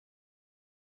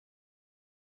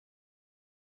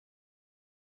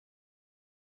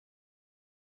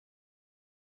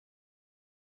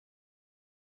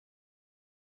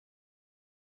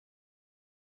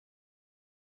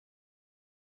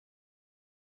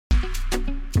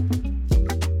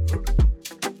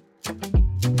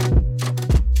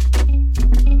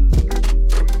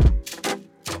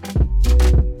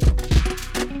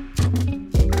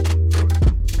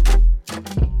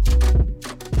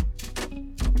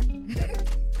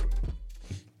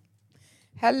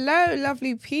Hello,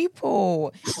 lovely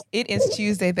people. It is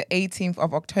Tuesday, the 18th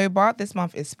of October. This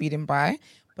month is speeding by,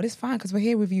 but it's fine because we're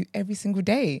here with you every single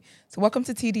day. So welcome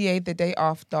to TDA, the day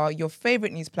after, your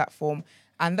favorite news platform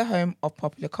and the home of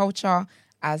popular culture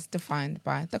as defined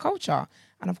by the culture.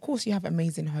 And of course, you have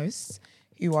amazing hosts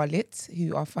who are lit,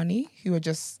 who are funny, who are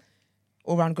just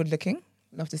all around good looking.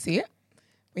 Love to see it.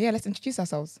 But yeah, let's introduce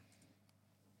ourselves.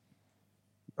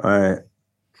 I'm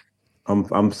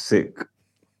sick.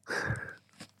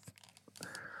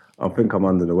 I think I'm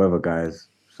under the weather, guys.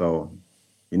 So,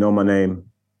 you know my name,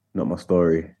 not my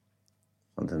story.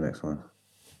 On to the next one.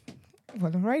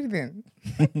 Well, alright then.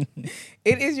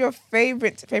 It is your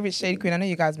favorite shade queen. I know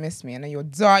you guys missed me. I know you're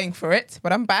dying for it,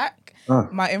 but I'm back.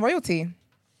 Martin Royalty.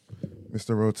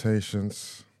 Mr.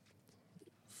 Rotations.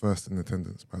 First in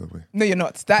attendance, by the way. No, you're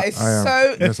not. That is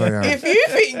so... Yes, I am. If you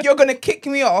think you're going to kick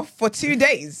me off for 2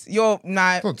 days, you're...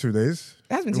 Nah. It's not 2 days.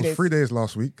 It has been 2 It was days. 3 days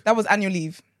last week. That was annual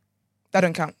leave. That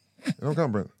don't count. It don't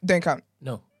count, Brent. Don't count.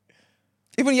 No.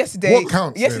 Even yesterday... What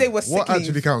counts? Yesterday then? was sick What leave.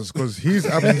 actually counts? Because his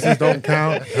absences don't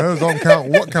count, hers don't count.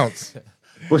 What counts?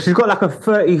 Well, she's got like a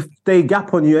 30-day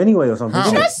gap on you anyway or something.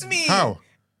 How? Trust me. How?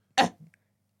 What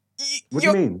do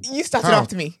you mean? You started How?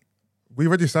 after me. We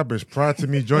already established prior to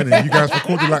me joining, you guys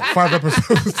recorded like 5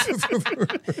 episodes.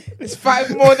 It's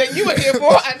 5 more than you were here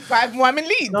for and 5 more I'm in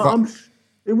lead. No,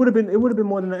 it would have been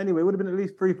more than that anyway. It would have been at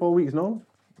least 3-4 weeks, no?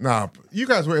 Nah, you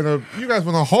guys were in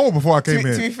a hole before I came To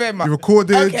here. be fair, man. You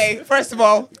recorded, Okay, first of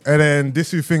all, and then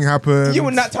this thing happened. you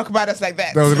will not talk about us like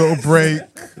that. There was a little break.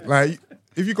 Like,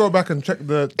 if you go back and check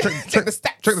the Check the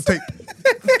stats. check the tape.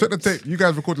 Check the tape. You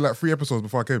guys recorded like 3 episodes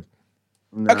before I came.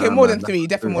 Okay, more than 3,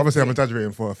 definitely more Obviously, than I'm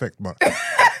exaggerating for effect, but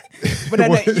But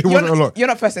no, it wasn't a lot. You're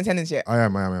not first in attendance yet. I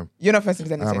am. You're not first in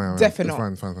attendance yet. Definitely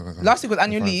not. It's fine. Last week was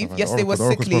annual Fine, leave. fine. Yesterday was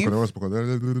Oracle sick spoken, leave. Oracle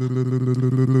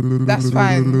spoken. That's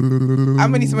fine. I'm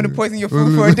gonna need someone to poison your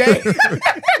food for a day.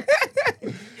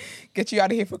 Get you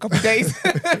out of here for a couple of days.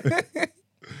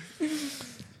 Is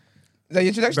that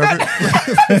your introduction?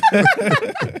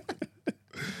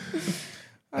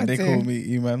 And they call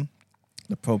me E-Man,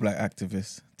 the pro-black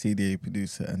activist, TDA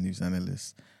producer and news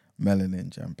analyst, melanin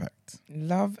jam-packed.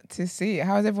 Love to see it.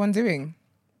 How's everyone doing?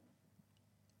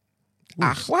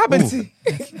 What happened to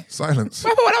Silence.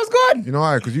 What happened when I was gone? You know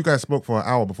why? Because you guys spoke for an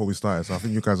hour before we started, so I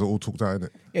think you guys are all talked out in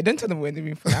it. Yeah, don't tell them we're in the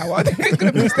room for an hour. It's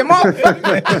going to piss them off.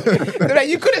 They're like,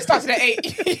 you could have started at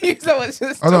 8. So it's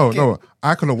just No.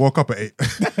 I could have woke up at 8.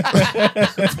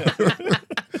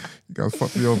 You guys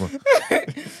fucked me over.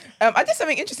 I did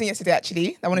something interesting yesterday,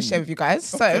 actually, that I want to share with you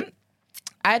guys. Okay. So,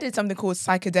 I did something called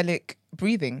psychedelic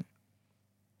breathing.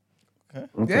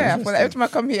 Okay. Yeah, I feel like every time I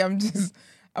come here,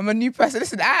 I'm a new person.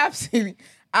 Listen,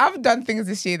 I've done things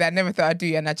this year that I never thought I'd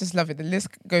do, and I just love it. The list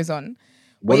goes on.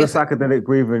 What does psychedelic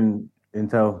breathing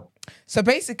entail? So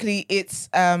basically, it's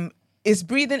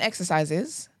breathing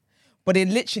exercises, but it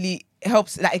literally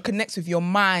helps, like it connects with your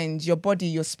mind, your body,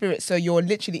 your spirit. So you're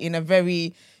literally in a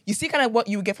very, you see kind of what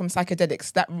you would get from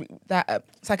psychedelics, that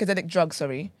psychedelic drug,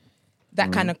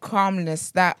 that kind of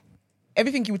calmness, that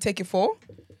everything you would take it for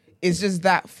is just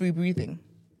that through breathing.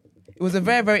 It was a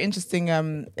very, very interesting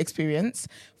experience.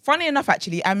 Funny enough,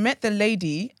 actually, I met the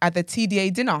lady at the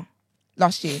TDA dinner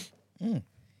last year.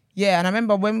 Yeah, and I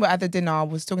remember when we were at the dinner, I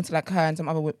was talking to like her and some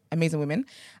other amazing women,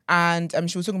 and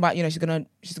she was talking about, you know, she's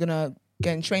gonna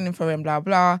get in training for it and blah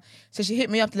blah. So she hit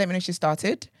me up to let me know she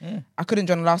started. I couldn't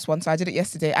join the last one, so I did it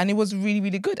yesterday, and it was really,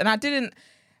 really good. And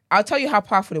I'll tell you how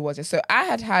powerful it was. So I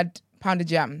had pounded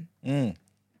jam, like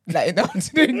in the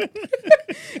afternoon.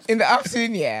 In the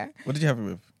afternoon, yeah. What did you have it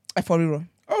with? A Foriro.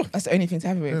 Oh, that's the only thing to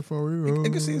have it with.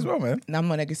 Legacy as well, man. No, I'm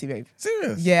not legacy, babe.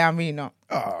 Serious? Yeah, I'm really not.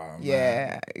 Oh,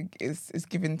 Yeah, it's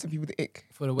giving some people the ick.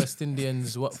 For the West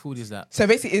Indians, what food is that? So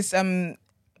basically, it's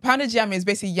pounded jam is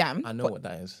basically yam. I know what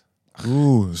that is.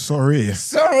 Ooh, sorry.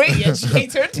 Sorry,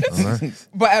 educated.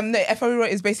 But the Foriro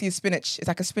is basically spinach. It's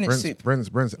like a spinach soup.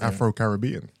 Brent's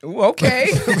Afro-Caribbean. Ooh,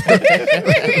 okay.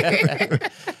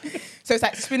 So it's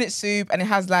like spinach soup, and it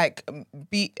has like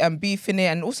beef in it,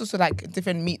 and also so like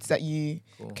different meats that you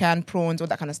can, prawns, all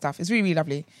that kind of stuff. It's really, really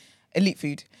lovely, elite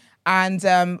food. And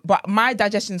but my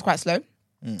digestion is quite slow,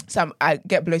 so I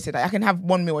get bloated. Like, I can have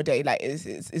 1 meal a day. Like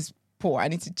it's poor. I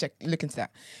need to look into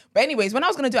that. But anyways, when I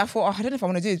was gonna do it, I thought, I don't know if I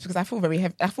want to do this because I feel very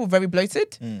heavy. I feel very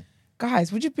bloated.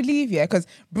 Guys, would you believe, because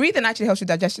breathing actually helps with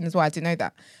digestion as well. I didn't know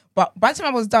that. But by the time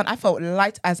I was done, I felt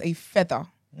light as a feather.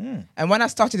 And when I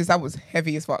started this, I was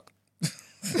heavy as fuck.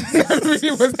 It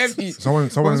really was heavy. Someone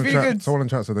really in chat, good. someone in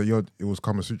chat said that it was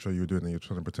Kama Sutra you were doing and you're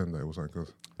trying to pretend that it was like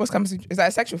this. What's Kama Sutra? Is that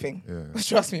a sexual thing? Yeah.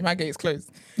 Trust me, my gate is closed.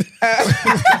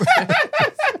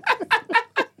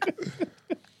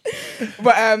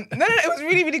 But no, it was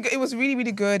really, really good. It was really,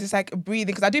 really good. It's like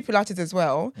breathing because I do Pilates as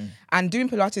well, and doing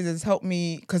Pilates has helped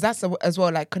me because that's as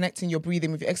well like connecting your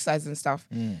breathing with your exercise and stuff.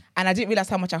 And I didn't realize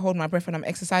how much I hold my breath when I'm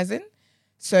exercising.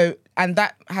 So, and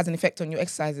that has an effect on your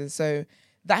exercises. So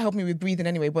that helped me with breathing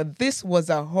anyway. But this was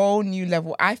a whole new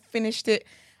level. I finished it.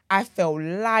 I felt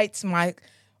light. My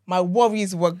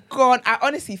worries were gone. I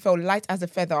honestly felt light as a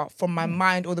feather from my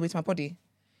mind all the way to my body.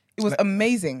 It was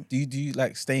amazing. Do you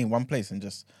like stay in one place and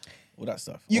just all that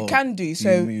stuff? You Or can do. you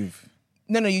So move?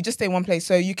 no, you just stay in one place.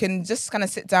 So you can just kind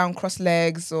of sit down, cross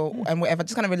legs and whatever,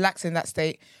 just kind of relax in that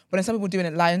state. But then some people doing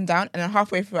it lying down, and then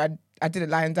halfway through I did it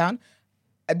lying down.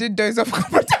 I did doze off a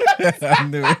couple of times. I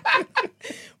knew it.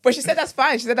 But she said that's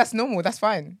fine. She said that's normal. That's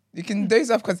fine. You can doze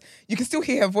off because you can still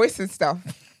hear her voice and stuff.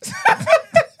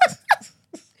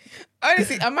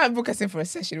 Honestly, I might book us in for a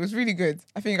session. It was really good.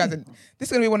 I think you guys this is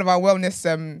going to be one of our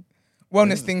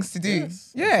wellness things to do.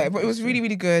 Yes, Yeah, but it was really,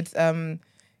 really good.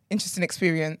 Interesting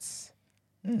experience.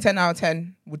 10 out of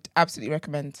 10. Would absolutely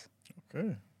recommend.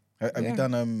 Okay. Have you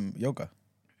done yoga?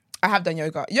 I have done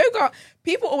yoga. Yoga,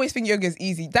 people always think yoga is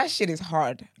easy. That shit is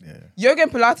hard. Yeah. Yoga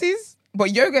and Pilates,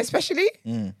 but yoga especially,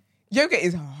 yoga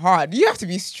is hard. You have to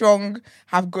be strong,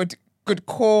 have good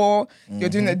core. You're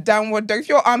doing a downward dog. If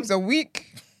your arms are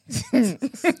weak,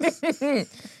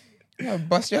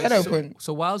 bust your head open.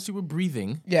 So whilst you were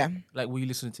breathing, Yeah. like were you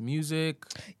listening to music?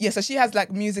 Yeah, so she has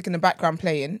like music in the background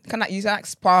playing. Kind of use like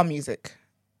spa music,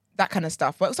 that kind of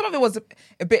stuff. But some of it was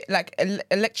a bit like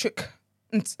electric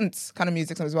kind of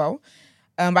music as well.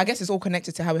 But I guess it's all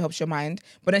connected to how it helps your mind.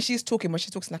 But then she's talking, but she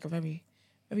talks in like a very,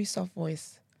 very soft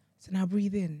voice. So now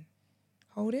breathe in,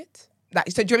 hold it.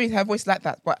 Like, so do you want me her voice like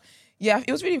that? But yeah,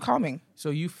 it was really calming. So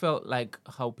you felt like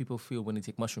how people feel when they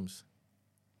take mushrooms?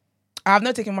 I have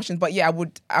not taken mushrooms, but yeah,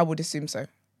 I would assume so.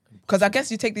 Because I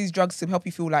guess you take these drugs to help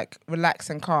you feel like relaxed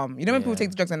and calm. You know when people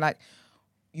take the drugs and like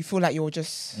you feel like you're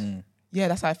just yeah,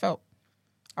 that's how I felt.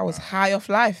 I was high off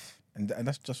life. And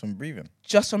that's just from breathing.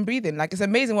 Just from breathing. Like, it's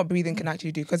amazing what breathing can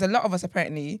actually do. Because a lot of us,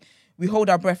 apparently, we hold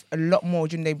our breath a lot more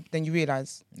during the day than you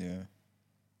realise. Yeah.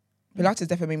 Pilates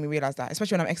definitely made me realise that,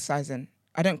 especially when I'm exercising.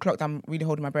 I don't clock that I'm really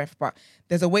holding my breath, but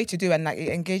there's a way to do it, and like it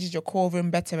engages your core room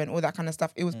better and all that kind of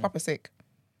stuff. It was proper sick.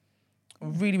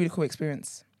 Really, really cool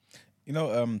experience. You know,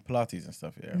 Pilates and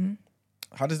stuff, yeah?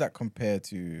 How does that compare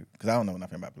to... Because I don't know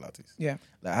nothing about Pilates. Yeah.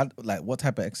 Like what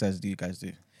type of exercise do you guys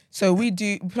do? So we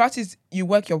do Pilates. You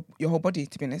work your whole body.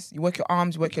 To be honest, you work your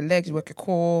arms, you work your legs, you work your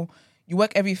core, you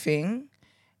work everything.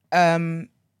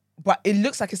 But it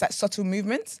looks like it's like subtle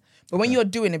movements. But when you're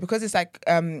doing it, because it's like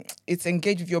it's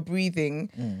engaged with your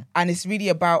breathing, and it's really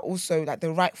about also like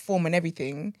the right form and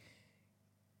everything.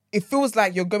 It feels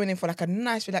like you're going in for like a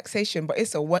nice relaxation, but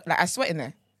it's like I sweat in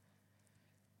there.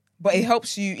 But it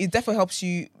helps you. It definitely helps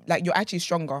you. Like you're actually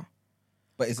stronger.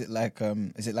 But is it like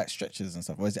stretches and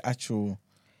stuff, or is it actual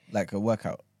like a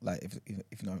workout? Like if you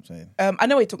know what I'm saying. I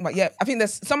know what you're talking about. Yeah, I think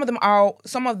there's some of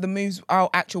the moves are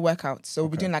actual workouts. So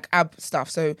we're doing like ab stuff.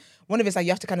 So one of it's like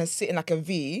you have to kind of sit in like a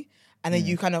V, and then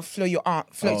you kind of float your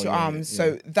arms. Yeah.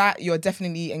 So that you're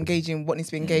definitely engaging what needs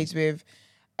to be engaged with.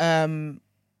 And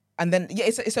then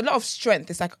it's a lot of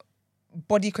strength. It's like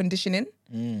body conditioning.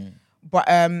 But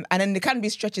and then there can be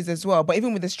stretches as well. But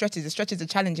even with the stretches are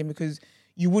challenging because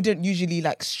you wouldn't usually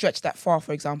like stretch that far,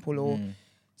 for example, or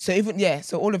so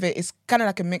so all of it is kind of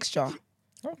like a mixture.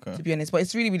 Okay. To be honest, but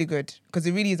it's really, really good because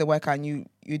it really is a workout, and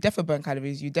you definitely burn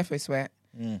calories, you definitely sweat,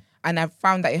 and I've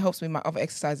found that it helps me with my other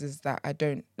exercises that I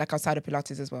don't like outside of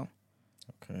Pilates as well.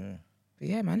 Okay. But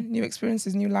yeah, man, new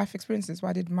experiences, new life experiences. Why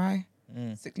I did my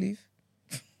sick leave?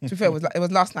 To be fair, it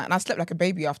was last night, and I slept like a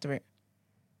baby after it.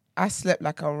 I slept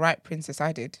like a right princess.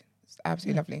 I did. It's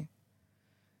absolutely lovely.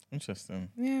 Interesting.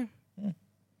 Yeah.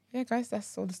 Yeah, guys,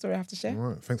 that's all the story I have to share. All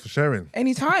right, thanks for sharing.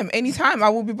 Anytime. I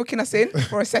will be booking us in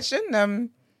for a session. It'll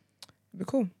be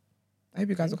cool. I hope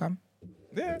you guys will come.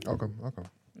 Yeah. I'll come.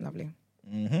 Lovely.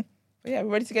 But yeah,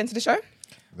 we're ready to get into the show?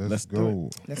 Let's go.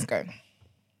 Let's go.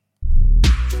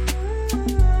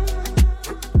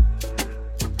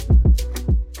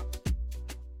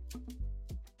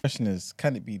 Question is,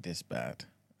 can it be this bad?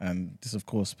 And this, of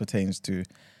course, pertains to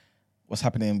what's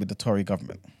happening with the Tory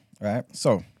government, right?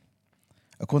 So,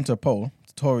 according to a poll,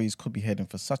 the Tories could be heading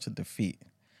for such a defeat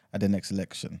at the next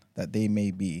election that they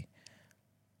may be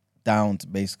down to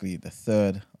basically the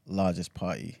third largest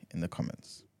party in the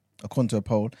Commons. According to a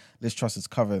poll, Liz Truss's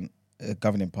governing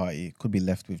party could be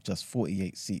left with just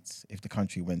 48 seats if the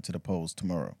country went to the polls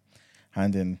tomorrow,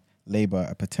 handing Labour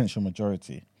a potential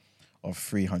majority of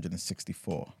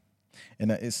 364.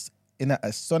 In an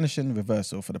astonishing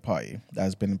reversal for the party that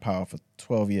has been in power for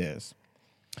 12 years,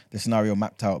 The scenario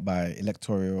mapped out by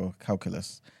electoral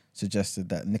calculus suggested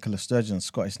that Nicola Sturgeon's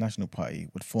Scottish National Party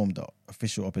would form the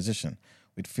official opposition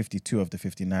with 52 of the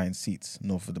 59 seats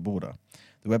north of the border.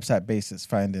 The website based its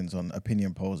findings on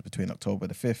opinion polls between October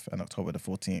the 5th and October the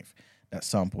 14th that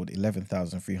sampled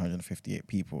 11,358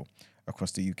 people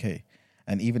across the UK.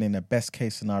 And even in a best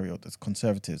case scenario, the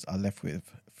Conservatives are left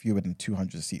with fewer than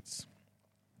 200 seats.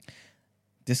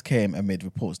 This came amid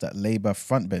reports that Labour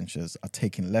frontbenchers are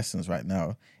taking lessons right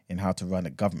now in how to run a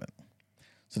government.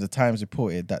 So the Times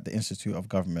reported that the Institute of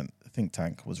Government think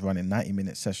tank was running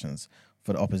 90-minute sessions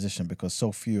for the opposition because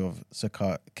so few of Sir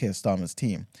Keir Starmer's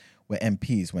team were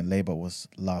MPs when Labour was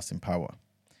last in power.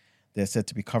 They're said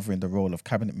to be covering the role of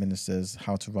cabinet ministers,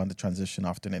 how to run the transition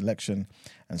after an election,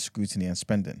 and scrutiny and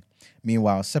spending.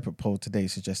 Meanwhile, a separate poll today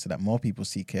suggested that more people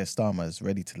see Keir Starmer as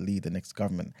ready to lead the next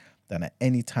government than at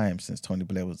any time since Tony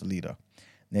Blair was the leader.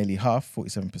 Nearly half,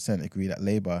 47%, agree that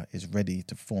Labour is ready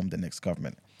to form the next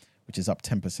government, which is up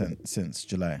 10% since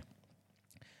July.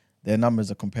 Their numbers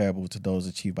are comparable to those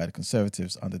achieved by the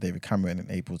Conservatives under David Cameron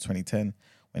in April 2010,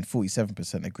 when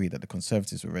 47% agreed that the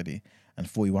Conservatives were ready and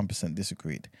 41%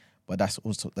 disagreed. But that's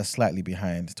slightly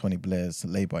behind Tony Blair's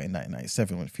Labour in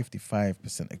 1997, when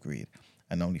 55% agreed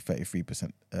and only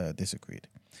 33% disagreed.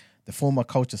 The former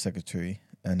Culture Secretary,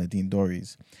 Nadine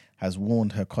Dorries, has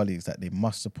warned her colleagues that they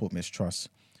must support Ms Truss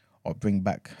or bring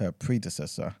back her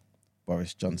predecessor,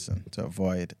 Boris Johnson, to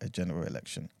avoid a general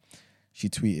election. She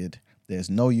tweeted, "There's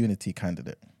no unity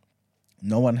candidate.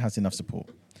 No one has enough support.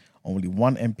 Only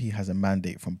one MP has a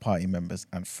mandate from party members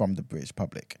and from the British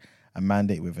public, a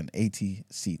mandate with an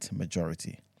 80-seat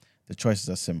majority. The choices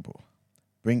are simple.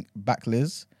 Bring back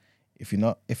Liz. If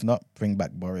not, bring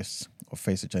back Boris or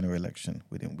face a general election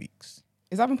within weeks."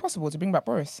 Is that even possible to bring back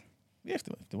Boris? Yeah, if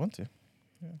they want to.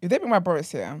 If they bring back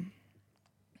Boris here,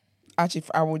 actually,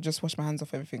 I will just wash my hands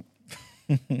off everything.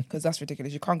 Because that's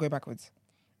ridiculous. You can't go backwards.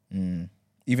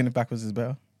 Even if backwards is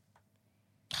better?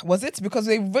 Was it? Because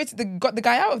they got the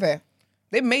guy out of there.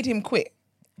 They made him quit.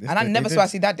 And I never saw I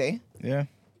see that day. Yeah.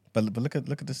 But look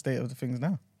at the state of the things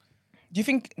now. What do you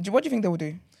think they will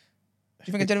do? Do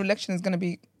you think a general election is going to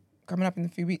be coming up in a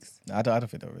few weeks? I don't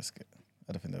think they'll risk it.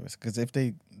 Because if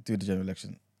they do the general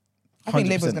election, I think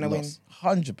Labour's going to win.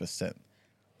 100%.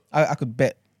 I could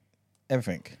bet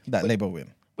everything that Labour will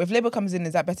win. But if Labour comes in,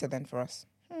 is that better then for us?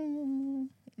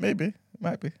 Maybe.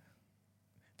 Might be.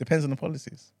 Depends on the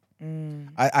policies.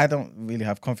 I don't really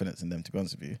have confidence in them, to be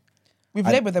honest with you. With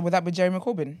Labour, then, would that be Jeremy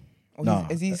Corbyn? Or No.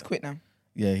 He's quit now?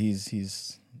 Yeah,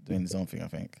 he's doing his own thing, I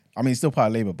think. I mean, he's still part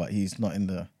of Labour, but he's not in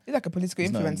the... He's like a political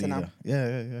he's not a influencer now. leader.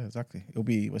 Yeah, exactly. It'll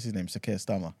be, what's his name? Sir Keir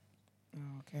Starmer. Oh,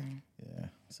 okay. Yeah,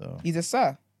 so... He's a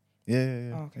sir?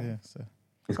 Yeah. Oh, okay. Yeah, so...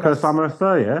 Is Keir Starmer a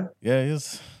sir, yeah? Yeah, he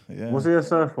is. Yeah. What's he a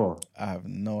sir for? I have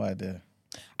no idea.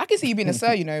 I can see you being a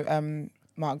sir,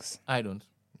 Marks. I don't.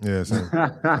 Yeah, same.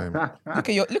 Look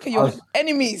at your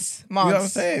enemies, Marks. You know what I'm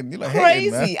saying? You're like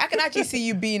Crazy. hating, man. I can actually see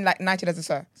you being like knighted as a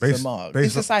sir. Based, Mark. In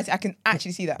based, on, society, I can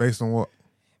actually see that. based on what?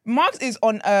 Marks is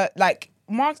on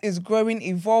Marks is growing,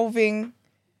 evolving.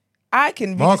 I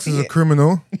can really Marx see is a it.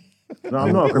 criminal. No,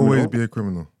 I'm not a criminal. Always be a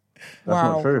criminal. That's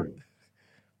Wow. not true.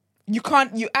 You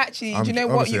can't. You actually. Do you know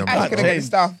what? Obviously, You I'm actually not. gonna get the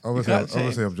stuff.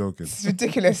 Obviously, I'm joking. It's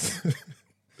ridiculous.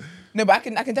 No, but I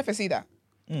can definitely see that.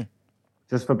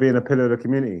 Just for being a pillar of the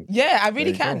community. Yeah, I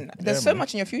really you can. go. There's Yeah, so man.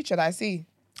 much in your future that I see.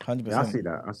 100%. Yeah, I see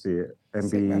that. I see it.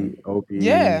 Sick, man. MB, OB.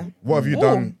 Yeah. What have you Ooh.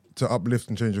 done to uplift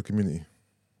and change your community?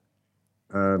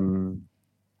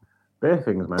 Bare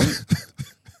things, man.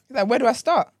 Like, where do I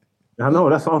start? I know,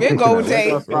 that's what I'm We ain't thinking. got all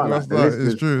day. That's right, like, the It's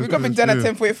list is- true. We've got to be it's done at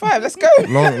true. 10:45. Let's go.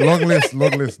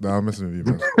 Long list. Nah, I'm messing with you,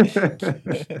 man.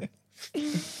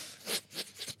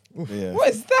 Yeah. What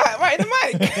is that? Right in the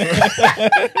mic.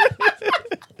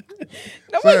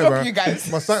 No, what's Sorry, wrong man. with you guys?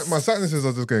 My sinuses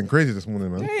are just getting crazy this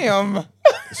morning, man. Damn.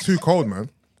 It's too cold, man.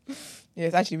 Yeah,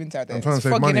 it's actually winter out there. I'm trying It's to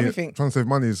save foggy and money. everything. Trying to save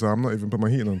money, so I'm not even putting my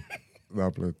heating on. Nah,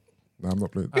 I'm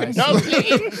not playing. Alright, No, so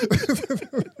please.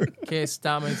 Keir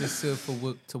Starmer is a sir for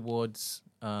work towards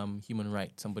human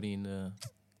rights. Somebody in the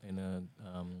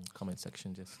comment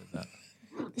section just said that.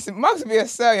 Listen, Mark's be a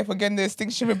sir for getting the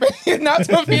Extinction Rebellion out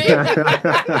of you.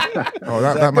 Oh,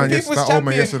 that man, people's that old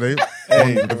man champion. yesterday,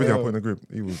 the video I put in the group,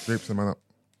 he was raped the man up.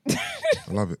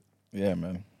 I love it. Yeah,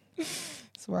 man.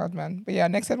 It's wild, man. But yeah,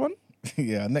 next headline.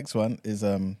 Yeah, next one is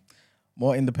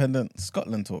more independent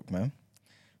Scotland talk, man.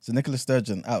 So Nicola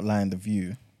Sturgeon outlined the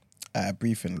view at a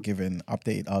briefing giving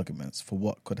updated arguments for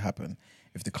what could happen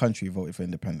if the country voted for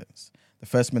independence. The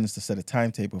First Minister said a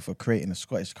timetable for creating a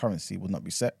Scottish currency would not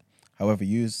be set. However,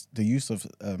 the use of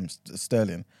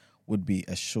sterling would be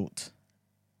a short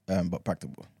but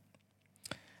practical.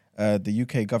 The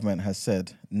UK government has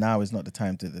said now is not the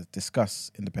time to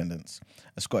discuss independence.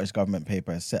 A Scottish government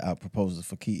paper has set out proposals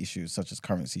for key issues such as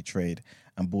currency, trade,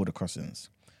 and border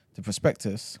crossings. The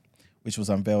prospectus, which was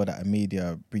unveiled at a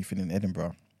media briefing in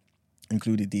Edinburgh,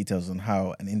 included details on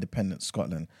how an independent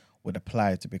Scotland would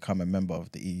apply to become a member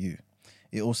of the EU.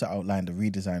 It also outlined a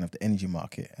redesign of the energy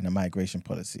market and a migration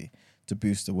policy to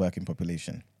boost the working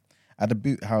population. At the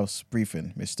Boot House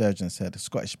briefing, Ms Sturgeon said the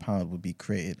Scottish pound would be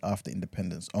created after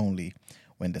independence only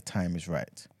when the time is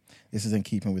right. This is in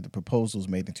keeping with the proposals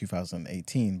made in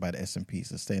 2018 by the S&P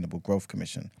Sustainable Growth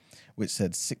Commission, which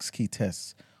said 6 key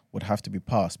tests would have to be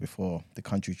passed before the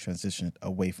country transitioned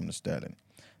away from the sterling.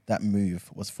 That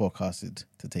move was forecasted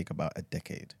to take about a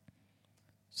decade.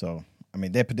 So, I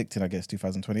mean, they're predicting, I guess,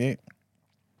 2028.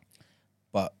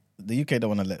 But the UK don't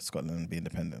want to let Scotland be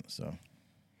independent, so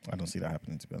I don't see that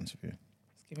happening, to be honest with you.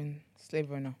 It's giving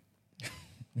slavery now.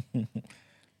 But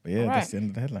yeah, All right. that's the end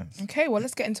of the headlines. Okay, well,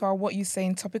 let's get into our What You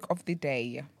Saying topic of the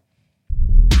day.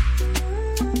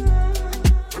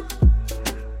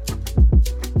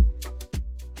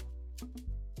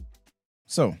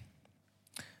 So,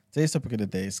 today's topic of the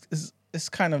day is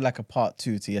kind of like a part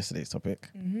 2 to yesterday's topic,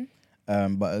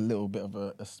 but a little bit of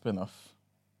a spin-off.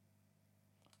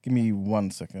 Give me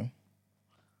 1 second.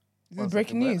 This is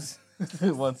breaking news.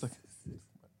 1 second.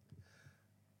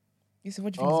 Yusuf,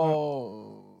 what do you think it's about?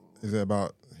 Oh, Is it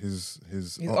about his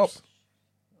His ops?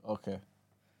 okay.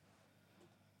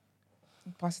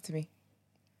 Pass it to me.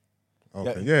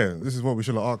 Okay, yeah, this is what we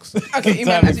should have asked Okay,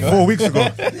 Iman, as you 4 weeks ago,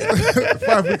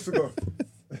 5 weeks ago.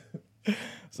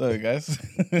 Sorry, guys.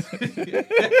 Wait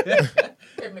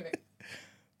a minute.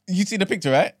 You see the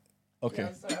picture, right? Okay.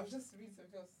 Yeah, sorry, I was just reading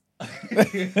something else.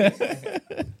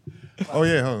 Oh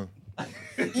yeah, huh?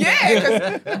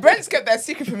 Yeah, because Brent's kept that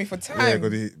secret from me for Yeah, time.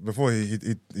 because before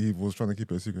he was trying to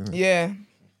keep it a secret. Innit? Yeah.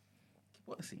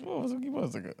 What is it? What was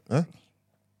it? Huh?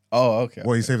 Oh, okay.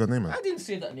 Well, he saved that name, man. I didn't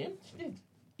say that name. She did.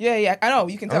 Yeah, I know,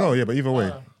 you can I tell. know, yeah, but either way,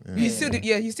 yeah. You still do,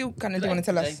 yeah, you still kind of do want to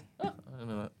tell us. I don't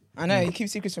know. I know, you keep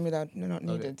secrets from me that are not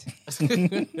needed.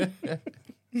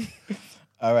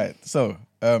 All right. So,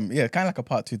 yeah, kind of like a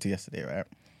part 2 to yesterday, right?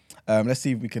 Let's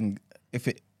see if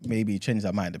it maybe changes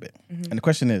our mind a bit. And the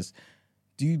question is,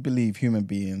 do you believe human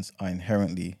beings are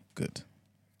inherently good?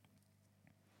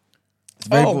 It's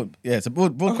very broad. Yeah, it's a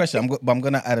broad question. But I'm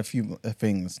going to add a few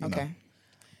things you know, Okay.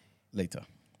 later.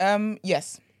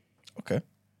 Yes. Okay.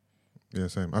 Yeah,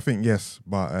 same. I think yes,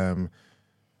 but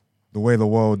the way the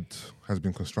world has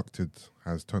been constructed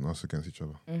has turned us against each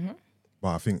other. But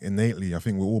I think innately,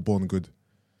 we're all born good.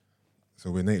 So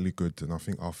we're innately good, and I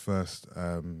think our first,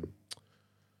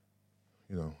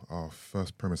 our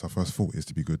first premise, our first thought is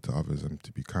to be good to others and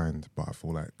to be kind. But I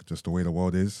feel like just the way the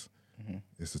world is,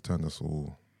 it's to turn us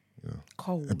all,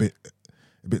 Cold. a bit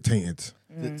tainted.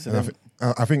 So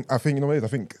And I think you know what it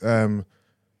is?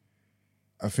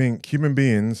 I think human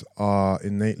beings are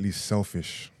innately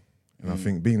selfish. And I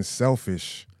think being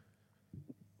selfish,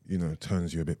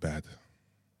 turns you a bit bad.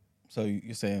 So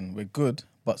you're saying we're good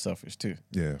but selfish too?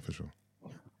 Yeah, for sure.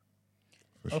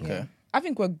 For sure. Okay. I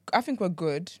think we're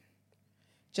good.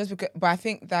 Just because, but I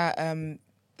think that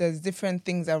there's different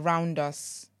things around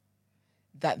us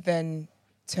that then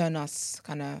turn us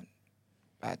kind of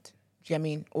bad. Do you know what I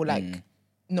mean? Or like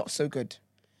not so good.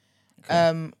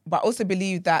 Okay. But I also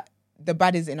believe that the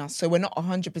bad is in us, so we're not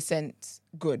 100%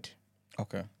 good.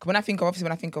 Okay. When I think of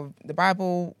the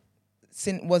Bible,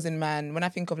 sin was in man. When I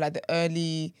think of like the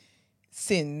early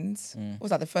sins, what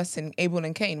was that the first sin? Abel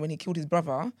and Cain, when he killed his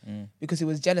brother because he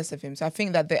was jealous of him. So I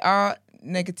think that there are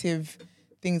negative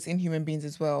things in human beings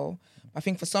as well. I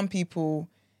think for some people,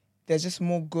 there's just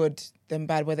more good than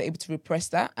bad, where they're able to repress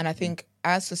that. And I think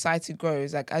as society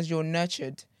grows, like as you're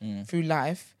nurtured through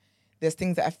life, there's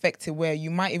things that affect it where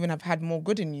you might even have had more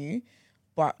good in you,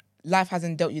 but life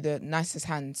hasn't dealt you the nicest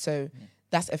hand. So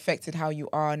that's affected how you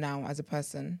are now as a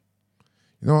person.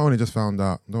 You know, I only just found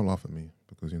out, don't laugh at me,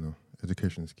 because,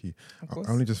 education is key. Of course.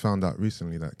 I only just found out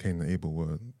recently that Cain and Abel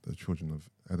were the children of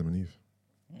Adam and Eve.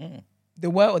 They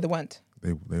were or they weren't?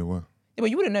 They were. Yeah,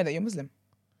 but you wouldn't know that you're Muslim.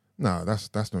 No, that's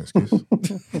no excuse. I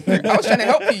was trying to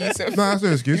help you, Yusuf. No, that's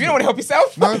no excuse. If you don't want to help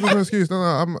yourself, No, that's no excuse. No,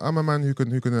 I'm a man who can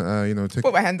take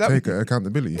put my hand up. take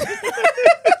accountability.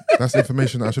 That's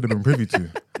information that I should have been privy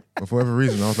to. But for whatever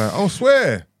reason, I was like, oh,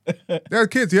 swear. They had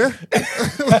kids, yeah? So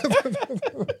how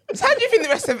do you think the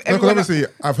rest of No, because everyone... obviously,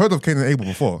 I've heard of Cain and Abel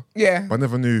before, Yeah. but I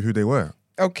never knew who they were.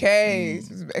 Okay.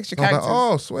 So extra I was characters. like,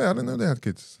 oh, swear, I didn't know they had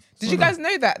kids. Did you guys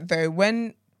know that, though,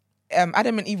 when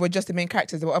Adam and Eve were just the main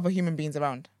characters, there were other human beings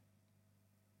around?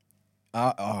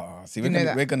 See, You know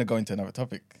that. we're gonna go into another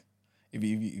topic if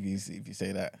you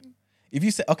say that. If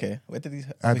you say, okay, where did these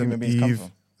other Adam, human beings come Eve,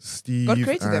 from? Steve, God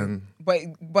created and them,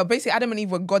 but basically Adam and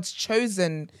Eve were God's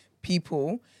chosen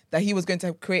people that He was going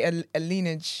to create a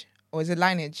lineage, or is it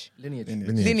lineage? Lineage.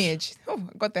 Lineage. Oh,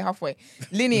 I got there halfway.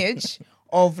 Lineage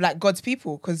of like God's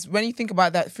people, because when you think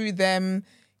about that, through them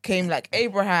came like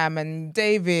Abraham and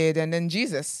David and then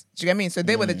Jesus. Do you get what I mean? So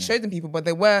they were the chosen people, but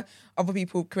there were other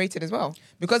people created as well,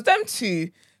 because them two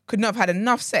could not have had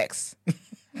enough sex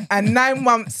and 9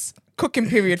 months cooking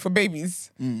period for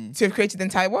babies to have created the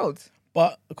entire world.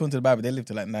 But according to the Bible, they lived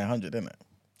to like 900, didn't it?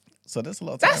 So that's a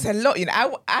lot of time. That's a lot, you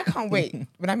know. I can't wait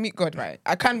when I meet God, right?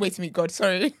 I can't wait to meet God,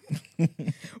 sorry.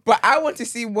 But I want to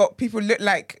see what people look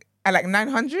like at like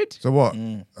 900. so what?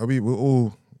 Are we're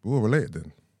all related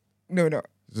then? No.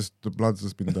 Just the blood's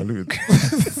just been diluted.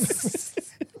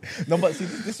 No, but see,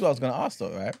 this is what I was going to ask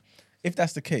though, right? If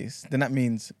that's the case, then that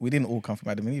means we didn't all come from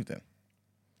Adam and Eve then.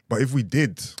 But if we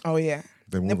did, Oh, yeah.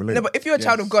 then we're No, related. but if you're a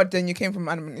child Yes. of God, then you came from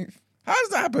Adam and Eve. How does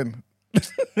that happen?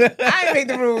 I made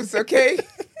the rules, okay?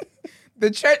 The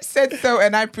church said so,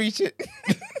 and I preach it.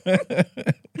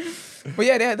 But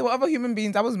yeah, there were other human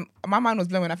beings. My mind was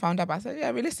blown when I found out. But I said,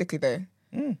 yeah, realistically though,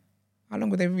 how long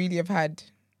would they really have had?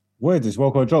 Word, this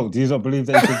woke or joke. Do you not believe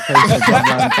that you could trace the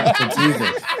bloodline back to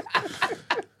Jesus?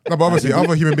 No, but obviously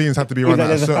other human beings have to be Means around that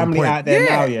at a there's a certain family point. out there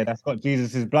Yeah. now, yeah, that's got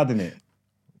Jesus' blood in it.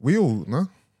 We all, no?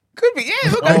 Could be,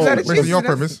 yeah. Look Oh, at the Based on Jesus. your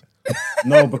premise.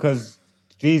 No, because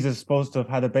Jesus is supposed to have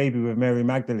had a baby with Mary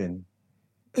Magdalene.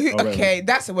 Okay,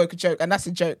 that's a woke joke, and that's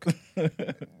a joke.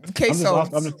 Case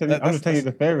solved. I'm just telling you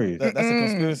the theories. That's a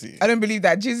conspiracy. I don't believe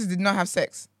that. Jesus did not have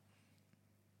sex.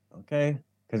 Okay?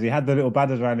 Because he had the little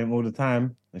badders around him all the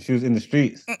time, and she was in the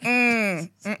streets. Man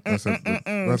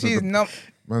said She's not.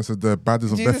 man said the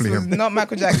baddest of Jesus Bethlehem. was not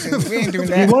Michael Jackson. We ain't doing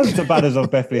She that. was the badders of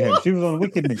Bethlehem. She was on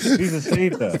wickedness. Jesus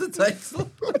saved her.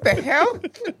 What the hell?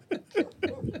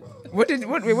 What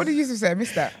did you say? I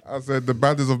missed that. I said the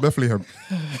baddest of Bethlehem.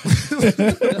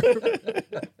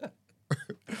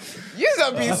 You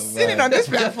not be sitting on this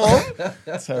platform.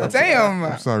 Damn.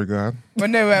 I'm sorry, God. But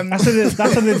no, That's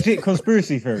a legit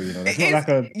conspiracy theory, you know. That's not like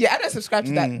a... yeah, I don't subscribe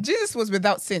to that. Jesus was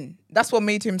without sin. That's what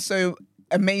made him so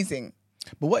amazing.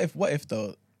 But what if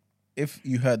though, if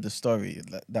you heard the story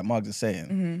that Mark is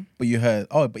saying, but you heard,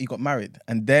 but he got married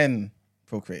and then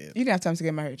procreated. You didn't have time to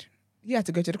get married. You had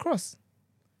to go to the cross.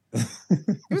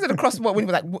 He was at the cross, when he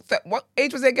was like, what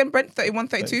age was it again, Brent? 31,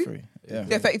 32? 33. Yeah.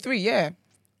 Yeah, 33, yeah.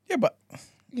 Yeah, but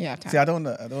Yeah, time. see, I don't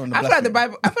want to. I feel like the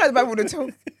Bible would have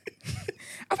told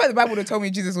I feel like the Bible would have told me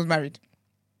Jesus was married.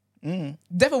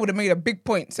 Definitely would have made a big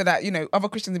point so that, other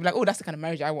Christians would be like, oh, that's the kind of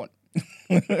marriage I want.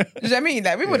 You know what I mean?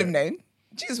 Like, we would have known.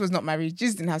 Jesus was not married.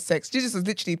 Jesus didn't have sex. Jesus was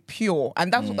literally pure.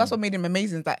 And that's what made him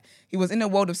amazing, that he was in a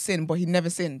world of sin, but he never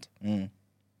sinned.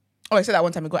 Oh, I said that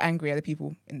one time he got angry at the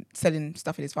people in selling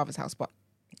stuff in his father's house, but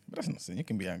that's not sin. You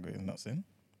can be angry and not sin.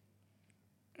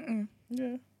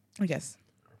 Yeah. I guess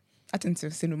I tend to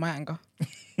sin with my anger.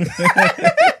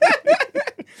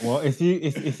 Well, if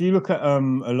you look at a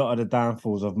lot of the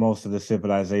downfalls of most of the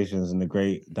civilizations and the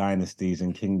great dynasties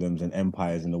and kingdoms and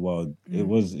empires in the world,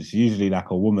 it's usually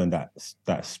like a woman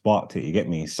that sparked it. You get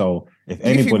me? So if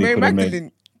anybody could have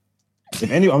made,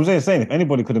 if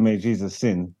anybody could have made Jesus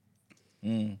sin,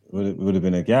 it would have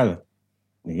been a gal.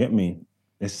 You get me?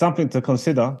 It's something to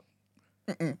consider.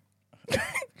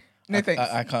 No thanks.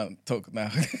 I can't talk now.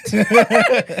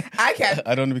 I can.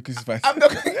 I don't want to be crucified. I'm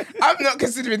not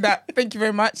considering that. Thank you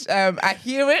very much. I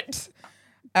hear it,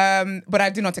 but I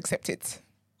do not accept it.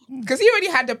 Because he already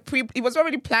had it was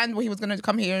already planned what he was going to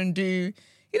come here and do.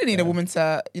 He didn't need a woman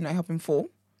to, help him fall.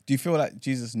 Do you feel like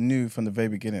Jesus knew from the very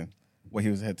beginning what he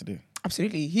was here to do?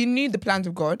 Absolutely. He knew the plans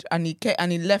of God, and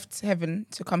he left heaven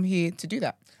to come here to do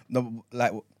that. No,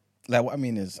 like what I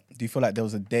mean is, do you feel like there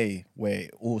was a day where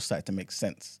it all started to make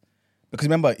sense? Because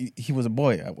remember, he was a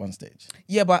boy at one stage.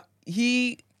 Yeah, but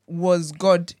he was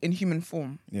God in human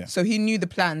form. Yeah. So he knew the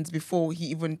plans before he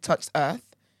even touched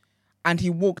earth, and he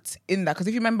walked in that. Because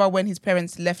if you remember when his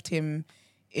parents left him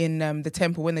in the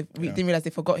temple, when they didn't realize they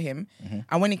forgot him,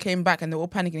 and when he came back and they were all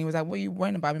panicking, he was like, "What are you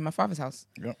worrying about? I'm in my father's house."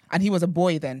 Yep. And he was a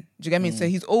boy then. Do you get me? So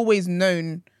he's always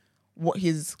known what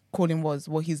his calling was,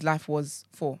 what his life was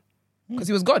for, because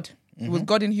he was God. He was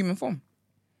God in human form.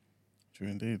 True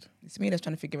indeed. It's me that's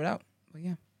trying to figure it out. But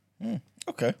yeah.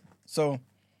 Okay, so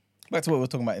back to what we were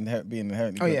talking about, being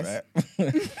inherently good, yes.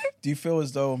 right? Do you feel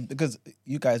as though, because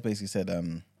you guys basically said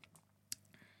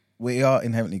we are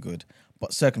inherently good,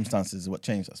 but circumstances is what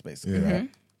changed us, basically, right?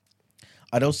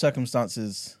 Are those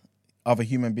circumstances other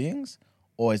human beings,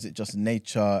 or is it just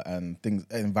nature and things,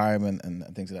 environment and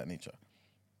things of that nature?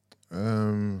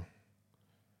 I'll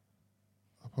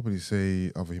probably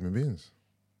say other human beings.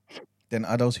 then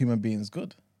are those human beings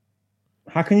good?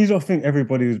 How can you not think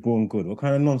everybody was born good? What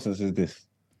kind of nonsense is this?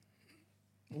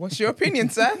 What's your opinion,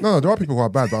 sir? No, there are people who are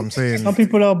bad, but I'm saying Some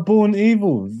people are born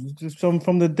evil. Just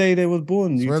from the day they was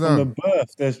born. Swear From the down.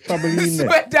 birth, there's trouble in there.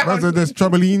 Swear down. there's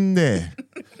trouble in there.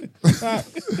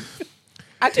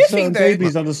 I do Certain think though.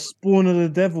 babies are the spawn of the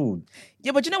devil.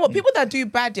 Yeah, but you know what? People that do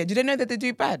bad, yeah, do they know that they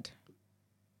do bad?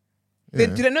 Yeah.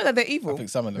 Do they know that they're I evil? think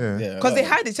some of them, Yeah. yeah. Because they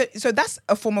hide it. So that's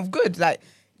a form of good. Like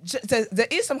there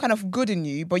is some kind of good in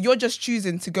you, but you're just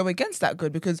choosing to go against that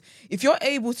good. Because if you're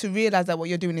able to realize that what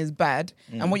you're doing is bad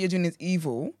and what you're doing is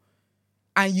evil,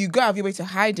 and you go out of your way to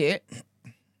hide it,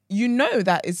 you know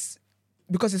that it's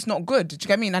because it's not good. Do you get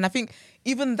what I mean? And I think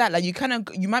even that, like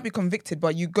you might be convicted,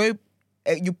 but you go,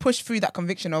 you push through that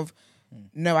conviction of,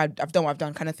 no, I've done what I've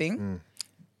done, kind of thing.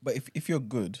 But if you're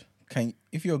good, can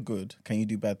you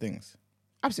do bad things?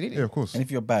 Absolutely. Yeah, of course. And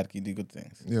if you're bad, can you do good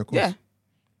things? Yeah, of course. Yeah.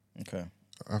 Okay.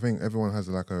 I think everyone has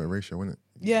like a ratio, innit?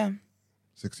 Yeah.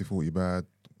 60-40 bad,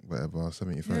 whatever,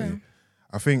 70-30. Yeah.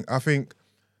 I think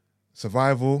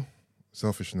survival,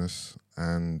 selfishness,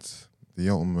 and the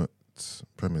ultimate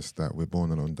premise that we're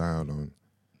born alone, die alone,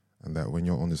 and that when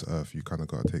you're on this earth, you kind of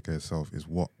got to take care of yourself is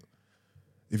what.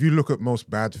 If you look at most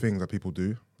bad things that people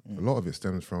do, a lot of it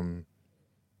stems from,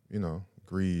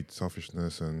 greed,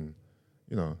 selfishness, and,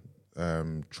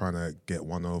 trying to get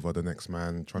one over the next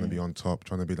man, trying to be on top,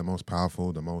 trying to be the most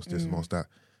powerful, the most this, most that.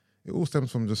 It all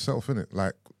stems from just self, innit?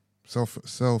 Like self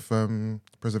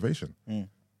preservation.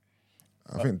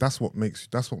 I think that's what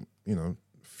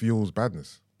fuels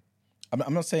badness.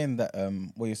 I'm not saying that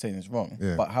what you're saying is wrong,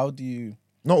 Yeah. but how do you?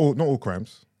 Not all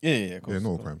crimes. Yeah, of course. Yeah, not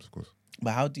all crimes, of course.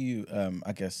 But how do you,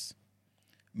 I guess,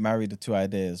 marry the two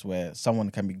ideas where someone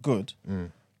can be good,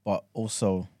 but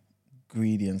also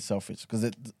greedy and selfish? Because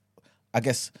I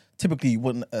guess typically you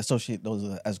wouldn't associate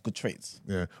those as good traits.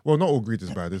 Yeah. Well, not all greed is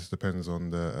bad. This depends on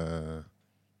the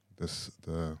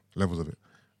levels of it.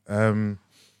 I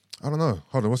don't know.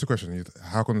 Hold on. What's the question?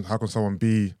 How can someone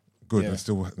be good and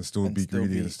still be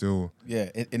greedy and still? Yeah,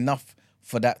 enough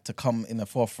for that to come in the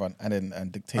forefront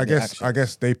and dictate. I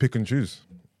guess they pick and choose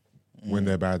when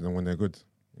they're bad and when they're good.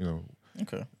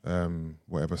 Okay.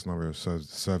 Whatever scenario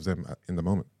serves them in the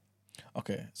moment.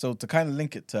 Okay. So to kind of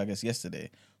link it to, I guess,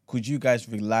 yesterday, could you guys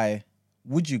rely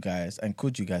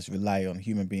on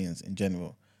human beings in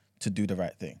general to do the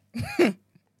right thing?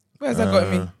 Where's that got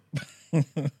me?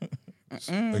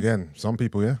 Again, some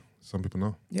people, yeah. Some people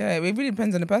no. Yeah, it really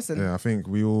depends on the person. Yeah, I think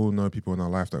we all know people in our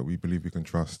life that we believe we can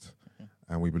trust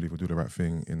and we believe will do the right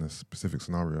thing in a specific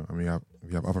scenario. And we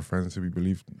have other friends who we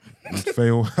believe will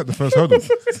fail at the first hurdle.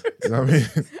 You know what I mean?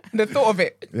 The thought of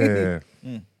it. Yeah.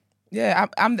 Yeah,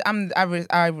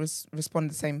 I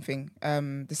respond the same thing,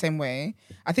 the same way.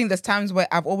 I think there's times where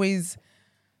I've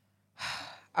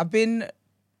been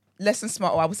less than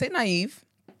smart, or I would say naive,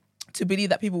 to believe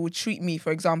that people would treat me,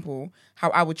 for example,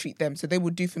 how I would treat them. So they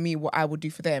would do for me what I would do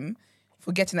for them,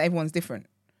 forgetting that everyone's different.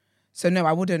 So no,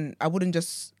 I wouldn't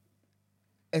just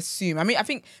assume. I mean, I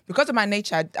think because of my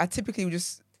nature, I typically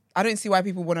I don't see why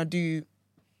people want to do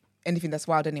anything that's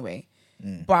wild anyway.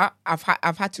 But I've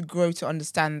had to grow to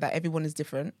understand that everyone is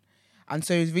different, and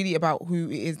so it's really about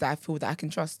who it is that I feel that I can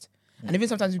trust. And even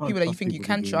sometimes with people that you think you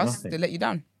can trust, they let you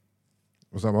down.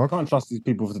 What's that, I Mark? can't trust these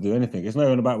people to do anything. It's not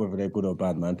even about whether they're good or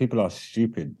bad, man. People are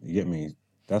stupid. You get me?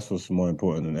 That's what's more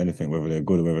important than anything, whether they're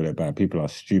good or whether they're bad. People are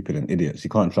stupid and idiots.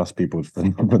 You can't trust people for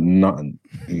nothing.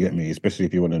 You get me? Especially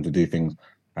if you want them to do things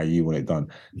how you want it done.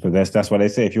 So that's why they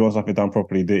say if you want something done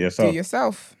properly, do it yourself. Do it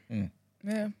yourself.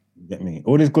 Yeah. Get me?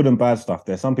 All this good and bad stuff,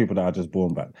 there's some people that are just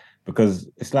born bad because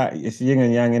it's like it's yin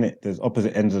and yang in it. There's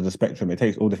opposite ends of the spectrum. It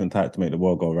takes all different types to make the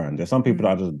world go around. There's some people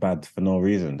that are just bad for no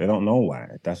reason. They don't know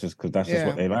why. That's just because that's just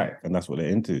what they like and that's what they're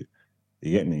into.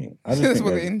 You get me? I just That's think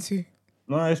what they're into.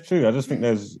 no, it's true. I just think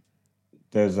there's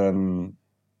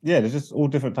just all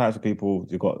different types of people.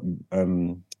 You've got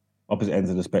opposite ends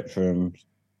of the spectrum,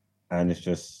 and it's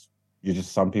just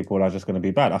some people are just going to be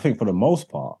bad. I think for the most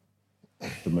part,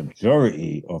 the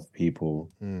majority of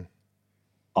people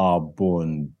are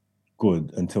born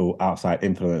good until outside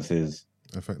influences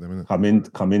Affect them,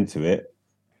 innit? come into it.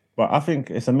 But I think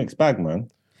it's a mixed bag,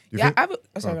 man. Yeah,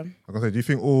 Sorry, I was gonna say, do you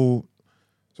think all?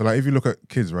 So, like, if you look at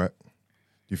kids, right?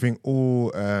 Do you think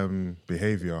all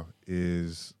behavior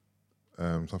is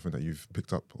something that you've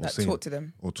picked up or seen, taught to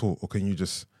them, or can you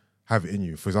just have it in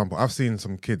you? For example, I've seen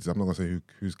some kids. I'm not gonna say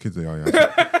whose kids they are.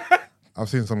 Yeah. I've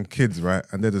seen some kids, right,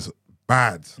 and they're just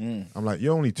bad. I'm like,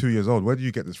 you're only 2 years old. Where do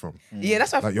you get this from? Yeah,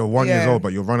 that's what Like, you're 1 year old,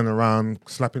 but you're running around,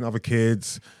 slapping other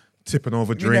kids, tipping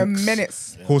over drinks,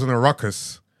 minutes, causing a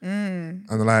ruckus. And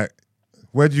they're like,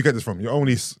 where do you get this from? You're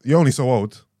only so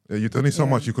old. You've only so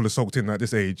much you could have soaked in at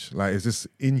this age. Like, is this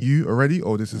in you already,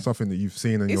 or this is something that you've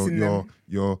seen and It's in them.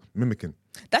 you're mimicking?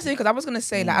 That's it, because I was gonna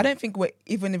say, like, I don't think we're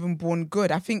even born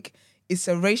good. I think it's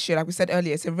a ratio, like we said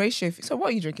earlier. It's a ratio. So what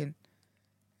are you drinking?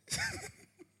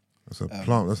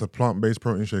 That's a plant-based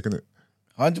protein shake, isn't it?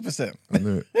 100%. I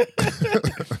knew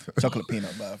it. Chocolate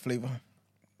peanut butter flavor.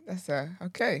 That's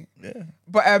okay. Yeah.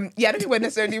 But I don't think we're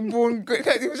necessarily born good.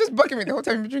 It was just bugging me the whole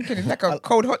time you were drinking. It's like a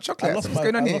cold hot chocolate. What's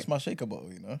going on I here? lost my shaker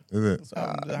bottle, you know. Is it? So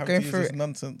I'm having going to use through this it.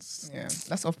 nonsense. Yeah,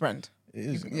 that's off brand. It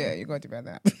is. You know? Yeah, you got to do about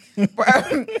that. But I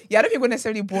don't think we're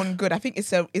necessarily born good. I think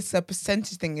it's a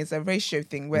percentage thing. It's a ratio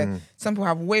thing where some people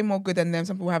have way more good than them.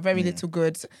 Some people have very little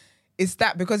good. It's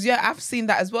that because I've seen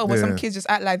that as well. Where some kids just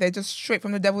act like they're just straight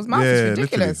from the devil's mouth. Yeah, It's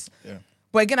ridiculous. literally. Yeah.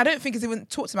 But again, I don't think it's even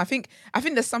taught to them. I think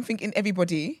there's something in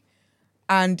everybody,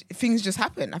 and things just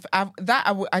happen. I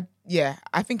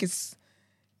think it's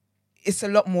a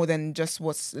lot more than just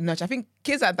what's nurture. I think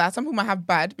kids like that, some people might have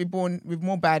be born with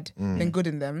more bad than good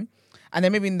in them. And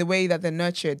then maybe in the way that they're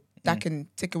nurtured, that can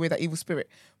take away that evil spirit.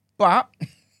 But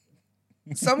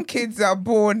some kids are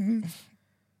born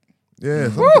Yeah,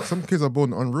 some kids are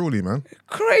born unruly, man.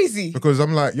 crazy. Because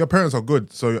I'm like, your parents are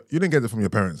good, so you didn't get it from your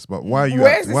parents. But why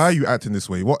are you acting this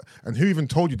way? What? And who even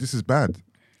told you this is bad?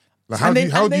 Like, how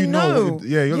do you know?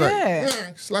 You're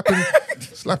like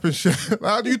slapping shit.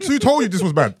 Like, who told you this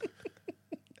was bad?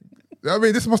 I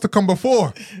mean, this must have come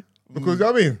before. Because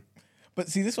I mean, But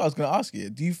see, this is what I was going to ask you.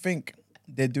 Do you think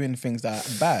they're doing things that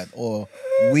are bad, or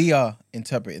we are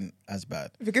interpreting as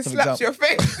bad? If it can So for slap your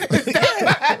example-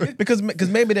 face. because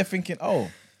maybe they're thinking, oh,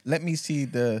 let me see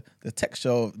the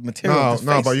texture material. of this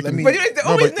No, face. but you Let can- me- But they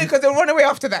always know because they'll run away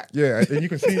after that. yeah, and you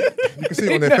can see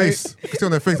it on their face. You can see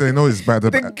on their face that they know it's bad.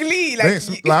 The glee, like,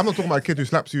 I'm not talking about a kid who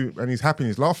slaps you and he's happy and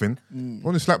he's laughing.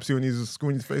 One who slaps you and he's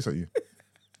screwing his face at you.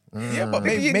 Yeah, but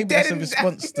You're maybe dead that's a in-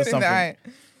 response to in the something. eye.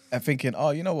 And thinking,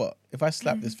 oh, you know what? If I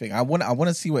slap this thing, I want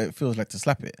to see what it feels like to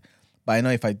slap it. But I know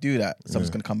if I do that, something's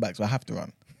gonna come back, so I have to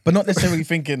run. But not necessarily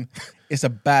thinking it's a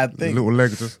bad thing. Little leg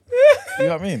just. You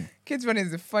know what I mean? Kids running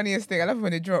is the funniest thing. I love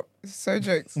when they drop. It's so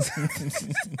jokes.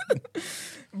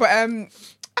 But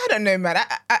I don't know, man.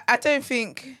 I don't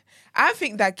think. I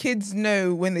think that kids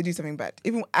know when they do something bad,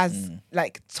 even as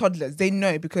like toddlers. They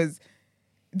know because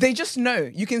they just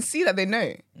know. You can see that they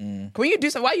know. But when you do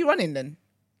something, why are you running then?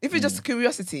 If it's just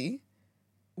curiosity,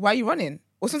 why are you running?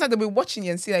 Or sometimes they'll be watching you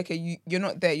and see, like, okay, you're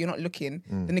not there, you're not looking.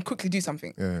 Then they quickly do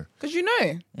something. Yeah. Because you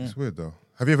know. It's weird though.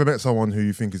 Have you ever met someone who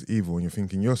you think is evil and you're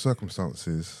thinking your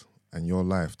circumstances and your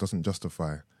life doesn't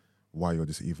justify why you're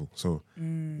this evil? So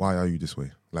why are you this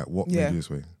way? Like, what made you this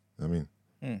way? I mean,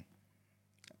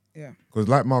 Yeah. because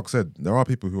like Mark said, there are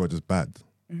people who are just bad.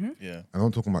 Yeah. And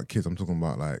I'm talking about kids. I'm talking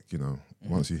about, like, you know,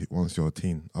 once you're a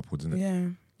teen upwards, isn't it? Yeah.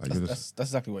 Like you're just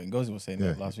That's exactly what Ngozi was saying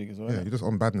last week as well. yeah, you're just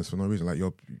on badness for no reason. Like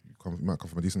you might come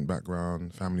from a decent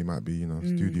background, family might be, you know,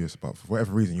 studious, but for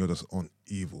whatever reason you're just on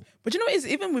evil. But you know what is,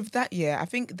 even with that, I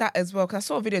think that as well, because I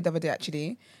saw a video the other day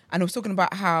actually, and it was talking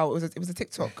about how it was a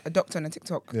TikTok, a doctor on a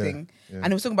TikTok thing, and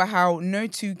it was talking about how no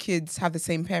two kids have the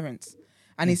same parents.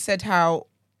 And he said how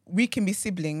we can be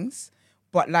siblings,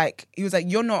 but like, he was like,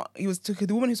 you're not, the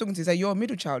woman who's talking to is like, you're a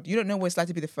middle child. You don't know what it's like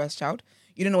to be the first child.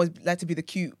 You don't know what it's like to be the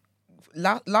cute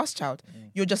last child.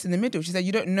 You're just in the middle. She said,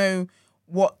 you don't know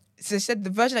what, so she said the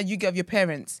version that you get of your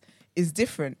parents is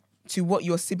different to what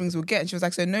your siblings will get. And she was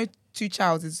like, so no two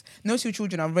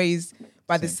children are raised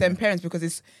by the same parents, because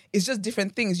it's just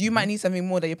different things. You might need something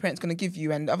more that your parents going to give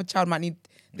you, and the other child might need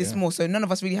this more. So none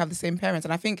of us really have the same parents.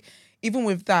 And I think even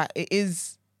with that, it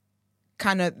is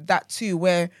kind of that too,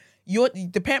 where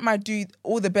the parent might do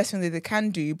all the best thing that they can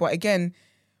do, but again,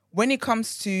 when it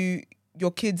comes to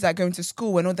your kids that are going to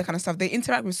school and all that kind of stuff, they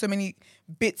interact with so many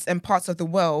bits and parts of the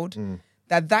world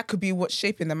that could be what's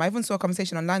shaping them. I even saw a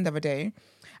conversation online the other day,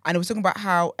 and it was talking about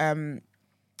how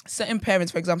certain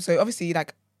parents, for example, so obviously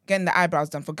like getting the eyebrows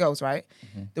done for girls, right?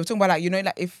 They were talking about like, you know,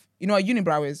 like if you know what a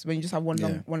unibrow is, when you just have one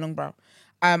long brow,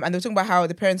 and they were talking about how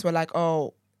the parents were like,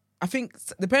 oh, I think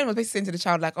the parent was basically saying to the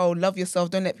child like, oh, love yourself,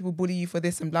 don't let people bully you for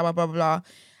this and blah blah blah blah.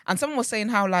 And someone was saying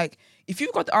how, like, if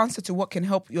you've got the answer to what can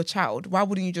help your child, why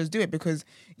wouldn't you just do it? Because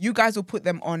you guys will put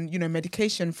them on, you know,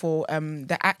 medication for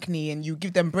the acne, and you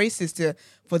give them braces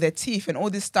for their teeth and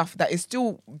all this stuff that is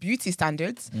still beauty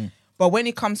standards. But when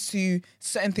it comes to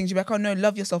certain things, you're like, oh no,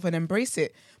 love yourself and embrace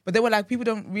it. But they were like, people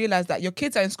don't realize that your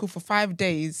kids are in school for 5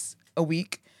 days a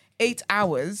week, 8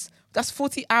 hours. That's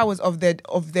 40 hours of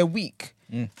their week.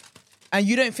 And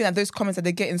you don't think that those comments that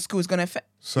they get in school is going to affect...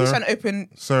 Sir, trying to open...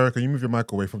 Sir, can you move your mic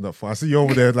away from that far? I see you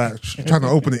over there like trying to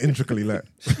open it intricately. Like,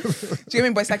 Do you know what I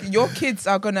mean? But it's like your kids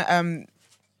are going to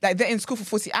like they're in school for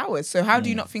 40 hours. So how do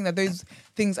you not think that those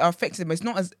things are affecting them?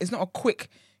 It's not a quick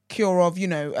cure of,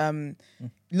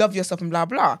 love yourself and blah,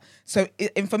 blah. So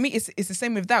and for me, it's the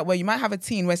same with that, where you might have a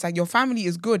teen where it's like your family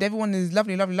is good. Everyone is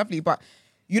lovely, lovely, lovely. But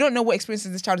you don't know what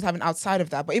experiences this child is having outside of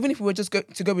that. But even if we were just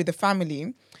to go with the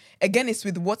family, again, it's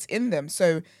with what's in them.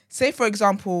 So say, for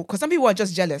example, because some people are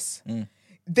just jealous.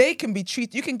 They can be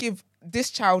treated. You can give this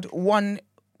child one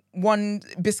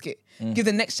biscuit, give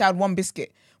the next child one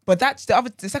biscuit. But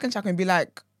the second child can be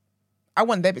like, I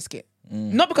want their biscuit.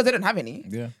 Not because they don't have any.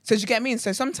 Yeah. So do you get me?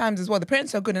 So sometimes as well, the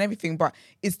parents are good and everything, but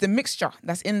it's the mixture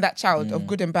that's in that child of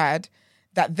good and bad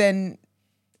that then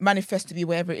manifests to be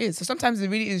wherever it is. So sometimes it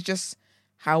really is just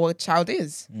how a child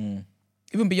is,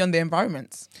 even beyond their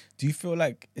environments. Do you feel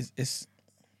like it's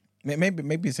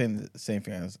maybe saying the same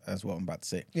thing as what I'm about to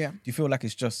say? Yeah. Do you feel like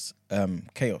it's just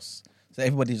chaos? So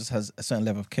everybody just has a certain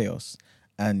level of chaos,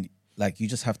 and like you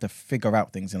just have to figure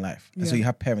out things in life. And so you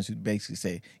have parents who basically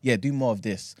say, yeah, do more of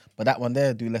this, but that one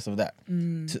there, do less of that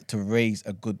to raise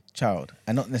a good child.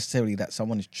 And not necessarily that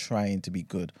someone is trying to be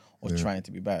good or trying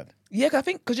to be bad. Yeah,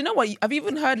 because you know what? I've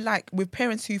even heard like with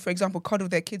parents who, for example, cuddle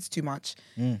their kids too much,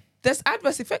 there's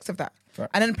adverse effects of that. Right.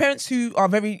 And then parents who are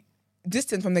very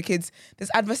distant from their kids, there's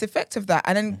adverse effects of that.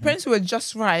 And then parents who are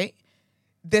just right,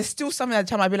 there's still something at the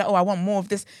time I'd be like, oh, I want more of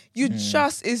this.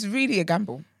 It's really a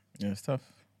gamble. Yeah, it's tough.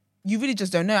 You really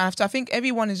just don't know. I think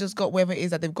everyone has just got whatever it is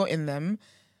that they've got in them,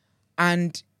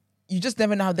 and you just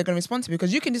never know how they're going to respond to it,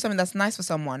 because you can do something that's nice for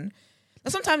someone. Now,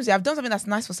 sometimes I've done something that's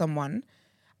nice for someone,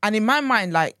 and in my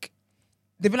mind, like,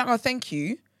 they've been like, oh, thank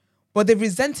you, but they've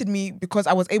resented me because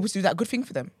I was able to do that good thing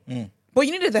for them. But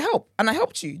you needed the help, and I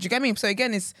helped you. Do you get me? So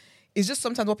again, it's just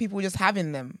sometimes what people just have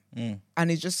in them, and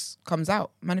it just comes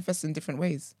out, manifests in different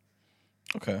ways.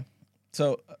 Okay.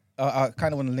 So I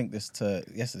kind of want to link this to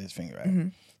yesterday's thing,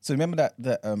 right? So remember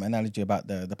that analogy about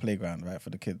the playground, right,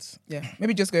 for the kids? Yeah.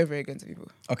 Maybe just go over it again to people.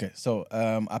 Okay. So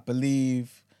I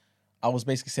believe I was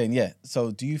basically saying, yeah.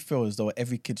 So do you feel as though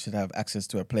every kid should have access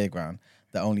to a playground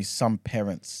that only some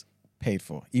parents paid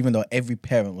for, even though every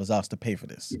parent was asked to pay for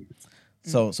this?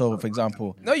 So for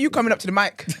example... No, you coming up to the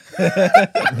mic.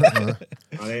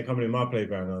 I ain't coming in my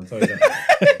playground, I'll tell you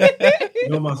that. You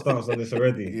know my stance on this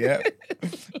already. Yeah.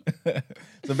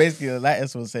 So basically, like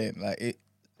S was saying,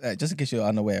 just in case you're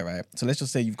unaware, right? So let's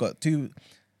just say you've got two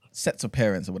sets of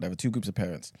parents or whatever, two groups of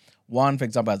parents. One, for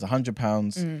example, has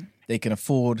 £100. They can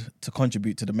afford to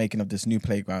contribute to the making of this new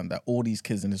playground that all these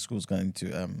kids in the school is going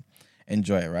to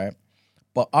enjoy, right?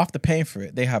 But after paying for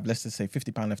it, they have, let's just say,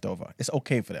 £50 left over. It's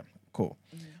okay for them. Cool.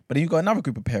 But then you've got another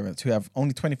group of parents who have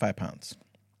only £25.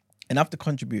 And after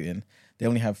contributing, they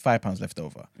only have £5 left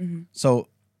over. So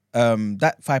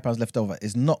that £5 left over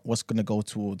is not what's going to go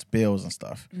towards bills and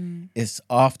stuff. It's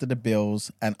after the bills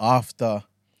and after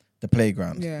the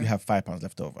playground, you have £5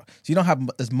 left over. So you don't have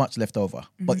as much left over,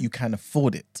 but you can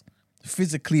afford it.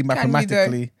 Physically,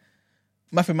 mathematically,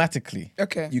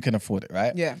 Okay. you can afford it,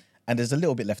 right? Yeah. And there's a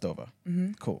little bit left over.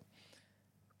 Cool.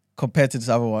 Compared to this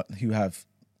other one who have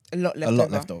A lot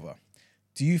left over.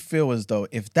 Do you feel as though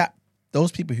if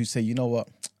those people who say, you know what,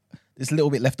 this little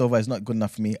bit left over is not good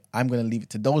enough for me, I'm going to leave it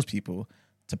to those people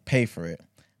to pay for it,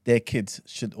 their kids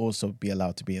should also be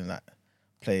allowed to be in that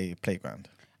playground?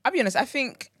 I'll be honest, I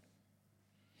think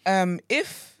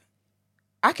if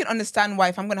I can understand why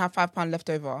if I'm going to have £5 left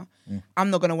over, I'm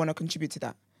not going to want to contribute to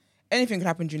that. Anything could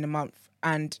happen during the month,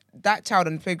 and that child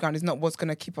on the playground is not what's going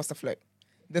to keep us afloat.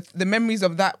 The memories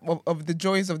of that, of the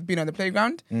joys of being on the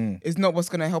playground is not what's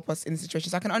going to help us in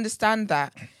situations. I can understand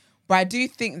that, but I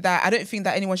don't think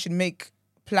that anyone should make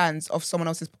plans of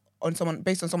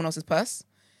based on someone else's purse.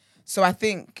 So I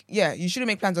think, you shouldn't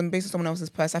make plans based on someone else's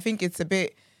purse. I think it's a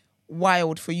bit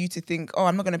wild for you to think, oh,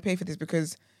 I'm not going to pay for this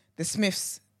because the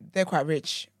Smiths, they're quite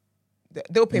rich.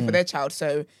 They'll pay for their child,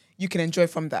 so you can enjoy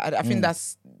from that. I think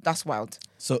that's wild.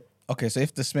 So, okay, so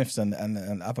if the Smiths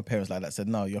and other parents like that said,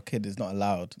 no, your kid is not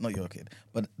allowed, not your kid,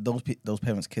 but those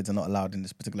parents' kids are not allowed in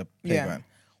this particular playground,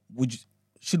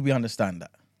 should we understand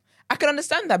that? I can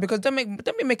understand that, because don't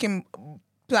be making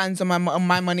plans on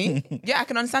my money. Yeah, I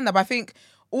can understand that, but I think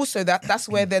also that's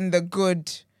where then the good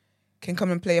can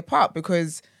come and play a part,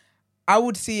 because I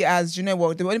would see as, you know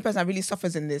what, the only person that really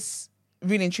suffers in this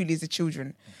really and truly is the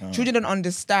children. Children don't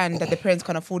understand that the parents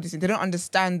can't afford this. They don't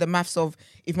understand the maths of,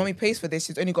 if mommy pays for this,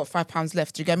 she's only got £5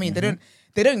 left. Do you get me? They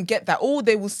don't get that. All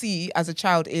they will see as a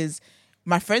child is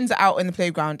my friends are out in the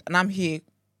playground and I'm here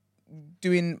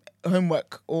doing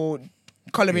homework or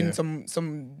colouring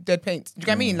some dead paint. Do you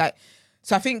get me? Like,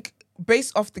 so I think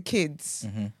based off the kids,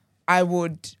 I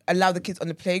would allow the kids on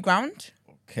the playground.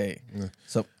 Okay. Yeah.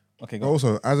 So, okay, go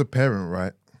Also, as a parent,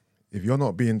 right, if you're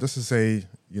not being, just to say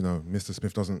Mr.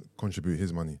 Smith doesn't contribute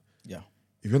his money. Yeah.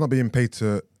 If you're not being paid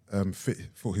to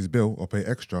foot his bill or pay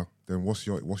extra, then what's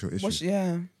your issue?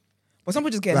 Yeah. But some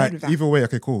people just get annoyed with that. Either way,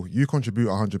 okay, cool. You contribute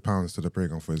 £100 to the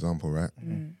playground, for example, right?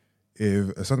 If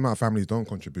a certain amount of families don't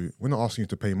contribute, we're not asking you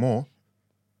to pay more.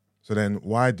 So then,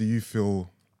 why do you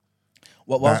feel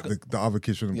that the other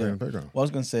kids shouldn't play in the playground? What I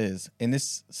was going to say is, in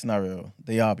this scenario,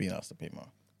 they are being asked to pay more,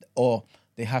 or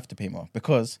they have to pay more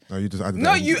because. No, you just added.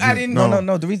 No, that you added.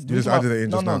 No. The reason you just added it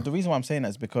in just now. The reason why I'm saying that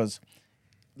is because,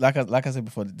 like I said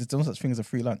before, there's no such thing as a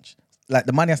free lunch. Like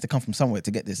the money has to come from somewhere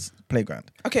to get this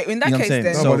playground. Okay, in that You know case, what I'm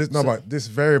then. saying? But this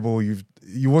variable, you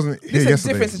wasn't here This is a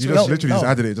yesterday. different You situation. just literally just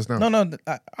added it just now. No.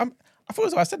 I thought it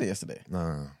was what I said it yesterday.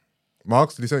 Nah.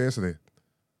 Marks, did you say it yesterday?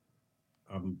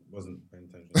 Wasn't paying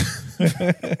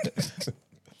attention.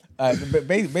 But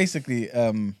basically,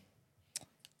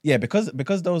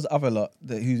 because those other lot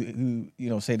who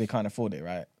say they can't afford it,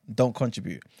 right, don't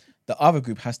contribute. The other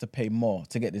group has to pay more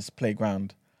to get this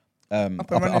playground up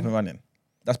and running.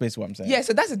 That's basically what I'm saying. Yeah,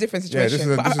 so that's a different Yeah,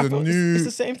 situation. this is a new. It's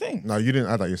the same thing. No, you didn't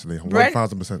add that yesterday. Brent?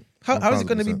 1,000%. How is it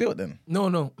going to be built then?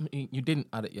 No, you didn't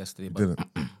add it yesterday. But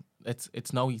Didn't.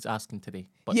 it's now he's asking today.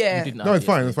 But Yeah. you didn't add No, it it's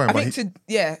fine. yesterday. It's fine. I but think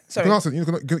you sorry. can answer.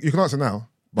 You can answer now.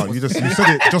 But you said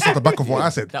it just at the back of what I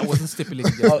said. That wasn't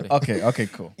stipulated yesterday. Okay,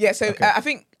 cool. Yeah, so Okay. I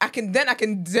think I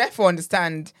can therefore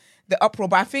understand the uproar.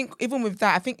 But I think even with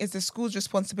that, I think it's the school's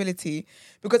responsibility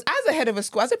because as a head of a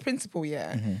school, as a principal,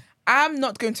 I'm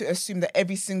not going to assume that I'm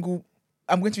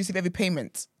going to receive every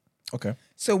payment. Okay.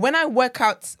 So when I work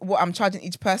out what I'm charging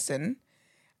each person,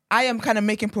 I am kind of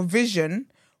making provision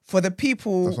for the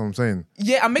people. That's what I'm saying.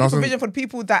 Yeah, I'm making Doesn't- provision for the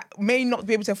people that may not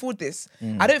be able to afford this.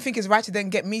 I don't think it's right to then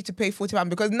get me to pay £40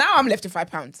 because now I'm left with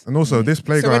 £5. And also, this So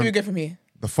where do playground, we go from here?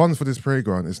 the funds for this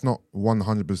playground, it's not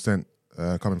 100%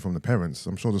 coming from the parents.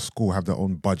 I'm sure the school have their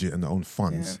own budget and their own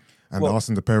funds, and they're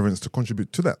asking the parents to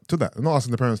contribute to that. They're not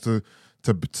asking the parents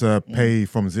to pay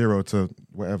from zero to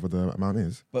whatever the amount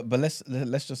is. But let's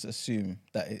just assume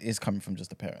that it is coming from just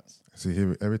the parents. See,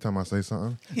 here every time I say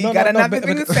something, He got another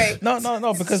thing to say.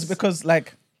 No, because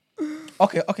like,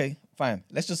 okay, fine.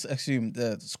 Let's just assume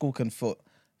the school can foot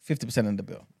 50% of the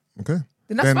bill. okay,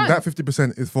 Then that's fine. that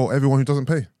 50% is for everyone who doesn't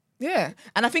pay. Yeah.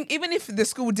 And I think even if the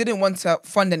school didn't want to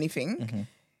fund anything,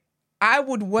 I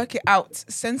would work it out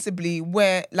sensibly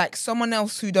where like someone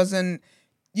else who doesn't,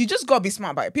 you just got to be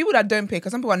smart about it. People that don't pay,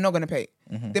 because some people are not going to pay.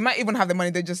 They might even have the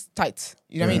money, they're just tight.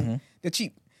 You know what I mean? They're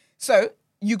cheap. So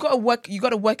you got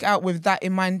to work out with that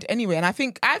in mind anyway. And I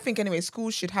think anyway,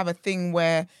 schools should have a thing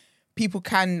where people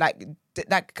can like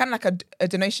kind of like a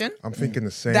donation. I'm thinking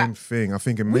the same thing. I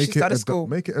think make should start a it school.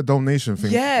 make it a donation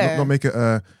thing. Yeah. Not make it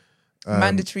a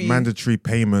mandatory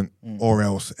payment or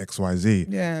else XYZ.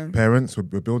 Yeah. Parents, we're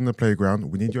building a playground.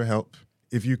 We need your help.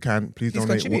 If you can, please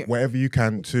donate contribute. whatever you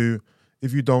can to.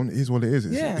 If you don't, here's what it is.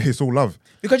 It's all love.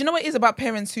 Because you know what it is about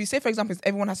parents who say, for example, if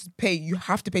everyone has to pay, you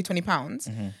have to pay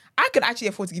 £20. I could actually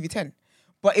afford to give you 10.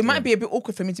 But it might be a bit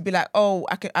awkward for me to be like, oh,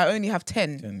 I only have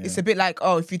 10. It's a bit like,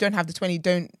 oh, if you don't have the 20,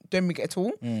 don't make it at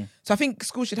all. So I think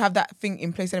schools should have that thing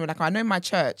in place anyway. Like I know in my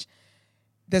church,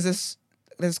 there's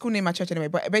a school near my church anyway,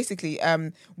 but basically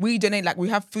we donate, like we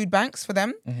have food banks for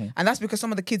them. And that's because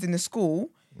some of the kids in the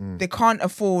school, they can't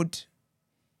afford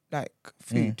like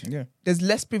food. There's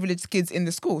less privileged kids in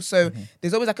the school. So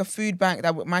there's always like a food bank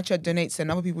that my church donates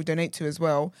and other people donate to as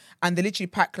well. And they literally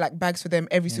pack like bags for them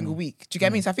every single week. Do you get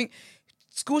what I mean? So I think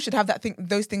schools should have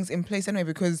those things in place anyway,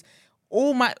 because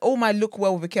all my look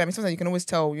well with a kid. I mean, sometimes you can always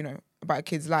tell, about a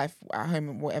kid's life at home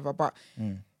and whatever, but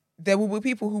there will be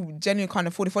people who genuinely can't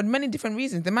afford it for many different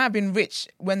reasons. They might have been rich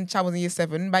when the child was in year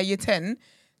 7. By year 10,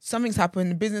 something's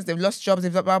happened, business, they've lost jobs,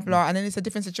 they've blah, blah, blah, and then it's a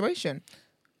different situation.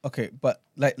 Okay, but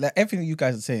like everything you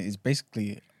guys are saying is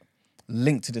basically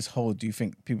linked to this whole, do you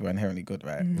think people are inherently good,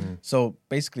 right? So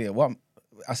basically,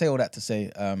 I say all that to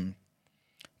say,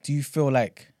 do you feel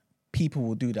like people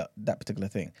will do that particular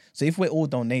thing? So if we're all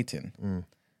donating,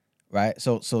 right?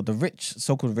 So the rich,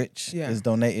 so-called rich, is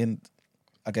donating.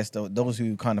 I guess those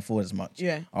who can't afford as much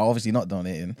are obviously not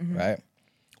donating, right?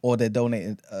 Or they're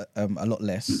donating a lot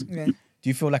less. Yeah. Do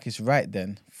you feel like it's right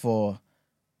then for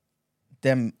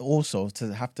them also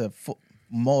to have to foot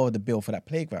more of the bill for that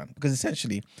playground? Because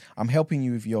essentially, I'm helping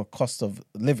you with your cost of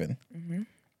living,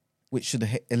 which should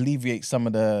alleviate some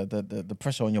of the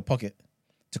pressure on your pocket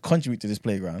to contribute to this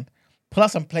playground.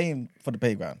 Plus, I'm paying for the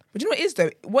playground. But you know what it is though?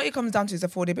 What it comes down to is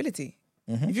affordability.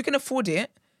 If you can afford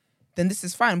it, then this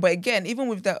is fine. But again, even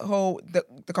with the whole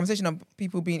the conversation of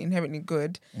people being inherently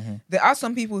good, there are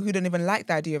some people who don't even like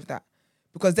the idea of that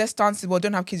because their stance is, well,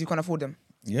 don't have kids, you can't afford them.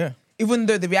 Yeah. Even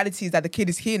though the reality is that the kid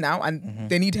is here now and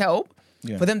they need help,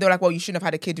 Yeah. For them, they're like, well, you shouldn't have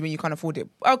had a kid when you can't afford it.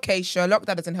 Okay, Sherlock,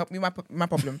 that doesn't help me. My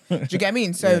problem. Do you get what I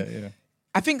mean? So yeah.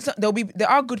 I think there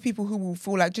are good people who will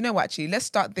feel like, do you know what, actually, let's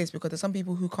start this because there's some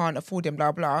people who can't afford them,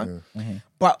 blah, blah.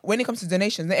 But when it comes to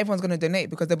donations, not everyone's going to donate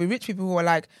because there'll be rich people who are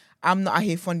like, I'm not out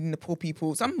here funding the poor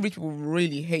people. Some rich people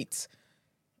really hate.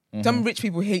 Some rich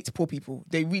people hate poor people.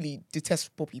 They really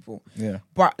detest poor people. Yeah.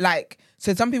 But like,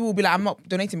 so some people will be like, I'm not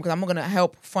donating because I'm not going to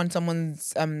help fund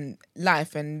someone's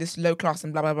life and this low class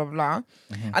and blah, blah, blah, blah.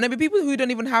 And there'll be people who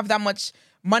don't even have that much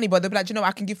money, but they'll be like, you know,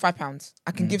 I can give £5.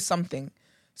 I can give something.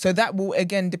 So that will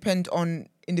again depend on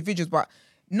individuals, but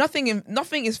nothing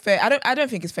is fair. I don't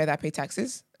think it's fair that I pay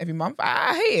taxes every month.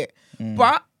 I hate it,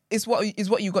 but it's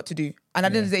what you got to do. And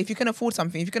at the end of the day, if you can afford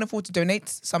something, if you can afford to donate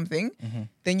something,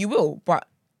 then you will. But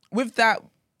with that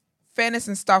fairness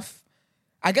and stuff,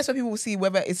 I guess what people will see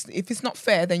whether if it's not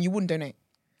fair, then you wouldn't donate.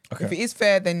 Okay. If it is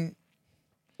fair, then,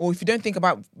 or if you don't think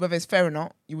about whether it's fair or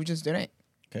not, you would just donate.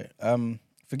 Okay.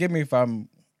 Forgive me if I'm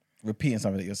repeating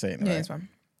something that you're saying. Yeah, right? it's fine.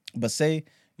 But say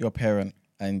you're a parent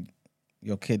and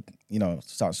your kid,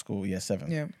 starts school year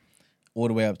 7. Yeah. All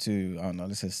the way up to, I don't know,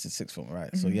 let's say 6th form,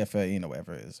 right? So year 13 or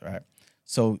whatever it is, right?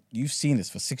 So you've seen this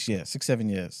for 6 years, 7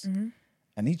 years.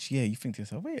 And each year you think to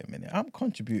yourself, wait a minute, I'm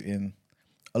contributing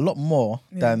a lot more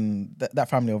than that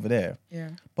family over there. Yeah.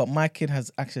 But my kid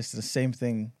has access to the same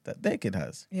thing that their kid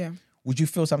has. Yeah. Would you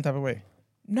feel some type of way?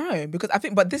 No, because I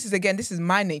think, but this is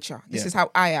my nature. This is how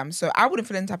I am. So I wouldn't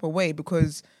feel any type of way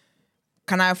because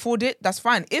can I afford it? That's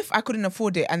fine. If I couldn't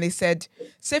afford it and they said,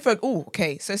 say for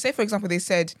example, they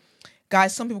said,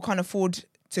 guys, some people can't afford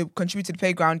to contribute to the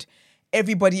playground.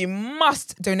 Everybody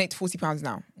must donate £40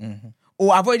 now.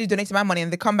 Or I've already donated my money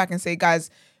and they come back and say, guys,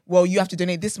 well, you have to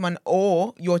donate this month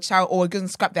or your child, or it doesn't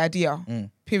scrap the idea,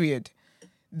 period.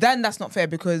 Then that's not fair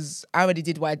because I already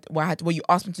did what you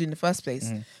asked me to do in the first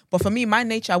place. But for me, my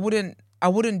nature, I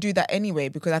wouldn't do that anyway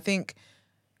because I think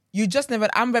you just never.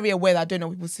 I'm very aware that I don't know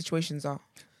what people's situations are.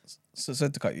 So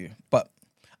to cut you, but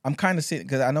I'm kind of seeing,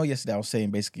 because I know yesterday I was saying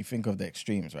basically think of the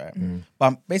extremes, right?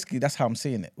 But basically that's how I'm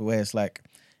seeing it, where it's like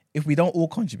if we don't all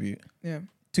contribute,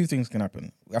 two things can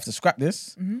happen. We have to scrap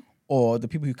this, or the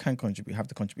people who can contribute have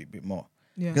to contribute a bit more.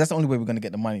 Because that's the only way we're going to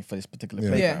get the money for this particular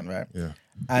playground, right? Yeah.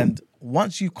 And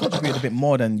once you contribute a bit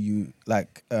more than you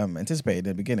anticipated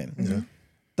in the beginning,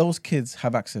 those kids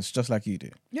have access just like you do.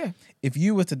 Yeah. If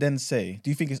you were to then say, do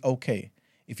you think it's okay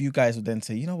if you guys would then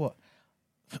say, you know what,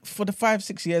 for the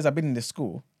 5-6 years I've been in this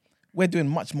school, we're doing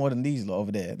much more than these lot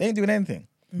over there. They ain't doing anything.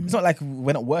 It's not like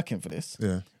we're not working for this.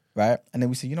 Yeah. Right? And then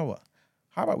we say, you know what,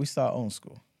 how about we start our own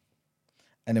school?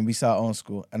 And then we start our own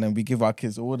school and then we give our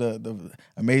kids all the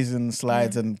amazing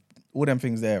slides and all them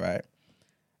things there, right?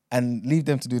 And leave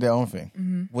them to do their own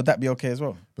thing. Would that be okay as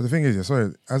well? But the thing is,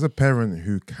 as a parent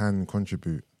who can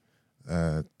contribute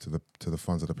to the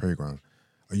funds of the playground,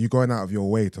 are you going out of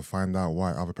your way to find out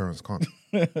why other parents can't?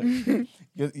 You're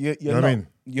know not. what I mean?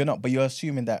 You're not, but you're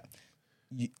assuming that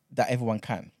that everyone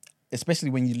can. Especially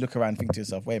when you look around and think to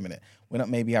yourself, wait a minute, we're not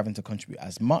maybe having to contribute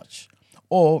as much.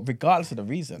 Or regardless of the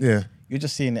reason, you're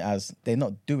just seeing it as they're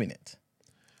not doing it.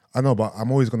 I know, but I'm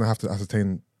always going to have to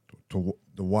ascertain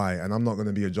the why, and I'm not going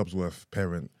to be a Jobsworth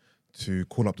parent to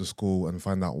call up the school and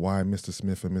find out why Mr.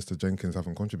 Smith and Mr. Jenkins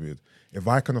haven't contributed. If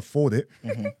I can afford it,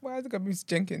 Why has it got Mr.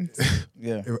 Jenkins?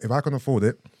 if I can afford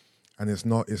it, and it's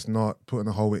not putting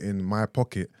a hole in my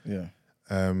pocket,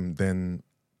 then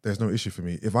there's no issue for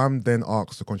me. If I'm then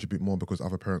asked to contribute more because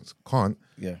other parents can't,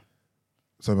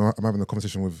 so I'm having a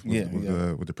conversation with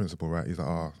the principal, right? He's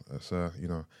like, sir,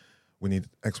 we need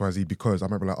XYZ because I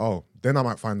might be like, then I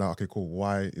might find out, okay, cool,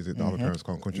 why is it that other parents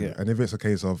can't contribute? And if it's a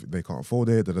case of they can't afford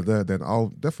it, then I'll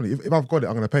definitely, if I've got it,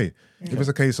 I'm going to pay. If it's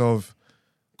a case of,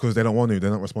 because they don't want to, they're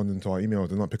not responding to our emails,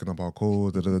 they're not picking up our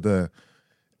calls,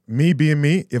 me being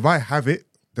me, if I have it,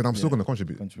 then I'm still going to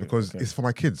contribute because it's for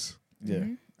my kids.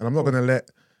 And I'm not going to let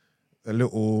a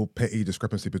little petty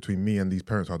discrepancy between me and these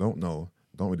parents who I don't know,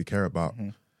 don't really care about,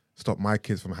 stop my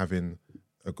kids from having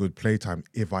a good playtime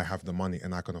if I have the money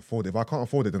and I can afford it. If I can't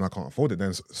afford it, then I can't afford it.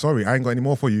 Then sorry, I ain't got any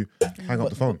more for you. Hang up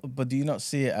the phone. But do you not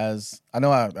see it as, I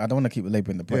know I don't want to keep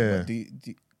laboring the point, but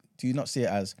do you not see it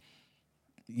as,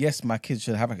 yes, my kids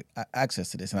should have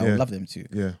access to this and I would love them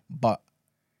to, but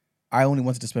I only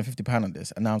wanted to spend £50 on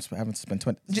this and now I'm having to spend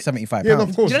 £75. Yeah, no,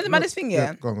 of course. Do you know the maddest thing,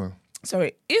 Go on.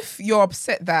 Sorry, if you're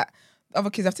upset that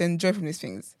other kids have to enjoy from these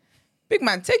things, big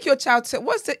man, take your child to,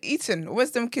 what's the Eton?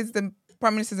 Where's them kids, the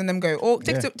prime ministers and them go? Or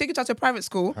take your child to a private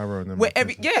school where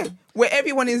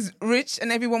everyone is rich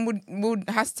and everyone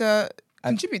has to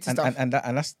contribute to stuff. And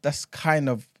that's kind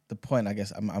of the point I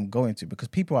guess I'm going to, because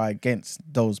people are against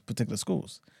those particular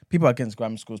schools people are against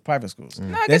grammar schools, private schools.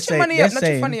 No, get your money up, not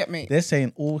your funny up, mate. They're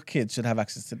saying all kids should have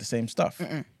access to the same stuff.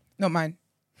 Not mine.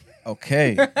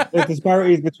 Okay. There's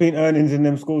disparities between earnings in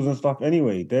them schools and stuff.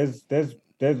 Anyway, there's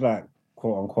like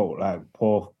quote unquote like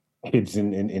poor kids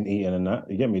in Eton and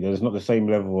that. You get me? There's not the same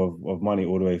level of money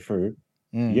all the way through.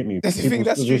 You get me? That's the thing.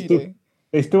 That's true.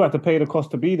 They still have to pay the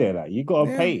cost to be there. Like you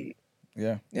gotta pay.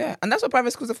 Yeah. Yeah, and that's what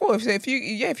private schools are for. So if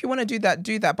you want to do that,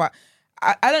 do that. But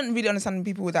I don't really understand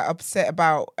people that are upset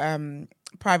about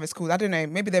private schools. I don't know.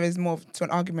 Maybe there is more to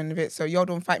an argument of it. So y'all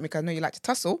don't fight me because I know you like to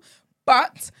tussle.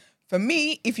 But for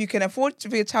me, if you can afford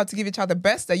for your child to give your child the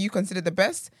best that you consider the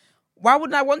best, why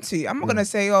wouldn't I want to? I'm not gonna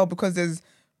say because there's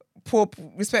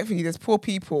respectfully, there's poor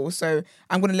people, so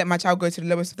I'm gonna let my child go to the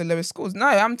lowest of the lowest schools. No,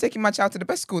 I'm taking my child to the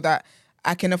best school that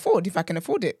I can afford, if I can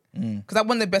afford it. Because I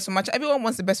want the best for my child. Everyone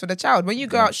wants the best for the child. When you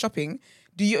go out shopping,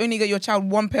 do you only get your child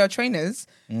one pair of trainers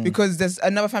because there's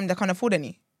another family that can't afford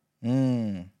any?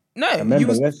 No, Remember, you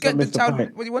let's get not the miss the child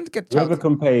point. what you want to get the child. Whoever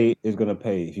can pay is gonna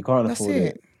pay. If you can't That's afford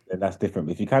it, then that's different.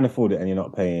 But if you can afford it and you're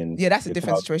not paying, Yeah, that's a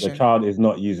different situation. The child is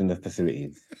not using the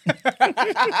facilities.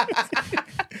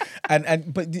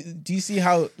 But do you see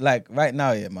how, like, right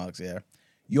now, Marks,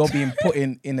 you're being put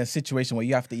in a situation where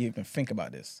you have to even think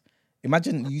about this.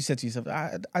 Imagine you said to yourself,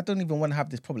 I don't even want to have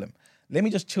this problem. Let me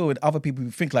just chill with other people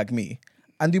who think like me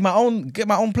and get my own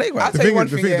playground. I'll tell you one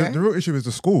thing, the real issue is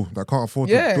the school that can't afford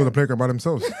to build a playground by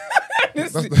themselves.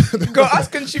 Got us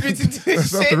contributing to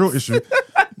this That's the real issue.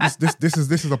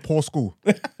 This is a poor school.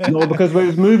 No, because when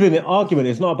it's moving the argument,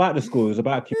 it's not about the school, it's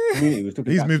about community.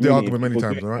 He's moved the argument many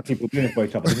times, all right? People doing it for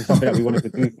each other. This is something that we wanted to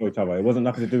do for each other. It wasn't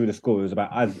nothing to do with the school. It was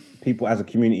about as people as a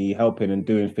community helping and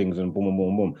doing things and boom, boom,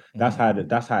 boom, boom. That's how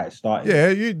it started. Yeah,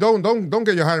 you don't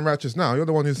get your high and righteous now. You're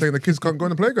the one who's saying the kids can't go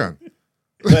in the playground.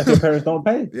 But their parents don't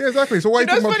pay. Yeah, exactly. So why are you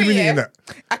talking about community in that?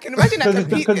 I can imagine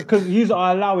that because you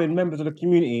are allowing members of the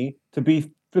community to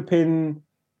be flipping.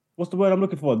 What's the word I'm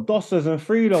looking for? Dossers and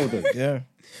freeloaders. Yeah.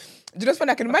 Do you know what's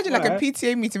funny? I can imagine like a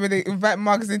PTA meeting where they invite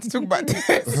Marks in to talk about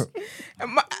this.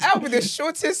 That would be the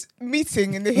shortest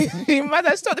meeting in the history. Man,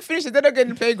 I start to finish it, they don't get in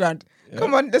the playground. Yep.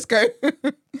 Come on, let's go.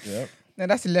 Yep. No,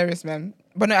 that's hilarious, man.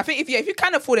 But no, I think if you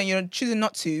can afford it and you're choosing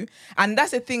not to, and that's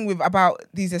the thing about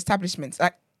these establishments,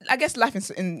 like I guess life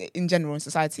in general in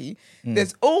society,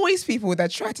 there's always people that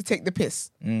try to take the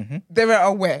piss. They're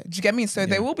aware. Do you get me? So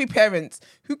there will be parents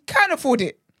who can afford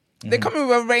it. They come in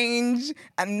with a range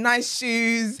and nice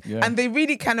shoes, and they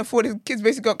really can afford it. Kids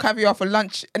basically got caviar for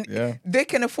lunch, and they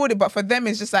can afford it. But for them,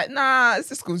 it's just like, nah, it's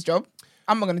the school's job.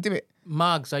 I'm not gonna do it.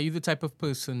 Margs, are you the type of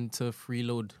person to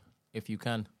freeload if you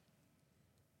can?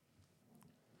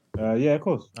 Yeah, of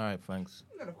course. All right, thanks.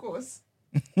 Not of course.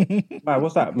 Right,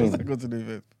 what's that mean? What's that got to do with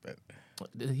it?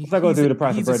 What's that got to do with the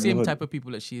price of He's bread the in the same hood? type of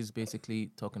people that she is basically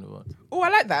talking about. Oh, I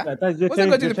like that. You're What's that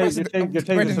got to do changing with the price of the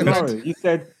bread in the scenario. hood? You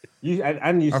said you said,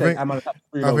 I'm on a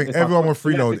freeload. I think everyone will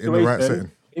freeload in the right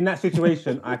setting. In that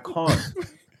situation, I can't.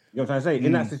 You know what I'm trying to say?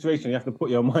 In that situation, you have to put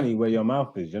your money where your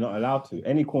mouth is. You're not allowed to.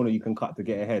 Any corner you can cut to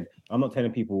get ahead. I'm not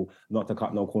telling people not to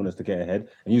cut no corners to get ahead.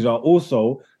 And you are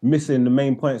also missing the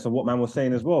main points of what man was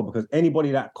saying as well, because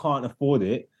anybody that can't afford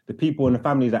it, the people in the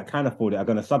families that can afford it are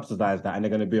going to subsidize that and they're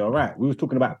going to be all right. We were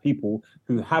talking about people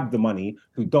who have the money,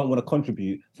 who don't want to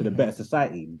contribute to the better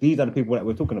society. These are the people that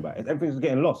we're talking about. Everything's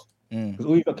getting lost. Because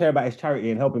all you got to care about is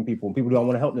charity and helping people, and people don't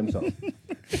want to help themselves.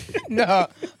 No,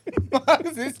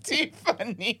 Marks is too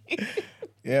funny.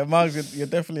 Yeah, Marks, you're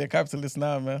definitely a capitalist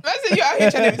now, man. Imagine you're out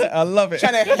here trying to, I love it.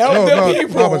 trying to help the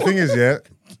people. No, but the thing is,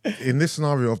 in this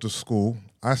scenario of the school,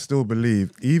 I still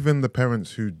believe even the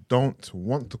parents who don't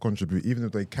want to contribute, even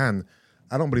if they can,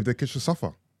 I don't believe their kids should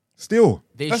suffer. Still.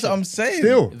 That's what I'm saying.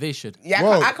 Still. They should. Yeah,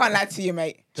 Well, I can't lie to you,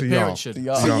 mate. The y'all. parents should.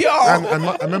 Yo.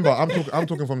 And remember, I'm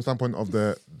talking from the standpoint of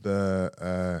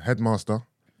the headmaster.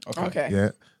 Okay. Yeah.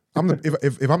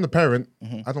 If I'm the parent,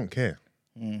 I don't care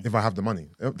if I have the money.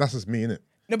 That's just me, innit?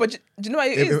 No, but do you know what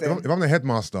it is? If I'm the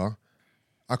headmaster,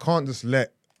 I can't just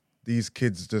let these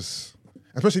kids just,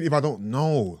 especially if I don't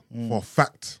know for a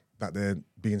fact that they're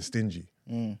being stingy.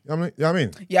 You know what I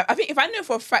mean? Yeah, I think if I know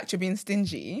for a fact you're being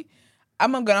stingy,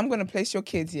 I'm gonna place your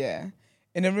kids in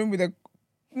a room with a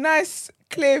nice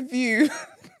clear view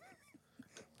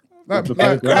Like, of the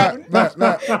playground.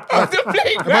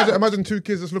 imagine two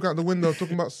kids just look out the window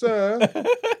talking about, sir.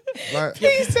 Like,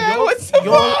 Please, sir, what's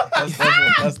wrong?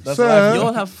 That's Sir. You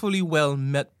all have fully well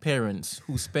met parents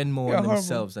who spend more on horrible.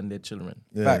 themselves than their children.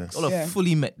 yeah. Facts. All have Yeah.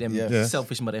 fully met them Yeah.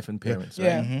 selfish mother effing parents, right?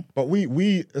 Yeah. But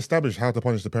we established how to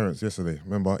punish the parents yesterday.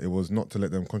 Remember, it was not to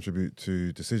let them contribute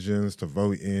to decisions, to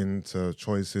voting, to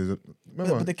choices.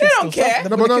 Remember? But the kids don't still care. suffer-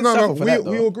 no, but the but kids no. suffer for that,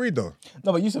 We though. all agreed though.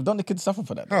 No, but Yusuf, don't the kids suffer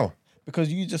for that? though? How?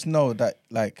 because you just know that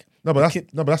like No, but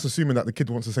that's assuming that the kid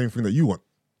wants the same thing that you want.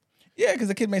 yeah, because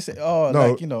the kid may say, oh,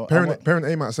 No, like, you know, parent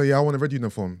A might say, yeah, I want a red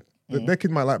uniform. Their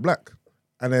kid might like black,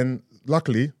 and then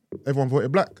luckily everyone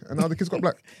voted black, and now the kids got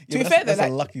black. To be fair, though, that's a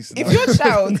like, lucky scenario.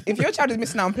 if your child is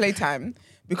missing out on playtime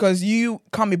because you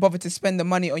can't be bothered to spend the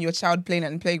money on your child playing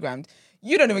at the playground,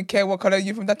 you don't even care what color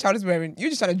uniform that child is wearing. You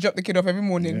just try to drop the kid off every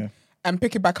morning and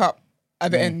pick it back up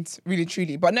at the end, really,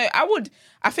 truly. But no,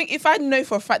 I think if I know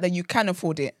for a fact that you can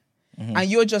afford it and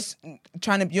you're just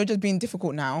being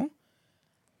difficult now,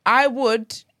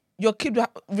 your kid will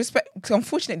respect.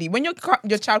 Unfortunately, when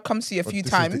your child comes to you a few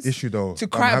times the issue, though, to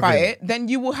cry about it, then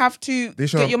you will have to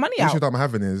get your money The out. issue that I'm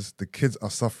having is the kids are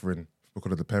suffering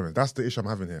because of the parents. That's the issue I'm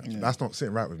having here. That's not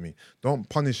sitting right with me. Don't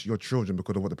punish your children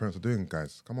because of what the parents are doing,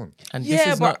 guys. Come on. And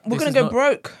Yeah, but we're going to go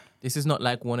broke. This is not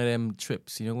like one of them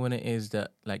trips, you know, when it is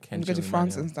that like You go to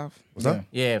France and stuff. What's that?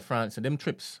 Yeah, France. So them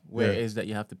trips where it is that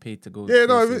you have to pay to go. Yeah,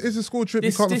 no, places. it's a school trip.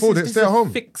 This- you can't this afford is- it. this Stay is at a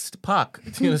home. Fixed park.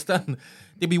 Do you understand?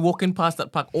 They be walking past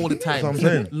that park all the time. That's what I'm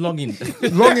saying. Longing.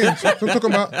 Longing. I'm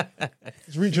talking about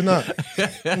it's reaching out.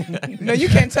 No, you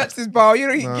can't touch this ball.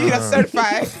 You're not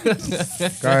certified.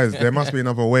 Guys, there must be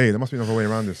another way. There must be another way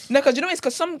around this. No, because you know it's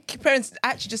because some parents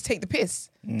actually just take the piss.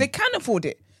 They can afford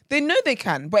it. They know they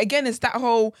can, but again, it's that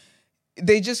whole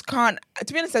they just can't.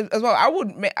 To be honest, as well,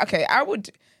 I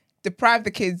would deprive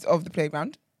the kids of the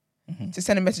playground to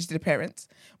send a message to the parents,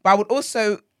 but I would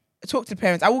also talk to the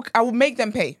parents. I will make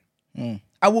them pay.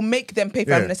 I will make them pay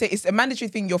for it. And I say it's a mandatory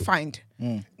thing. You're fined.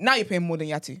 Now you're paying more than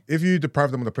you had to. If you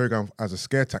deprive them of the playground as a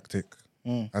scare tactic,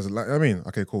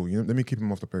 okay, cool. Let me keep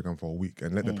them off the playground for a week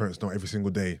and let the parents know every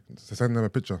single day. To send them a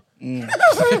picture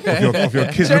of your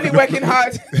kids. Journey working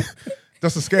hard.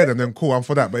 Just to scare them, then cool, I'm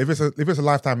for that. But if it's a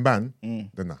lifetime ban,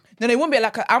 then nah. No, it won't be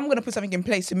like I'm going to put something in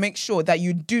place to make sure that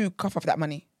you do cough off that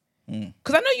money.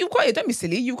 Because I know you've got it. Don't be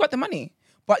silly. You've got the money.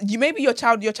 But maybe your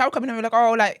child coming home and like,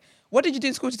 oh, like, what did you do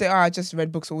in school today? Oh, I just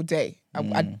read books all day.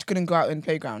 I couldn't go out in the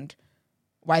playground.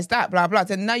 Why is that? Blah, blah.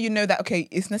 Then now you know that, okay,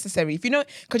 it's necessary. If you know,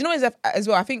 because you know as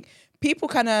well, I think people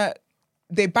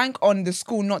they bank on the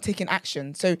school not taking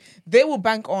action. So they will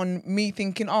bank on me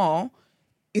thinking, oh,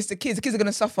 it's the kids. The kids are going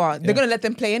to suffer. They're going to let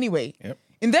them play anyway. Yep.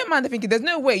 In their mind, they're thinking, there's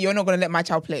no way you're not going to let my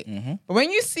child play. But when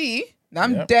you see that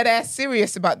I'm dead ass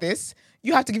serious about this,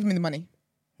 you have to give me the money.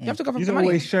 You have to cover He's the money.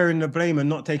 always sharing the blame and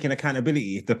not taking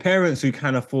accountability. If the parents who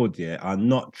can afford are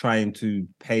not trying to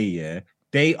pay,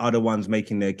 they are the ones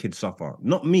making their kids suffer.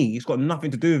 Not me. It's got nothing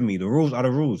to do with me. The rules are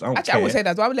the rules. I don't Actually, care. I would say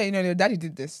that. So I would let you know your daddy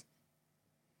did this.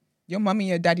 Your mommy and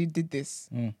your daddy did this.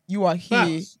 You are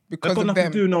here because That's got of nothing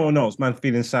them. to do with no one else. Man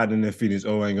feeling sad in their feelings.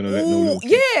 Oh, I ain't gonna let no Ooh, little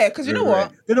kid. yeah, because you know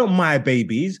what? They're not my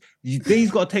babies.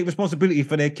 They's got to take responsibility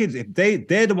for their kids. If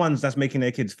they're the ones that's making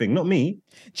their kids think, not me.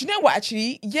 Do you know what,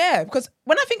 actually? Yeah, because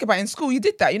when I think about it, in school, you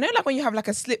did that. You know, like when you have like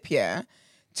a slip here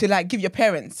to like give your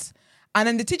parents, and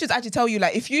then the teachers actually tell you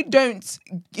like, if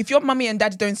your mummy and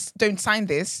daddy don't sign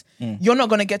this, you're not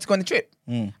gonna get to go on the trip.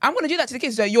 I'm gonna do that to the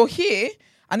kids. So you're here,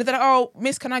 and they're like, oh,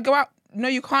 miss, can I go out? No,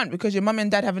 you can't because your mum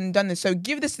and dad haven't done this. So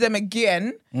give this to them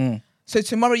again. So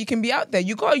tomorrow you can be out there.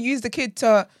 You gotta use the kid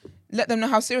to let them know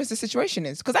how serious the situation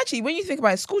is. Because actually, when you think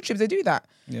about it, school trips, they do that.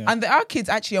 Yeah. And there are kids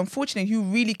actually, unfortunately, who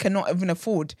really cannot even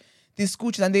afford these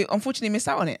school trips, and they unfortunately miss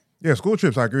out on it. Yeah, school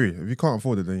trips, I agree. If you can't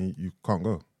afford it, then you can't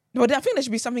go. No, I think there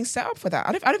should be something set up for that.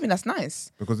 I don't think that's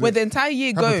nice. Because where the entire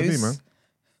year happened goes. to me, man.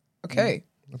 Okay,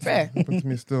 fair. Happened to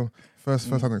me still.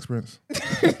 First-hand experience.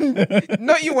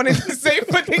 Not you wanted to say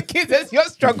for the kids as your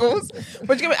struggles,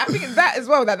 but you get me? I think that as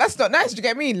well. That's not nice. Do you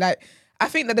get me? Like, I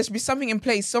think that there should be something in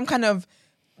place, some kind of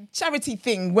charity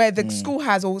thing where the school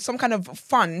has, or some kind of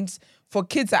funds for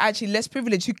kids that are actually less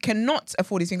privileged who cannot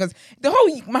afford these things.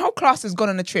 Because my whole class has gone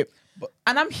on a trip.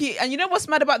 And I'm here, and you know what's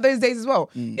mad about those days as well?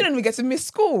 You don't even get to miss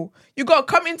school. You got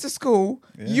to come into school,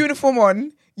 uniform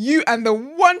on, you and the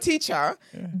one teacher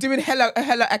doing hella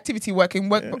activity work in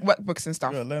workbooks and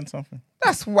stuff. You gotta learn something.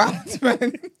 That's wild,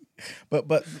 man.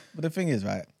 But the thing is,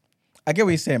 right? I get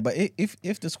what you're saying, but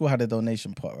if the school had a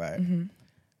donation pot, right?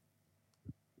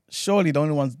 Surely the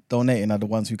only ones donating are the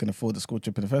ones who can afford the school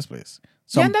trip in the first place.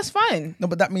 So Yeah, and that's fine. no,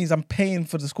 but that means I'm paying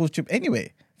for the school trip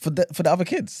anyway for the other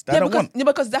kids that I don't want.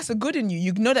 because that's a good in you.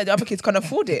 You know that the other kids can't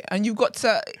afford it, and you've got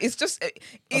to.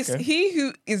 It's he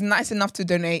who is nice enough to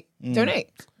donate.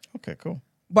 Okay, cool.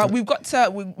 But we've got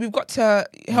to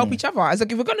help each other. As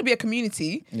like, if we're going to be a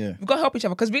community, we've got to help each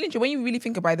other. Because really, when you really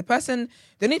think about it, the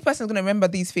only person who's going to remember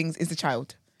these things is the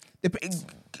child.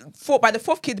 By the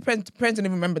fourth kid, the parents don't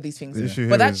even remember these things.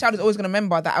 But that child is always going to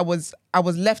remember that I was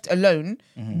left alone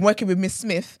working with Miss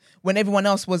Smith when everyone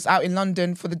else was out in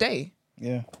London for the day.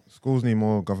 Yeah. Schools need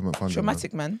more government funding. man.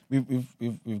 Traumatic, man.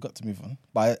 We've got to move on.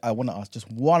 But I want to ask just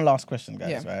one last question, guys,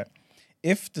 Yeah. right?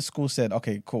 If the school said,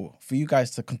 okay, cool, for you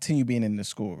guys to continue being in the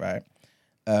school, right?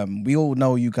 We all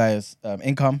know you guys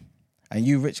income, and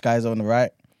you rich guys on the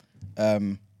right,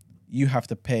 you have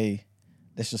to pay,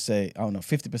 let's just say, I don't know,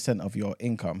 50% of your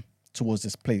income towards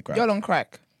this playground. You're on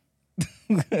crack.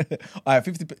 All right,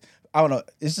 50. I don't know.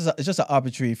 It's just an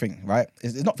arbitrary thing, right?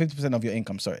 It's not 50% of your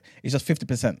income. Sorry, it's just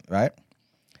 50%, right,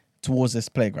 towards this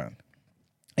playground.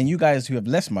 And you guys who have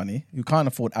less money, who can't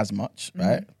afford as much,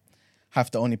 right, have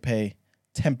to only pay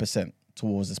 10%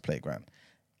 towards this playground.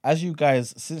 As you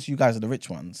guys, since you guys are the rich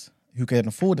ones who can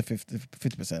afford the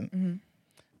 50%,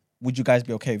 would you guys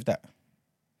be okay with that?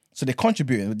 So they're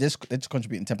contributing, they're just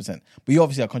contributing 10%. But you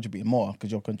obviously are contributing more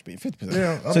because you're contributing 50%.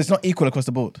 Yeah, so it's not equal across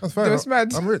the board. That's fair. That's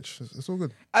mad. I'm rich. It's all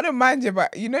good. I don't mind you,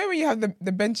 but you know when you have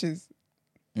the benches,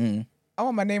 I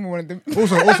want my name on one of them.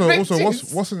 Also,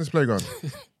 benches. what's in this playground?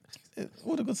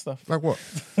 All the good stuff. Like what?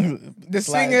 The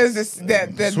swingers,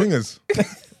 the Swingers.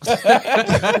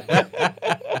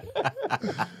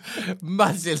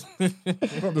 Massive.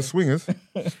 Not the swingers.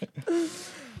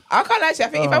 I can't lie to you. I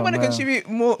think if I want to man. contribute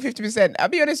more 50%, I'll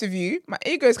be honest with you, my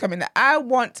ego is coming. I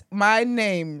want my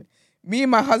name, me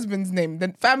and my husband's name, the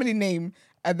family name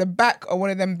at the back of one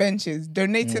of them benches,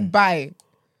 donated by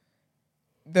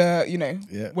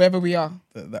the, wherever we are.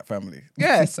 That family.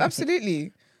 Yes,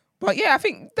 absolutely. But yeah, I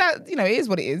think that, it is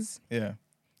what it is. Yeah.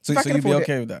 So I can you'd be afford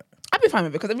okay with that? I'd be fine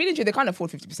with it because I really enjoy they can't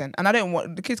afford 50%. And I don't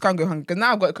want, the kids can't go hungry because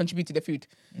now I've got to contribute to the food.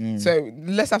 So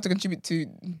let's have to contribute to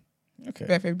Okay.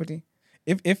 for everybody.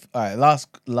 If all right,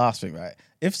 last thing, right?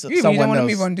 If You someone don't want to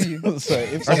else, move on, do you? sorry,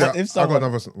 if I someone, got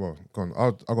another. Well, go on.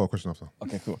 I got a question after.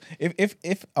 okay, cool.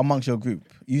 If amongst your group,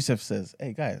 Yusuf says,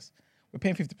 "Hey guys, we're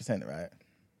paying 50%, right?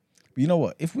 But you know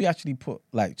what? If we actually put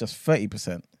like just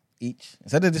 30% each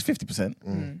instead of just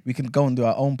 50%, we can go and do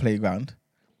our own playground,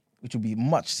 which will be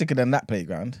much sicker than that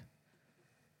playground.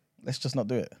 Let's just not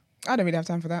do it. I don't really have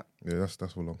time for that. Yeah, that's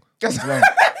all long. That's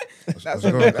Let's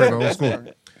go and play my own school.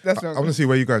 That's I not want to see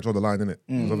where you guys draw the line, innit?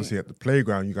 Because obviously at the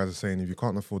playground, you guys are saying if you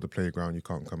can't afford the playground, you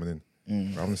can't come in.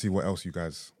 But I want to see what else you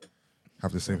guys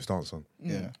have the same stance on.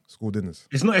 Yeah. School dinners.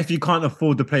 It's not if you can't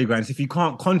afford the playground, it's if you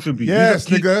can't contribute. You Yes, just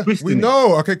keep nigga. twisting We it.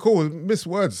 know. Okay, cool. Miss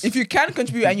words. If you can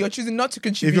contribute and you're choosing not to If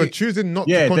contribute, you're choosing not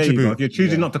Yeah, to there you go. contribute. If you're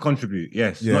choosing not to contribute,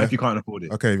 yes. Yeah. Not if you can't afford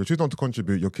it. Okay, if you choose not to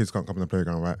contribute, your kids can't come in the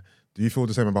playground, right? Do you feel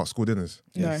the same about school dinners?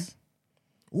 Yes.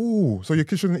 Ooh, so your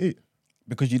kids shouldn't eat?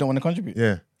 Because you don't want to contribute.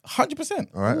 Yeah. 100%.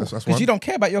 All right, that's one. Because you don't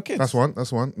care about your kids.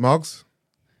 That's one. Mugs?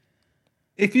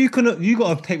 If you got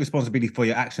to take responsibility for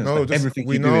your actions, No, for just, everything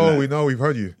we you know, do. we know, we've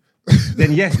heard you.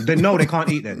 Then yes, then no, they can't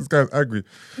eat then. This guy's angry.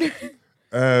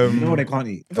 No, they can't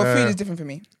eat. for food is different for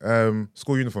me.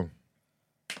 School uniform.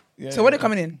 Yeah, So what are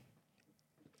coming in?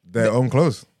 Their own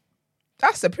clothes.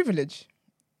 That's a privilege.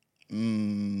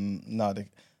 No,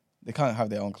 they can't have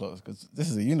their own clothes because this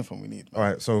is a uniform we need. All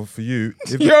right, so for you,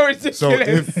 You're ridiculous. so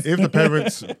if the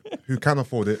parents who can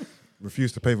afford it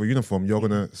refuse to pay for uniform, you're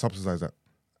gonna subsidize that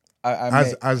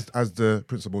as the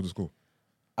principal of the school.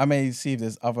 I may see if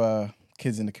there's other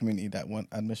kids in the community that want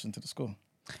admission to the school.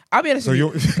 I'll be honest So with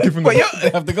you're you. giving But them. They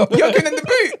have to go. you're giving them the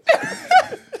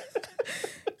boot.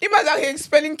 You might out here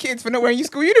expelling kids for not wearing your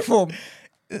school uniform.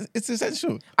 It's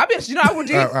essential. I'll be honest, you know what I would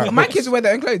do? Alright, My books. kids will wear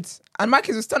their own clothes. And my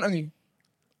kids will stunt on you.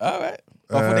 All right.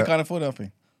 I thought they can't afford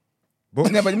nothing.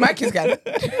 Books. No, but my kids can.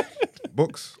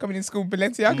 Books. Coming in school,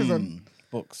 Balenciagas on.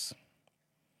 Books.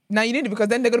 Now you need it because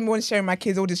then they're going to be sharing my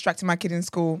kids or distracting my kid in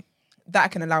school. That I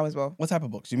can allow as well. What type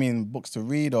of books? You mean books to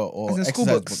read or As in school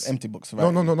exercise books? Empty books,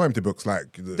 right? No, not empty books.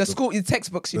 Like The school, the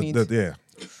textbooks you need. yeah,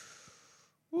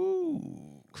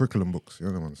 Ooh. curriculum books. You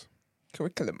know the ones.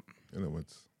 Curriculum. In other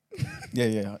words.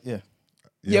 Yeah.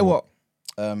 Yeah, what?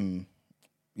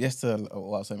 Yes to what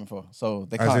I was saying before. So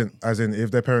they can't. As in,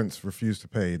 if their parents refuse to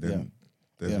pay, then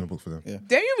there's Yeah. no book for them. Yeah.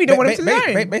 Damn, you really don't want them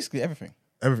to learn. Basically everything.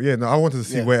 No, I wanted to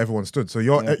see Yeah. where everyone stood. So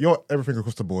you're everything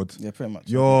across the board. Yeah, pretty much.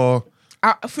 You're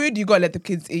Food, you got to let the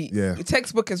kids eat. Yeah. Your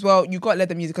textbook as well, you got to let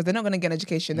them use it because they're not going to get an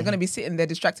education. They're going to be sitting there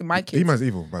distracting my kids. E-man's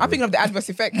evil. By the I'm way. thinking of the adverse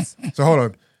effects. So hold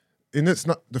on. In this,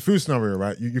 the food scenario,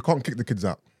 right? You can't kick the kids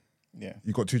out. Yeah.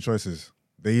 You got two choices.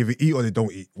 They either eat or they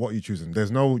don't eat. What are you choosing?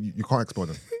 There's no. You can't export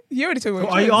them. You already told me. So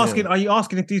what are you choice. asking? Are you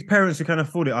asking if these parents who can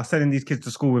afford it are sending these kids to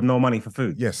school with no money for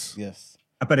food? Yes. Yes.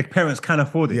 But the parents can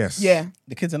afford it. Yes. Yeah.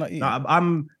 The kids are not eating.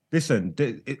 I'm listen.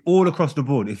 All across the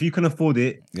board. If you can afford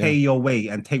it, pay your way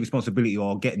and take responsibility,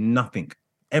 or get nothing.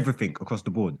 Everything across the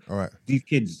board. All right. These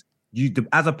kids,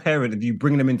 as a parent, if you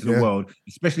bring them into the world,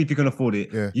 especially if you can afford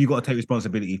it, you got to take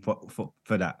responsibility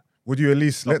for that. Would you at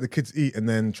least let the kids eat and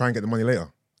then try and get the money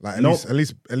later? Like at Nope.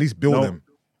 least build them.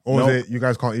 Or No. is it you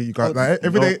guys can't eat? You guys like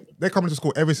every No. day they're coming to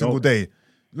school every single No. day.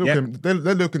 Looking, they're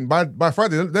looking by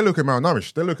Friday. They're looking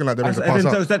malnourished. They're looking like they're ready to pass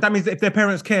out. So that means if their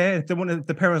parents care, if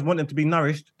the parents want them to be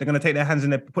nourished, they're gonna take their hands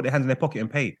in put their hands in their pocket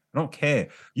and pay. I don't care.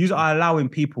 You are allowing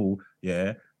people,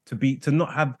 to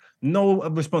not have no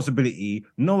responsibility,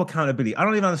 no accountability. I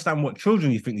don't even understand what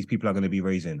children you think these people are going to be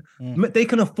raising. They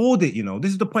can afford it,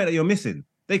 This is the point that you're missing.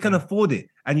 They can afford it,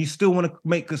 and you still want to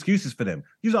make excuses for them.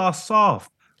 You are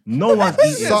soft. No one's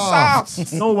eating.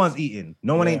 Soft. No one's eating.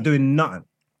 No one ain't doing nothing.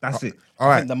 That's it. All I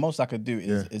right. think the most I could do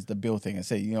is the bill thing and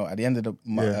say, at the end of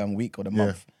the week or the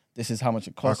month, this is how much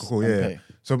it costs. Cool, and yeah. pay.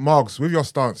 So, Margs, with your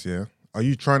stance, are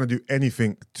you trying to do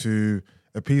anything to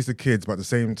appease the kids, but at the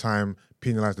same time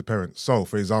penalize the parents? So,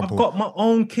 for example, I've got my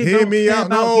own kids. hear I don't me care out.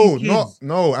 about these kids.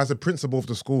 No. As a principal of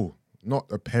the school, not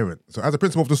a parent. So, as a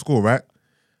principal of the school, right?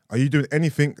 Are you doing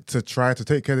anything to try to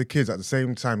take care of the kids at the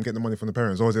same time, get the money from the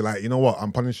parents, or is it like, you know what,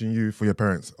 I'm punishing you for your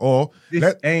parents, or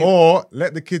let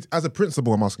the kids, as a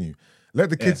principal, I'm asking you, let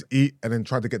the kids eat and then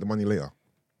try to get the money later.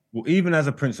 Well, even as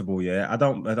a principal,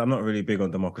 I'm not really big on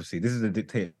democracy. This is a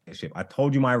dictatorship. I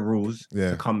told you my rules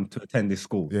to come to attend this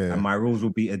school, and my rules will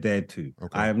be adhered to.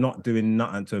 Okay. I am not doing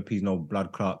nothing to appease no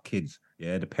blood clot kids.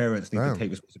 Yeah, the parents need to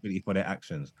take responsibility for their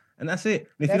actions, and that's it.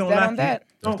 And if you don't like it,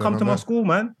 don't come to my school,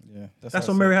 man. Yeah, That's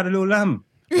when Mary had a little lamb.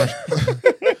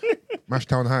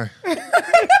 Mashtown High.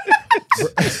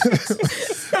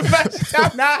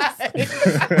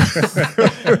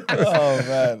 Oh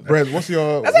man, Brent, what's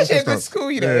your... That's actually a good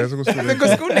school, Yeah, it's a good school. That's a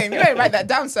good school name. You better write that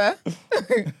down, sir.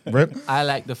 Brent? I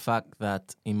like the fact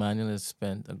that Emmanuel has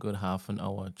spent a good half an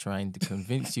hour trying to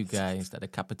convince you guys that the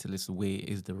capitalist way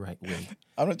is the right way.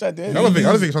 I'm not trying to do I anything.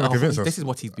 don't think he's trying to convince us. This is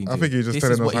what he's been I doing. think he's just This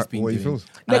telling is us what he's been what he doing. feels.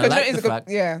 No, And I 'cause like it's the a good- fact,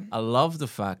 yeah. I love the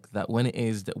fact that when it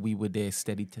is that we were there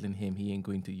steady telling him he ain't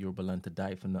going to Yorubaland to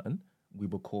die for nothing, we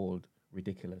were called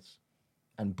ridiculous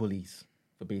and bullies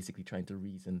for basically trying to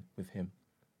reason with him.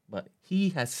 But he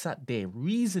has sat there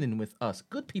reasoning with us,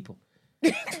 good people.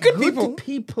 Good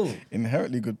people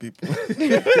Inherently good people.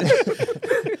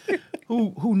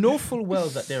 who know full well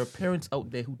that there are parents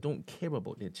out there who don't care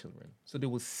about their children. So they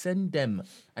will send them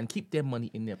and keep their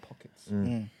money in their pockets.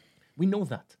 We know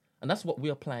that. And that's what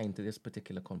we're applying to this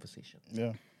particular conversation.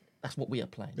 Yeah. That's what we're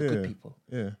applying. Yeah. Good people.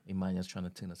 Yeah. Emmanuel's trying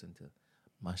to turn us into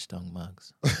mash tongue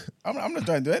mugs. I'm not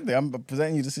trying to do anything. I'm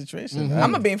presenting you the situation.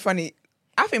 I'm not being funny.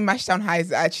 I think Mashtown High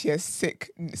is actually a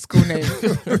sick school name.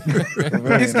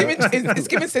 it's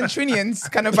giving Centurions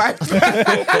kind of vibe.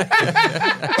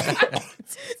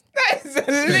 That is a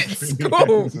lit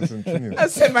school. I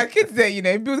send my kids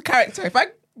there, build character. If I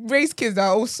raise kids that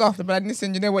are all soft, but like,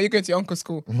 listen, you know what, you're going to your uncle's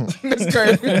school. Let's go.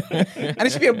 And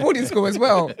it should be a boarding school as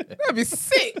well. That'd be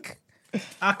sick.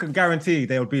 I can guarantee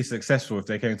they would be successful if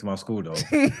they came to my school, though.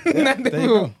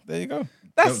 There There you go.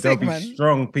 That's They'll sick, be man.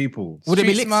 strong people. Would it be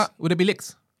Street licks? smart. Would it be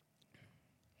licks?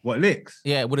 What, licks?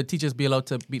 Yeah, would the teachers be allowed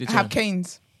to beat the Have children?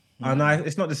 canes. And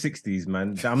it's not the 60s,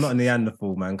 man. I'm not a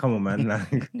Neanderthal, man. Come on, man.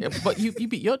 Like, Yeah, but you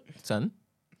beat your son.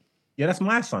 yeah, that's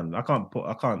my son. I can't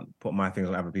put my things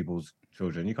on other people's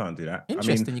children. You can't do that.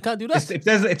 Interesting. I mean, You can't do that.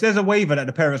 if there's a waiver that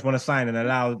the parents want to sign and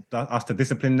allow us to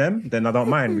discipline them, then I don't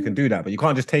mind. We can do that, but you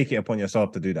can't just take it upon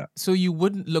yourself to do that. So you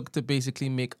wouldn't look to basically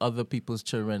make other people's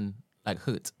children like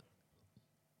hurt.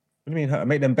 What do you mean?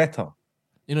 Make them better?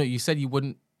 You said you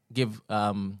wouldn't give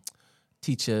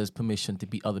teachers permission to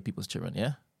beat other people's children,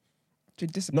 yeah? To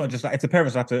discipline. Not just like if the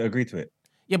parents have to agree to it.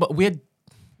 Yeah, but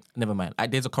never mind.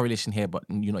 There's a correlation here, but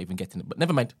you're not even getting it. But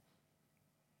never mind.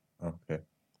 Oh, okay.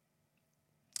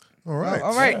 All right.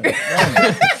 All right.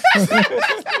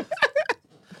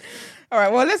 All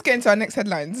right. Well, let's get into our next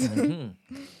headlines.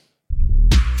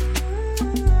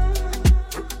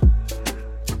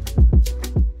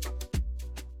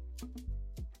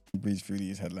 Breeze through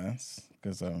these headlines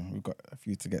because we've got a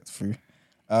few to get through.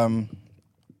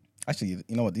 Actually,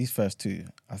 you know what? These first two,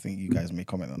 I think you guys may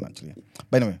comment on actually.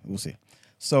 But anyway, we'll see.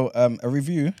 So, a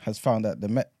review has found that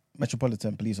the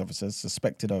Metropolitan Police officers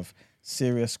suspected of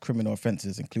serious criminal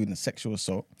offences, including sexual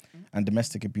assault and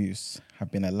domestic abuse,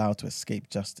 have been allowed to escape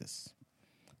justice.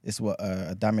 This is what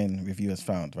a damning review has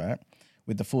found, right?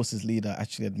 With the force's leader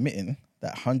actually admitting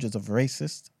that hundreds of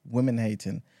racist,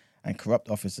 women-hating, and corrupt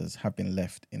officers have been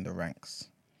left in the ranks.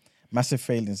 Massive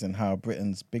failings in how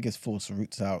Britain's biggest force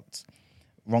roots out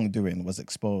wrongdoing was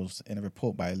exposed in a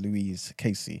report by Louise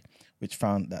Casey, which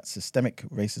found that systemic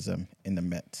racism in the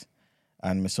Met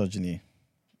and misogyny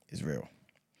is real.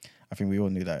 I think we all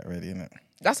knew that already, innit?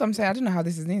 That's what I'm saying. I don't know how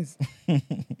this is news.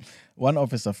 One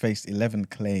officer faced 11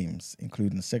 claims,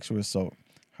 including sexual assault,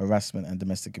 harassment, and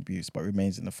domestic abuse, but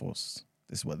remains in the force.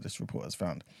 This is what this report has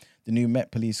found. The new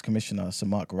Met Police Commissioner, Sir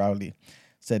Mark Rowley,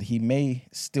 said he may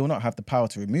still not have the power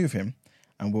to remove him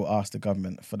and will ask the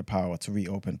government for the power to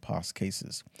reopen past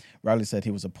cases. Rowley said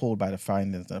he was appalled by the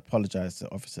findings and apologised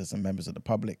to officers and members of the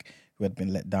public who had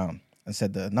been let down, and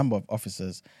said the number of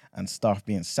officers and staff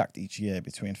being sacked each year,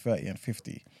 between 30 and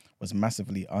 50, was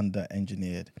massively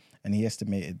under-engineered, and he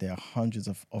estimated there are hundreds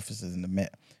of officers in the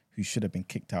Met who should have been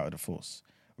kicked out of the force.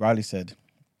 Rowley said,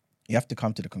 "You have to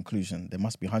come to the conclusion there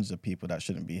must be hundreds of people that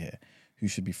shouldn't be here, who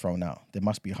should be thrown out. There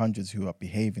must be hundreds who are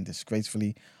behaving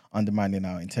disgracefully, undermining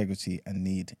our integrity and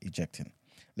need ejecting."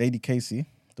 Lady Casey,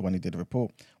 the one who did the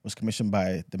report, was commissioned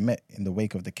by the Met in the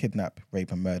wake of the kidnap,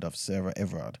 rape and murder of Sarah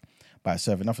Everard by a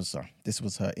serving officer. This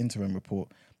was her interim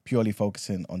report, purely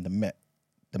focusing on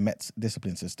the Met's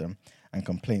discipline system and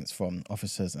complaints from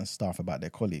officers and staff about their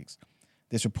colleagues.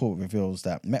 This report reveals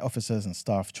that Met officers and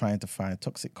staff trying to find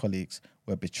toxic colleagues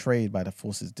were betrayed by the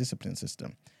force's discipline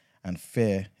system and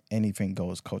fear anything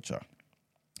goes culture.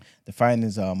 The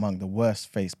findings are among the worst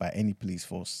faced by any police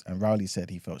force, and Rowley said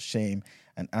he felt shame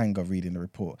and anger reading the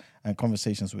report, and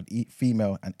conversations with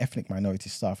female and ethnic minority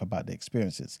staff about their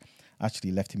experiences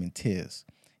actually left him in tears.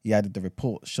 He added the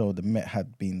report showed the Met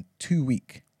had been too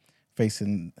weak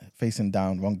facing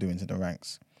down wrongdoings in the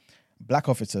ranks. Black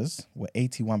officers were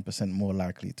 81% more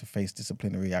likely to face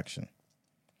disciplinary action,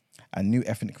 and new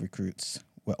ethnic recruits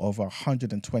were over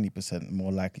 120%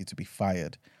 more likely to be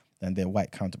fired than their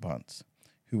white counterparts,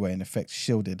 who were in effect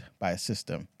shielded by a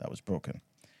system that was broken.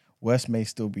 Worse may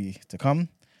still be to come,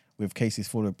 with Casey's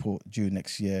full report due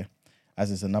next year, as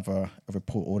is another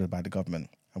report ordered by the government,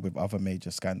 and with other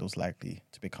major scandals likely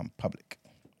to become public.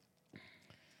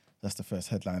 That's the first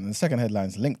headline. And the second headline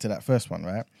is linked to that first one,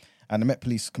 right? And the Met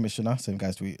Police Commissioner, same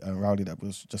guys Rowley that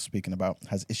was just speaking about,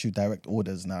 has issued direct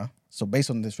orders now. So based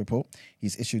on this report,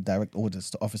 he's issued direct orders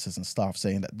to officers and staff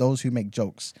saying that those who make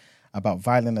jokes about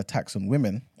violent attacks on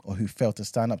women or who fail to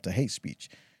stand up to hate speech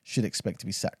should expect to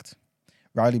be sacked.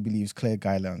 Rowley believes clear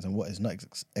guidelines on what is not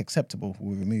acceptable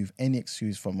will remove any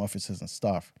excuse from officers and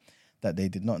staff that they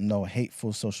did not know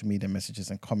hateful social media messages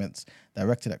and comments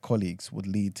directed at colleagues would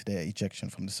lead to their ejection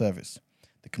from the service.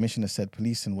 The commissioner said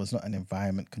policing was not an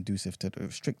environment conducive to the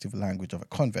restrictive language of a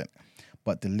convent,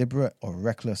 but deliberate or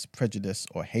reckless prejudice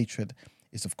or hatred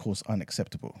is of course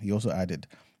unacceptable. He also added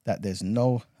that there's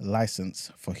no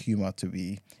license for humour to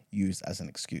be used as an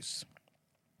excuse.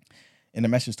 In a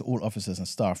message to all officers and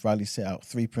staff, Rowley set out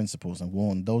 3 principles and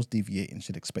warned those deviating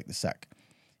should expect the sack.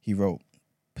 He wrote,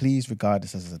 "Please regard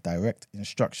this as a direct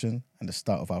instruction and the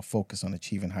start of our focus on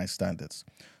achieving high standards.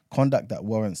 Conduct that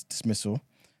warrants dismissal.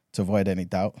 To avoid any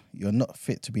doubt, you're not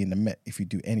fit to be in the Met if you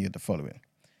do any of the following: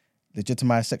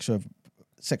 legitimize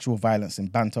sexual violence in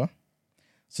banter,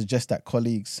 suggest that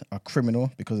colleagues are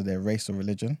criminal because of their race or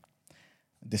religion,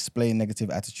 display negative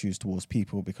attitudes towards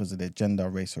people because of their gender,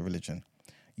 race or religion,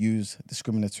 use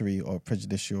discriminatory or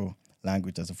prejudicial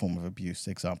language as a form of abuse,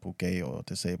 example, gay or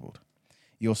disabled."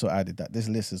 He also added that this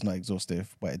list is not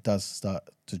exhaustive, but it does start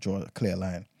to draw a clear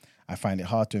line. "I find it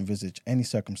hard to envisage any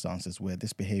circumstances where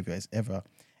this behaviour is ever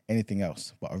anything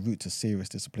else but a route to serious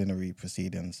disciplinary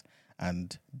proceedings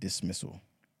and dismissal."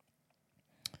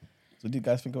 So do you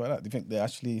guys think about that? Do you think they're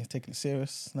actually taking it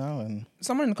serious now? And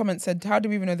Someone in the comments said, "How do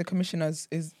we even know the commissioner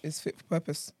is fit for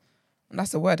purpose?" And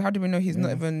that's the word. How do we know he's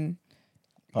not even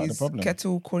part of the his problem.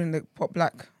 kettle calling the pot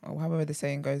black, or however the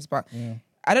saying goes? But Yeah.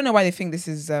 I don't know why they think this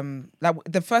is like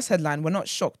the first headline. We're not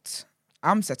shocked.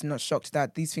 I'm certainly not shocked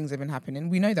that these things have been happening.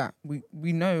 We know that.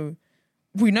 We know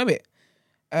it.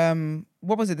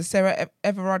 What was it? The Sarah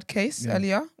Everard case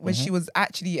earlier, where she was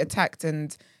actually attacked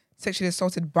and sexually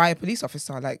assaulted by a police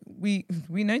officer. Like we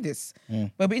know this.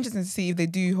 But it'll be interesting to see if they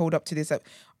do hold up to this. I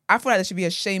feel like there should be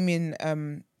a shaming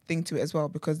thing to it as well,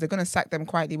 because they're gonna sack them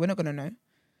quietly. We're not gonna know.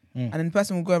 And then the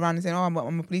person will go around and say, "Oh, I'm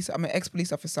an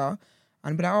ex-police officer,"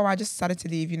 and be like, "Oh, I just decided to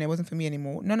leave. It wasn't for me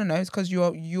anymore." No. It's because you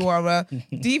are a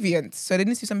deviant. So there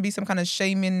needs to be some kind of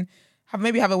shaming.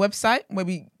 Maybe have a website where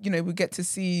we get to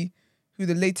see who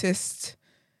the latest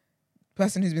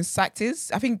person who's been sacked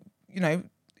is. I think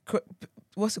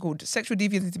what's it called? Sexual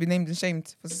deviants need to be named and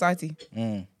shamed for society.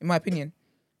 In my opinion,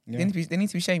 they need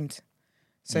to be shamed.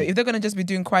 So if they're gonna just be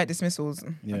doing quiet dismissals,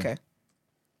 okay,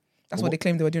 that's what they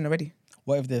claimed they were doing already.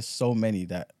 What if there's so many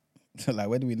that, like,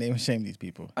 where do we name and shame these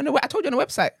people? I know. I told you on the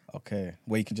website. Okay,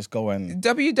 where you can just go and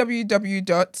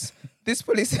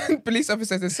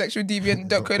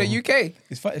www.thispoliceisasexualdeviant.co.uk.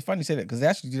 It's funny you say that because they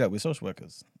actually do that with social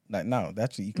workers. Like now, they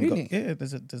actually you can Really? go. Yeah,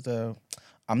 there's a.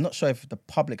 I'm not sure if the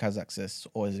public has access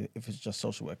or if it's just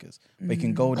social workers, but you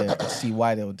can go there and see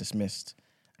why they were dismissed,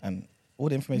 and all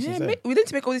the information is there. We need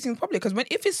to make all these things public, because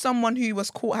if it's someone who was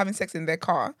caught having sex in their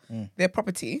car, their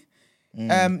property,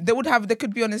 They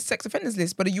could be on a sex offenders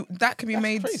list, but that could be That's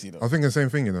made. crazy though. I think the same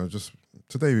thing, you know. Just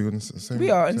today we were in the same. We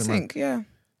are in same sync, yeah.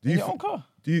 Do In you your own car.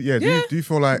 do you do you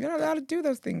feel like You're not allowed to do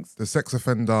those things. the sex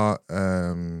offender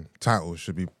title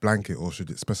should be blanket, or should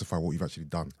it specify what you've actually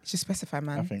done? Just specify,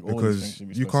 man. I think all these things Because should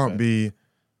be you can't specified.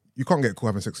 you can't get caught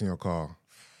having sex in your car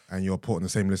and you're put on the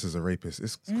same list as a rapist.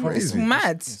 It's It's crazy.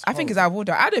 mad. I think it's out of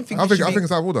order. I don't think. I it think should I be- think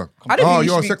it's out of order. I don't think it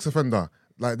You're a should be- sex offender.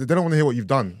 Like they don't want to hear what you've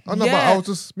done. Oh no, but Yeah. I was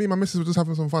just me and my missus were just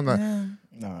having some fun. Like, Yeah.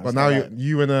 No, but it's now not right.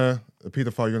 you and a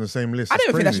paedophile, you're on the same list. I It's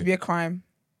don't think that crazy. should be a crime.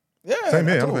 Yeah, Same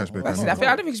here. I at don't all. think that should be a That's crime. it.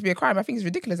 I don't think it should be a crime. I think it's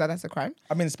ridiculous that that's a crime.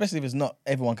 I mean, especially if it's not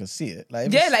everyone can see it. Like,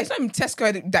 if Yeah, it's- like it's not even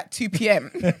Tesco at 2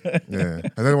 p.m. Yeah.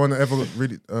 Has anyone ever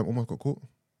really almost got caught?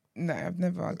 No, I've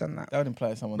never done that. that would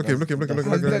imply someone. Look at him, does- look at him, look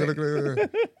at does- him, look at him, look at him, look at him.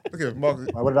 Look at him, Mark.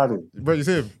 What did I do? Bro, you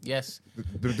see him? Yes.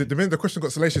 The minute the question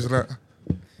got salacious, like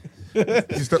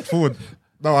he stepped forward.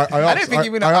 No, I asked. don't think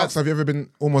you would I have asked, have you ever been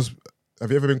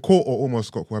caught or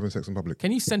almost got caught having sex in public?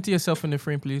 Can you center yourself in the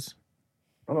frame, please?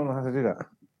 I don't know how to do that.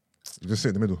 You just sit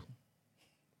in the middle.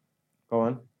 Go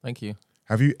on. Thank you.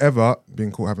 Have you ever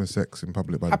been caught having sex in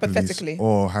public by the police, Hypothetically.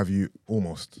 or have you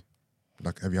almost?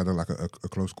 Like, have you had a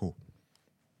close call?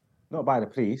 Not by the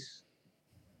police.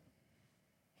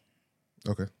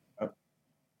 Okay.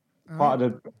 Part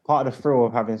of the thrill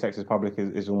of having sex in public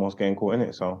is almost getting caught in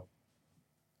it. So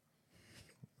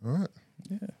All right.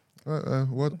 Yeah. What on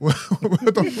road?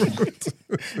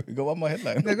 We got one more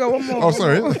headline. They go one more. Oh,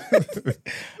 sorry.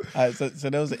 So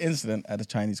there was an incident at the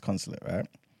Chinese consulate, right?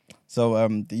 So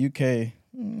the UK,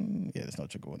 that's not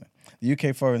trigger warning. The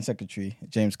UK Foreign Secretary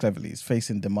James Cleverly is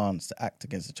facing demands to act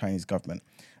against the Chinese government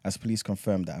as police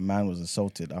confirmed that a man was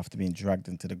assaulted after being dragged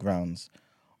into the grounds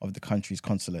of the country's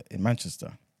consulate in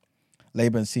Manchester.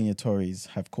 Labour and senior Tories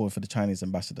have called for the Chinese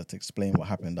ambassador to explain what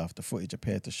happened after footage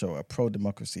appeared to show a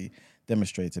pro-democracy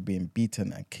demonstrator being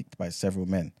beaten and kicked by several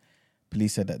men.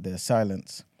 Police said that their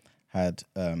silence had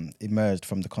emerged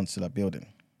from the consular building.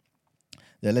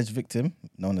 The alleged victim,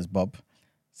 known as Bob,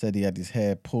 said he had his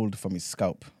hair pulled from his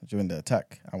scalp during the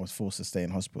attack and was forced to stay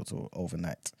in hospital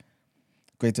overnight.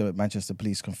 Greater Manchester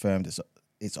Police confirmed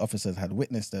its officers had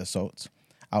witnessed the assault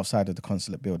outside of the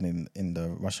consulate building in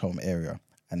the Rusholme area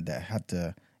and that had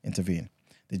to intervene.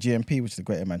 The GMP, which is the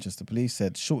Greater Manchester Police,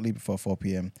 said shortly before 4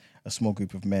 p.m, a small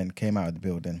group of men came out of the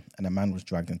building and a man was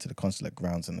dragged into the consulate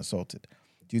grounds and assaulted.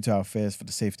 Due to our fears for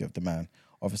the safety of the man,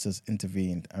 officers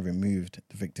intervened and removed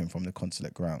the victim from the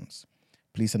consulate grounds.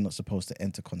 Police are not supposed to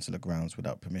enter consular grounds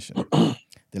without permission. The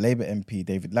Labour MP,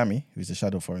 David Lammy, who is the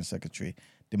Shadow Foreign Secretary,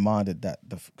 demanded that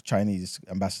the Chinese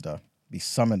ambassador be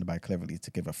summoned by Cleverly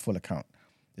to give a full account,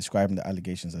 describing the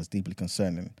allegations as deeply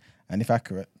concerning and, if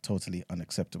accurate, totally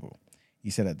unacceptable. He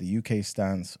said that the UK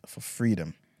stands for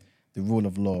freedom, the rule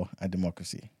of law and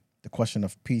democracy. The question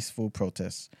of peaceful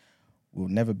protests will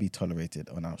never be tolerated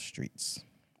on our streets.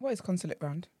 What is consulate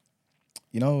ground?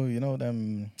 You know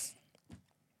them.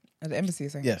 At the embassy,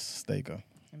 you're saying? Yes, there you go.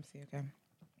 Embassy, okay.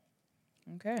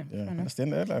 Okay. Yeah, fair enough. that's the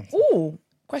end of the headline. Ooh,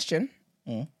 question.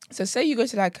 Mm. So say you go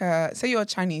to say you're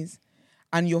Chinese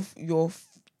and you're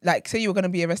like, say you're going to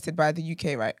be arrested by the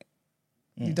UK, right?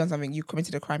 You've done something, you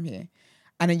committed a crime here.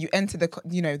 And then you enter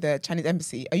the Chinese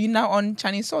embassy. Are you now on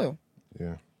Chinese soil?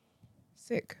 Yeah.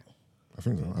 Sick. I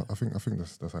think so. I think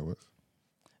that's how it works.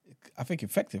 I think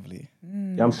effectively.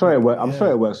 yeah, I'm sure it works. I'm sure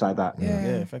it works like that. Yeah.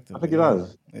 Yeah, effectively. I think it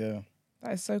does. Yeah.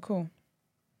 That is so cool.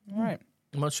 All right.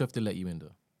 I'm not sure if they let you in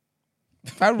though.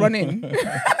 If I run in,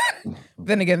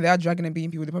 then again, they are dragging and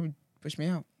beating people. They probably push me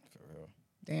out. For real.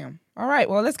 Damn. All right.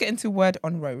 Well, let's get into Word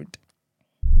on Road.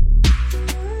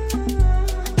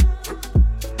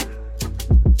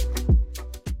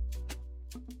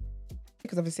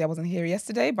 Because obviously I wasn't here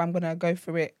yesterday, but I'm going to go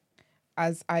through it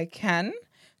as I can.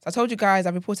 So I told you guys,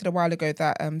 I reported a while ago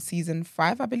that season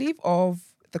 5, I believe, of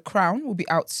The Crown will be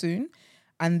out soon.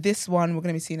 And this one, we're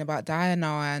going to be seeing about Diana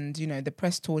and, the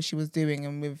press tour she was doing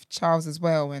and with Charles as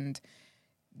well. And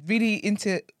really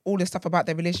into all the stuff about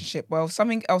their relationship. Well,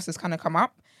 something else has kind of come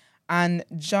up. And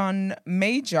Sir John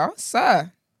Major,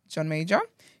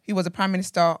 who was a prime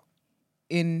minister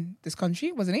in this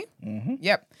country, wasn't he? Mm-hmm.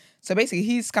 Yep. So basically,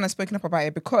 he's kind of spoken up about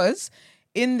it because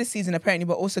in this season, apparently,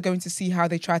 we're also going to see how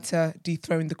they tried to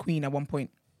dethrone the Queen at one point.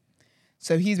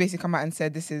 So he's basically come out and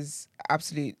said this is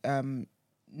absolute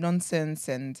nonsense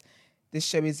and this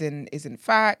show isn't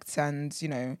fact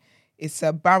and, it's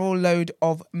a barrel load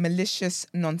of malicious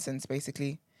nonsense,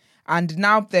 basically. And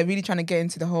now they're really trying to get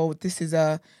into the whole, this is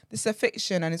a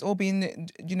fiction and it's all being,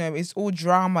 it's all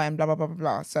drama and blah, blah, blah, blah,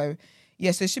 blah. So, yeah,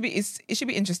 so it should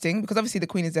be interesting because obviously the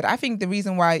Queen is dead. I think the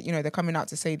reason why, they're coming out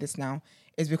to say this now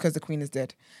is because the Queen is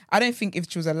dead. I don't think if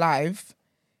she was alive,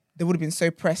 they would have been so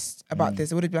pressed about this.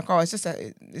 They would have been like, oh, it's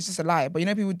just a lie. But you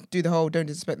know, people do the whole don't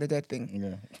disrespect the dead thing.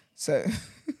 Yeah. So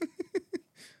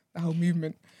the whole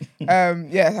movement.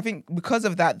 Yeah, I think because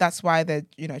of that, that's why they're,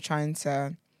 trying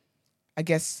to, I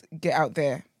guess, get out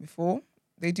there before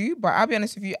they do. But I'll be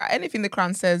honest with you, anything the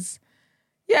Crown says,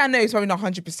 yeah, I know it's probably not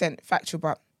 100% factual,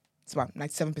 but it's about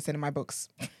 97% in my books.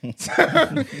 So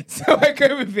I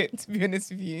go with it, to be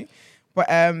honest with you. But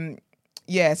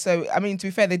yeah, so I mean, to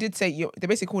be fair, they did say they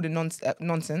basically called it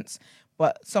nonsense.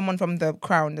 But someone from the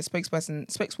Crown, the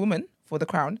spokeswoman for the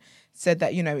Crown, said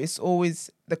that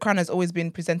the Crown has always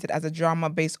been presented as a drama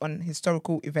based on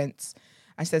historical events.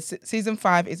 And she said season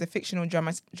 5 is a fictional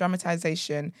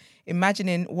dramatization,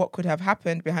 imagining what could have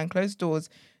happened behind closed doors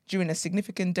during a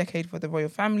significant decade for the royal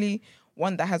family,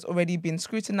 one that has already been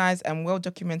scrutinized and well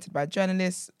documented by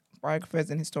journalists, biographers,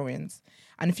 and historians.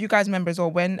 And if you guys remember as well,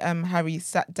 when Harry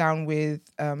sat down with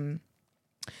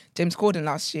James Corden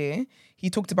last year, he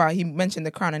mentioned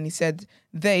the Crown, and he said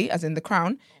they, as in the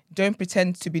Crown, don't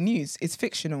pretend to be news. It's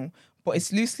fictional, but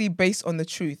it's loosely based on the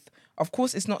truth. Of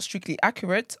course, it's not strictly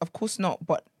accurate, of course not,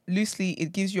 but loosely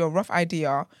it gives you a rough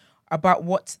idea about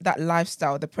what that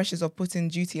lifestyle, the pressures of putting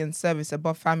duty and service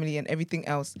above family and everything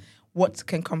else, what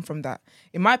can come from that.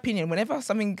 In my opinion, whenever a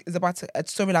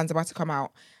storyline's about to come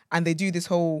out and they do this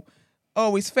whole,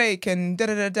 oh, it's fake and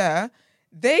da-da-da-da,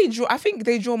 I think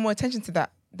they draw more attention to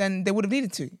that than they would have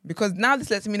needed to. Because now this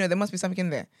lets me know there must be something in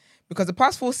there. Because the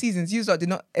past 4 seasons, you did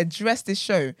not address this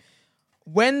show.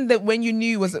 When you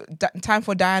knew it was time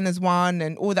for Diana's one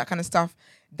and all that kind of stuff,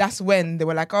 that's when they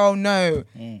were like, oh no,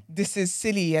 this is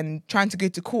silly and trying to go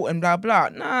to court and blah, blah.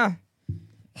 Nah.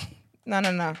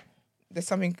 There's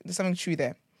something true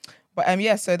there. But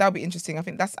yeah, so that'll be interesting. I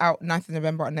think that's out 9th of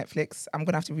November on Netflix. I'm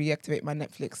going to have to reactivate my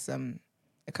Netflix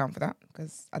account for that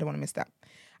because I don't want to miss that.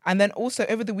 And then also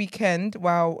over the weekend,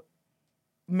 while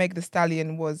Meg Thee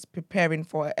Stallion was preparing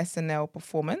for an SNL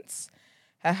performance,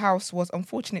 her house was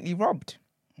unfortunately robbed.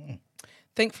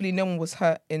 Thankfully, no one was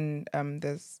hurt in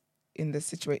the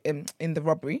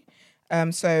robbery.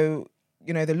 So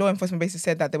the law enforcement basically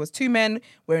said that there was 2 men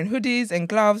wearing hoodies and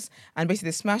gloves, and basically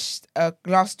they smashed a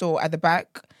glass door at the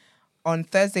back on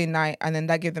Thursday night, and then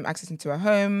that gave them access into a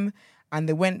home. And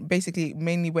they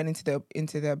mainly went into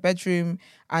the bedroom,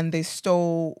 and they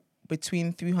stole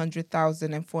between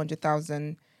 $300,000 and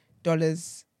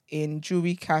 $400,000 in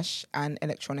jewelry, cash, and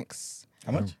electronics.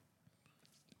 How much?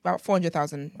 About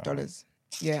 $400,000. Wow.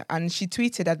 Yeah, and she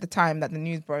tweeted at the time that the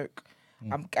news broke.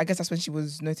 I guess that's when she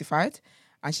was notified.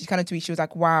 And she kind of tweeted, she was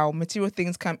like, wow, material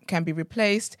things can be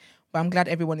replaced, but I'm glad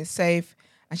everyone is safe.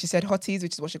 And she said, hotties,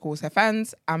 which is what she calls her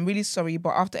fans, I'm really sorry, but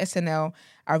after SNL,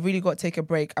 I really got to take a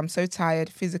break. I'm so tired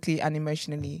physically and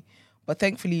emotionally. But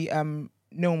thankfully,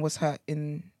 no one was hurt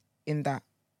in that,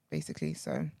 basically.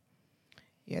 So,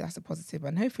 yeah, that's a positive.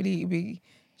 And hopefully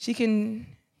she can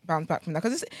bounce back from that.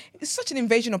 Because it's such an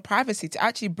invasion of privacy to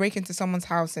actually break into someone's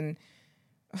house, and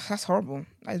that's horrible.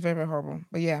 That is very, very horrible.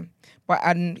 But yeah.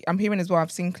 And I'm hearing as well,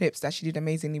 I've seen clips that she did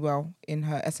amazingly well in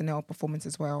her SNL performance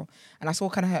as well. And I saw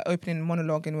kind of her opening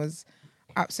monologue and was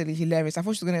absolutely hilarious. I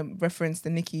thought she was going to reference the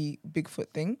Nicki Bigfoot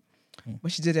thing,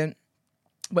 but she didn't.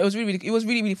 But it was really,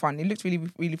 really fun. It looked really,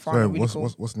 really fun. Sorry, really cool.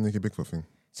 what's the Nicki Bigfoot thing?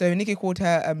 So Nicki called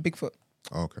her Bigfoot.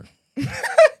 Oh, okay.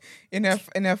 in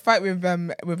a fight with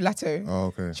Lato. Oh,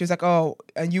 okay. She was like, oh,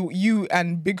 and you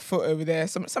and Bigfoot over there,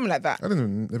 something like that. I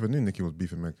never knew Nicki was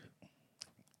beefing Meg.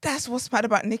 That's what's mad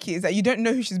about Nicki, is that you don't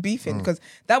know who she's beefing, because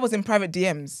that was in private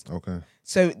DMs. Okay.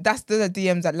 So those are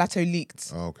DMs that Lato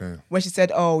leaked. Oh, okay. Where she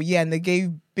said, oh yeah, and they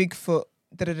gave Bigfoot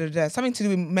something to do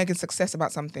with Megan's success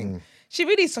about something. She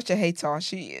really is such a hater.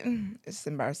 It's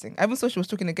embarrassing. I even saw she was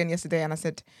talking again yesterday, and I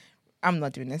said, I'm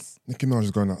not doing this. Nicki Minaj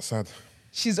is going outside.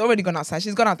 She's already gone outside.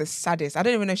 She's gone out the saddest. I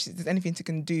don't even know if there's anything she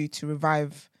can do to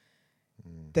revive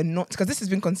the not, because this has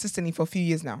been consistently for a few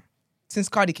years now, since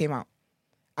Cardi came out.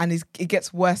 And it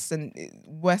gets worse and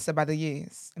worse by the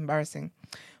years. Embarrassing.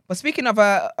 But speaking of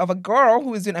a girl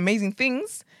who is doing amazing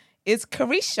things, is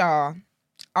Carisha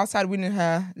outside winning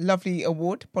her lovely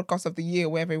award, Podcast of the Year,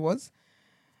 wherever it was.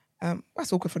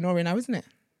 That's awkward for Nori now, isn't it?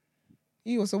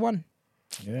 He also won.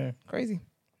 Yeah. Crazy.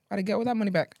 Got to get all that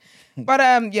money back.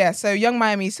 But yeah, so Young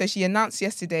Miami, so she announced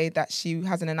yesterday that she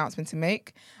has an announcement to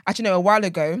make. Actually, no, a while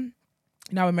ago.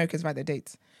 Now Americans write their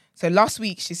dates. So last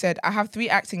week she said, I have 3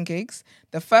 acting gigs.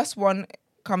 The first one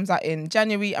comes out in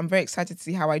January. I'm very excited to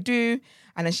see how I do.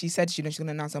 And then she said, she's going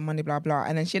to announce on Monday, blah, blah.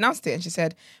 And then she announced it. And she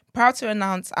said, proud to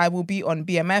announce I will be on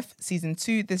BMF season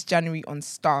 2 this January on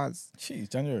Stars. Jeez,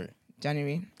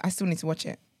 January. I still need to watch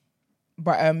it.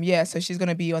 But yeah, so she's going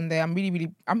to be on there. I'm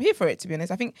here for it, to be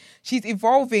honest. I think she's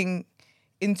evolving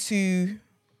into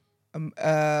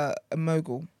a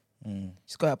mogul.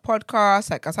 She's got her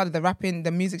podcast, like outside of the rapping,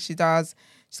 the music she does.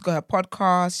 She's got her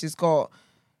podcast. She's got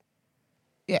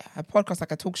her podcast,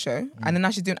 like a talk show, and then now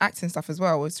she's doing acting stuff as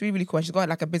well. It's really, really cool. And she's got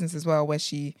like a business as well where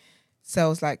she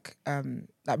sells like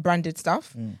branded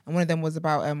stuff. And one of them was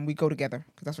about We Go Together,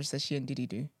 because that's what she says she and Diddy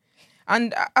do.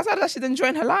 And outside of that, she's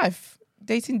enjoying her life,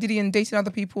 dating Diddy and dating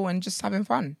other people and just having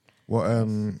fun.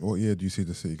 What year do you see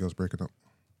the City Girls breaking up?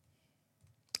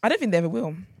 I don't think they ever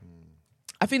will.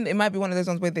 I think it might be one of those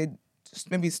ones where they just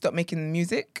maybe stop making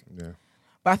music. Yeah.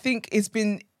 But I think it's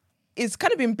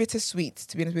kind of been bittersweet,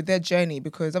 to be honest, with their journey,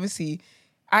 because obviously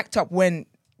Act Up went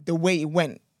the way it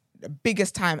went, the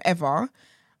biggest time ever.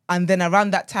 And then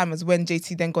around that time was when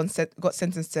JT then got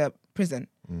sentenced to prison.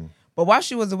 But while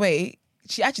she was away,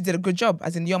 she actually did a good job,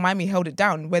 as in Young Miami held it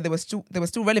down, where they were still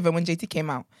relevant when JT came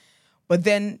out. But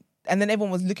then everyone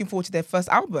was looking forward to their first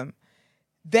album.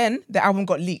 Then the album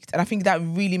got leaked, and I think that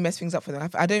really messed things up for them.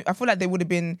 I feel like they would have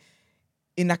been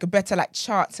in like a better like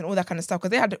charts and all that kind of stuff, because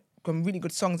they had some really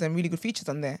good songs and really good features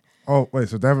on there. Oh wait,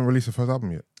 so they haven't released the first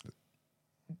album yet?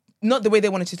 Not the way they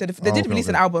wanted to. So they did release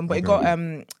an album, but it got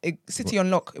City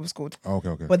on Lock, it was called.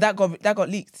 Okay. But that got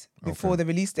leaked before the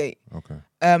release date. Okay.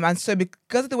 And so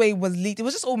because of the way it was leaked, it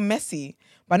was just all messy.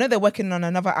 But I know they're working on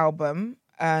another album,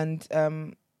 and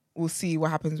we'll see what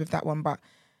happens with that one. But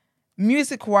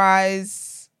music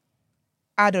wise,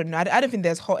 I don't know. I don't think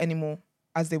they're as hot anymore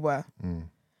as they were.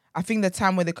 I think the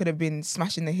time where they could have been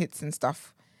smashing the hits and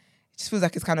stuff, it just feels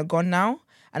like it's kind of gone now.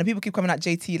 And people keep coming at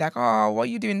JT like, oh, what are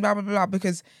you doing? Blah, blah, blah.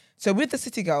 Because, so with the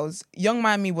City Girls, Young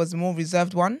Miami was the more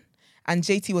reserved one, and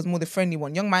JT was more the friendly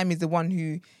one. Young Miami is the one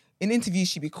who, in interviews,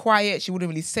 she'd be quiet. She wouldn't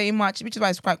really say much, which is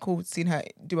why it's quite cool seeing her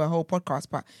do a whole podcast.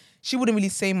 But she wouldn't really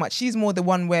say much. She's more the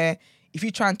one where if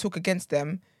you try and talk against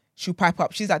them, she'll pipe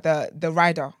up. She's like the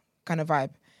rider kind of vibe.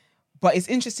 But it's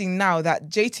interesting now that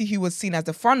JT, who was seen as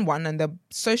the fun one and the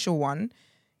social one,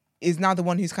 is now the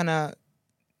one who's kind of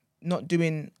not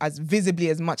doing as visibly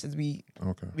as much as we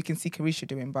can see Carisha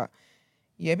doing. But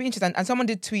yeah, it'd be interesting. And someone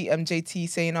did tweet JT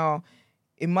saying, oh,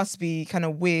 it must be kind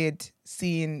of weird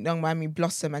seeing Young Miami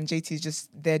blossom and JT's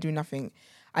just there doing nothing.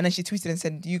 And then she tweeted and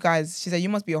said, she said, you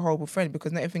must be a horrible friend,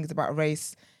 because not everything is about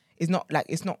race. It's not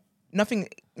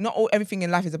everything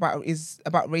in life is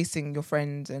about racing your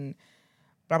friends and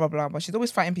blah, blah, blah. But she's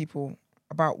always fighting people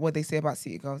about what they say about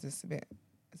City Girls. It's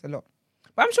a lot.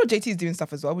 But I'm sure JT is doing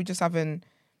stuff as well. We just haven't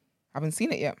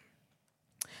seen it yet.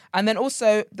 And then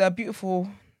also the beautiful,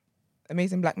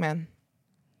 amazing black man,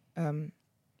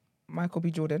 Michael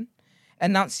B. Jordan,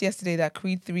 announced yesterday that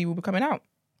Creed 3 will be coming out.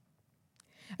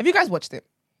 Have you guys watched it?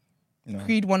 No.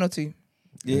 Creed 1 or 2?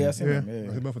 Yeah, I seen them. I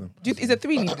Yeah. see both of them. Is it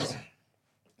 3 needed?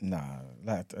 Nah,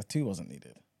 like a 2 wasn't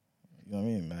needed. You know what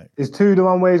I mean? Like, Is 2 the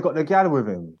one where he's got the gal with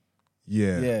him?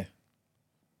 Yeah.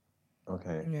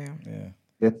 Okay. Yeah.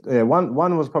 Yeah.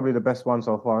 One was probably the best one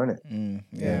so far, isn't it?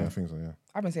 Yeah, I think so, yeah.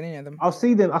 I haven't seen any of them. I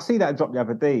see that drop the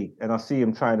other day, and I see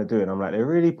him trying to do it. And I'm like, they're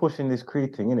really pushing this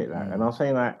Creed thing, innit? Like, and I was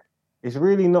saying, like, it's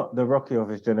really not the Rocky of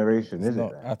his generation, is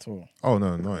not it? at all. Oh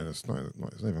no, it's not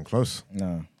even close.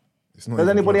 No. It's not. Does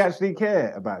even anybody close. actually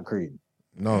care about Creed?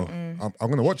 No, I'm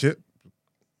gonna watch it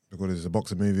because it's a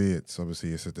boxing movie. It's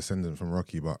a descendant from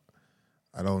Rocky, but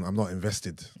I'm not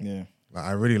invested. Yeah. Like,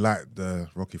 I really like the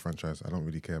Rocky franchise. I don't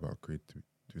really care about Creed.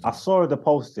 I saw the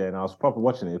poster and I was probably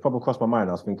watching it. It probably crossed my mind.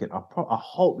 I was thinking, I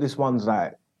hope this one's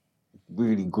like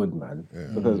really good, man. Yeah.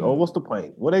 Because what's the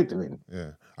point? What are they doing?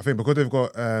 Yeah, I think because they've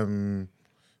got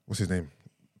what's his name?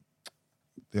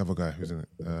 The other guy who's in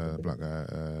it, black guy.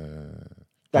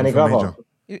 Danny Glover.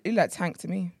 He like Tank to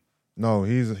me. No,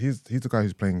 he's the guy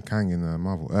who's playing Kang in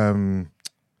Marvel.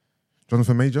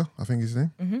 Jonathan Major, I think is his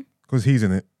name. Because he's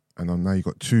in it, and now you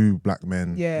got 2 black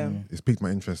men. Yeah, it's piqued my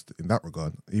interest in that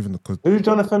regard. Even because who's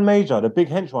Jonathan Major, the big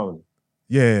hench one?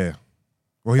 Yeah.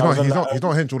 Well, he's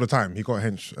not hench all the time. He got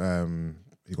hench.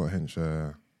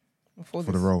 For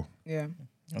the role. Yeah.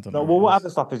 No, well, what other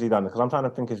stuff has he done? Because I'm trying to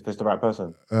think if it's the right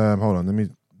person. Hold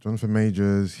on, Jonathan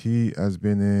Majors. He has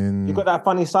been in. You got that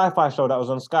funny sci-fi show that was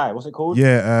on Sky. What's it called?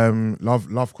 Yeah,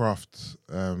 Lovecraft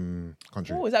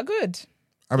Country. Oh, is that good?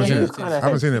 I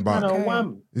haven't seen it, but okay.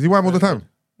 Is he wham all the time?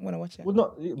 I want to watch it. Well,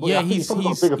 not, Yeah, he's probably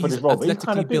got bigger for this role. But he's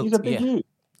kind of big. He's a big dude.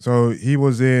 So he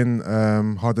was in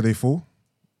How Did They Fall?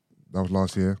 That was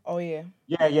last year. Oh yeah.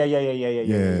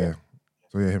 Yeah.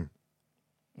 So yeah, him.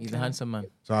 He's a handsome man.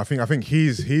 So I think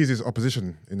he's his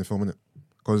opposition in the film, innit?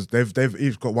 Because they've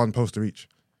each got 1 poster each.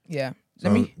 Yeah. So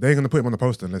they ain't gonna put him on the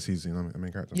poster unless he's a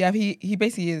main character. Yeah, he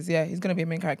basically is. Yeah, he's gonna be a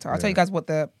main character. I'll tell you guys what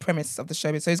the premise of the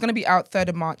show is. So it's gonna be out 3rd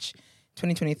of March,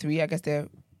 2023. I guess they're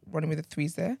running with the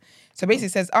 3s there. So basically,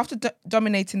 it says after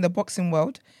dominating the boxing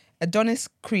world, Adonis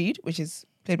Creed, which is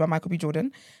played by Michael B.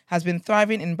 Jordan, has been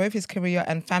thriving in both his career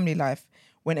and family life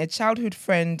when a childhood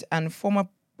friend and former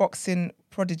boxing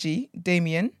prodigy,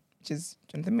 Damien, which is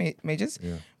Jonathan Majors,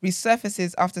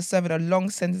 resurfaces after serving a long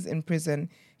sentence in prison.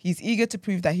 He's eager to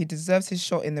prove that he deserves his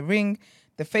shot in the ring.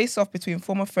 The face-off between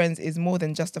former friends is more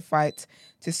than just a fight.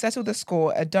 To settle the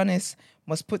score, Adonis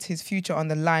must put his future on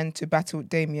the line to battle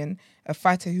Damien, a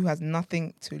fighter who has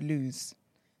nothing to lose.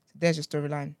 So there's your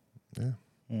storyline. Yeah.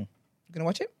 You gonna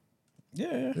watch it?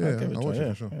 Yeah, I'll watch it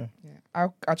for sure. Yeah.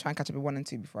 I'll try and catch up with 1 and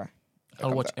 2 before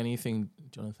I'll watch anything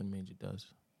Jonathan Major does.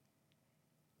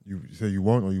 You say you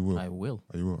won't or you will? I will.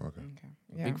 Oh, you will? Okay.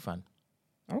 Yeah. Big fan.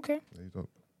 Okay. Yeah, he's up.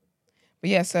 But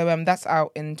yeah, so that's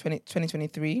out in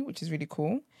 2023, which is really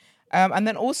cool. And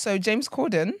then also James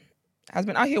Corden has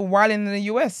been out here wilding in the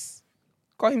US.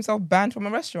 Got himself banned from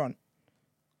a restaurant.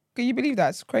 Can you believe that?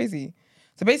 It's crazy.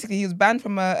 So basically, he was banned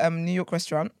from a New York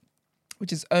restaurant,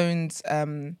 which is owned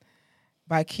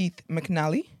by Keith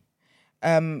McNally.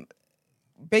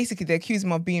 Basically, they accuse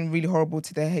him of being really horrible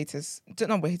to their haters.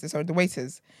 Not haters, sorry, the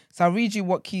waiters. So I'll read you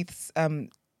what Keith's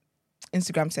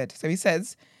Instagram said. So he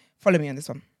says, follow me on this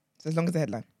one. So as long as the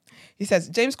headline. He says,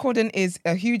 James Corden is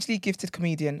a hugely gifted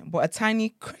comedian, but a tiny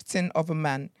cretin of a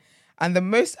man. And the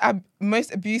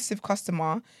most abusive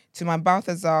customer to my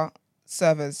Balthazar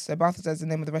servers. So Balthazar is the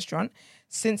name of the restaurant.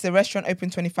 Since the restaurant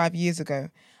opened 25 years ago.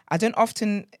 I don't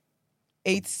often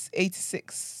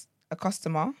 86 a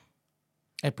customer.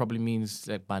 It probably means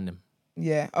like ban them.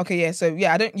 Yeah. Okay. Yeah. So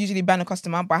yeah, I don't usually ban a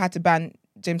customer, but I had to ban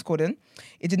James Corden.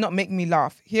 It did not make me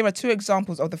laugh. Here are 2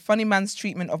 examples of the funny man's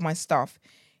treatment of my staff.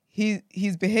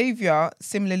 His behavior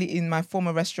similarly in my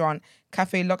former restaurant,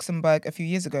 Cafe Luxembourg, a few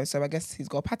years ago. So I guess he's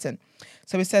got a pattern.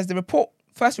 So it says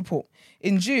first report.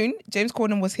 In June, James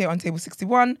Corden was here on table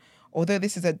 61. Although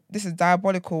this is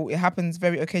diabolical, it happens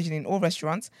very occasionally in all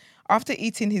restaurants. After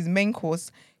eating his main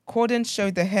course, Corden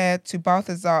showed the hair to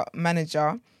Balthazar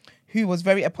manager, who was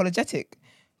very apologetic.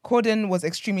 Corden was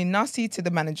extremely nasty to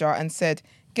the manager and said,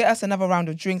 "Get us another round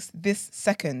of drinks this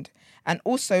second. And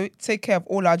also take care of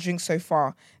all our drinks so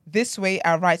far. This way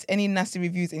I write any nasty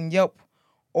reviews in Yelp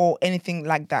or anything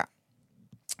like that."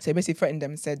 So he basically threatened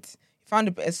them and said, he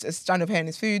found a strand of hair in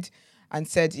his food and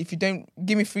said, if you don't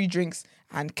give me free drinks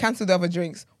and cancel the other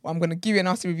drinks, well, I'm going to give you a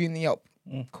nasty review in the Yelp.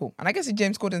 Cool. And I guess if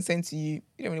James Corden saying to you,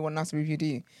 you don't really want a nasty review, do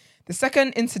you? The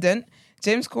second incident,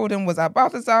 James Corden was at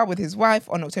Balthazar with his wife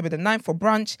on October the 9th for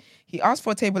brunch. He asked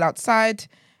for a table outside.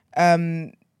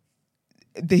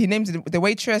 He named the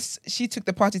waitress. She took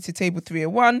the party to table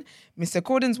 301. Mr.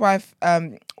 Corden's wife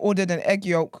ordered an egg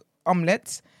yolk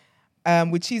omelette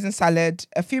with cheese and salad.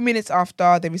 A few minutes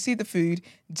after they received the food,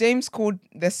 James called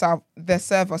their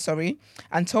server,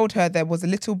 and told her there was a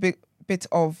little bit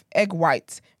of egg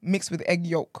white mixed with egg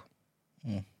yolk.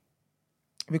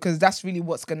 Because that's really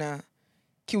what's going to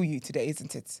kill you today,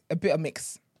 isn't it? A bit of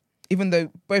mix. Even though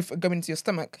both are going into your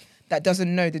stomach, that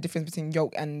doesn't know the difference between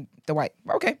yolk and the white.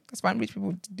 But okay, that's fine. Rich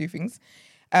people do things.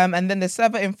 And then the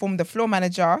server informed the floor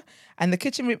manager, and the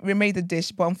kitchen remade the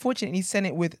dish, but unfortunately sent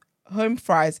it with home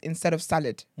fries instead of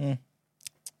salad.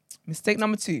 Mistake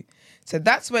number 2. So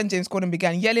that's when James Corden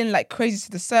began yelling like crazy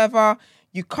to the server,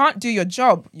 "You can't do your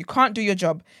job. You can't do your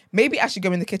job. Maybe I should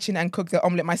go in the kitchen and cook the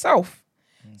omelette myself."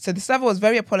 So the server was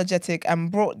very apologetic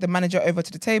and brought the manager over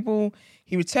to the table.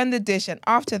 He returned the dish, and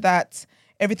after that,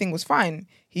 everything was fine.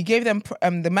 He gave them,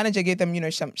 the manager gave them,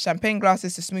 champagne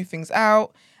glasses to smooth things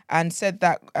out, and said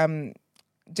that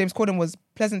James Corden was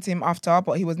pleasant to him after,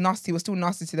 but he was nasty. He was still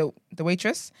nasty to the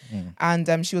waitress,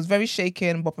 and she was very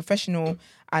shaken but professional,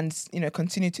 and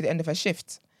continued to the end of her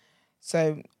shift.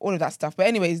 So all of that stuff. But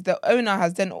anyways, the owner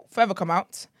has then further come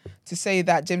out to say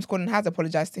that James Corden has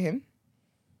apologized to him.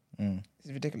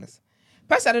 It's ridiculous.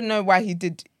 Personally, I don't know why he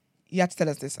had to tell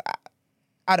us this.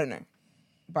 I don't know.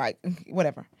 But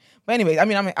whatever. But anyway, I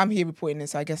mean, I'm here reporting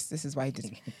this, so I guess this is why he did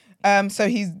it. So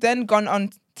he's then gone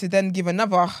on to then give give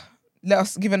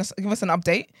us an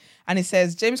update. And he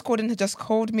says, James Corden had just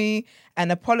called me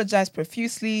and apologized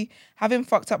profusely. Having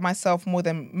fucked up myself more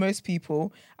than most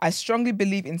people, I strongly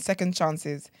believe in second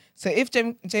chances. So if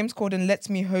James Corden lets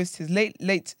me host his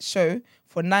late show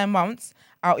for 9 months,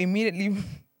 I'll immediately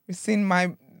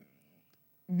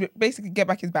basically get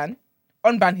back his ban,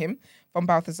 unban him from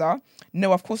Balthazar.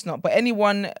 No, of course not. But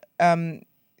anyone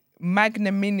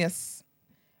magnanimous,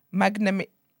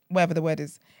 whatever the word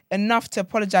is, enough to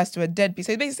apologize to a deadbeat.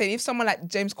 So he's basically saying if someone like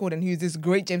James Corden, who's this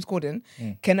great James Corden,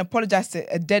 can apologize to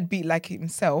a deadbeat like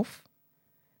himself,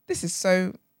 this is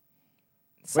so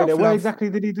self-love. Wait, what exactly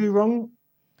did he do wrong?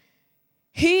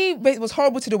 He was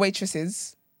horrible to the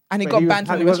waitresses, and he got banned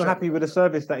from the He wasn't restaurant. happy with the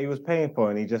service that he was paying for,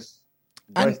 and he just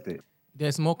voiced it.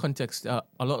 There's more context. A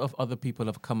lot of other people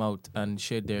have come out and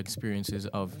shared their experiences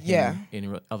of Yeah.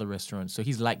 him in other restaurants. So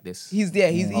he's like this. He's a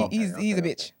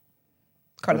bitch.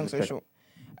 Cut long story short.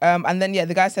 And then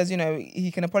the guy says, he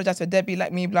can apologize to Debbie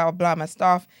like me, blah blah blah, my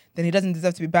staff. Then he doesn't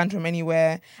deserve to be banned from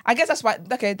anywhere. I guess that's why.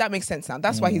 Okay, that makes sense now.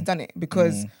 That's why he's done it,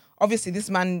 because obviously this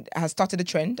man has started a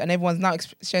trend, and everyone's now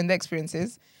sharing their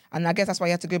experiences. And I guess that's why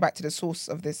he had to go back to the source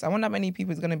of this. I wonder how many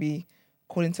people is going to be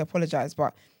calling to apologize,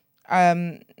 but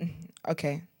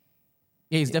okay.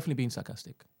 Yeah, he's definitely being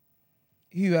sarcastic.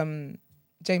 Who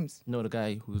James? No, the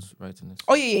guy who's writing this.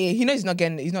 Oh yeah. He knows he's not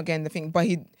getting the thing, but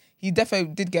he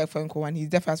definitely did get a phone call, and he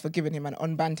definitely has forgiven him and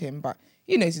unbanned him. But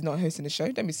he knows he's not hosting the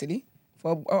show. Don't be silly.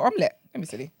 For an omelette. Don't be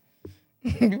silly.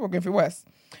 People are going through worse.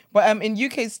 But in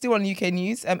UK, still on UK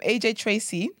news, AJ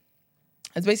Tracy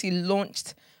has basically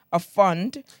launched a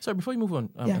fund. Sorry, before you move on,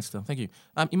 Esther, thank you.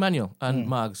 Emmanuel and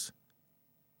Margs,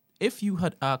 if you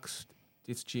had asked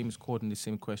this James Corden the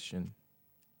same question,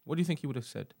 what do you think he would have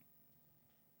said?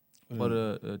 About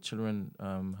the children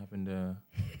having the...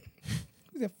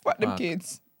 He said, fuck them Fuck.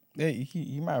 kids. Yeah,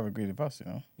 he might have agreed with us,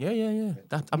 Yeah.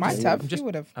 He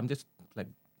would have. I'm just like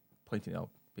pointing out,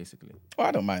 basically. Oh,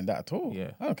 I don't mind that at all.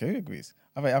 Yeah. Okay, he agrees.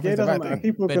 I think Yeah, it's it the doesn't right matter. thing.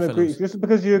 People can Bedfellows. agree. Just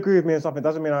because you agree with me on something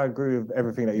doesn't mean I agree with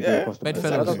everything that you do Yeah. across the board. That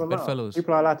Bedfellows, doesn't matter. bedfellows.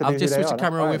 People are allowed to I'll be just who they switch are. the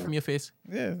camera That's away fine. from your face.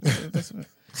 Yeah,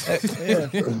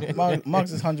 yeah.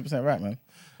 Marx is 100% right, man.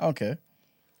 I don't care.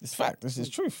 It's fact. This is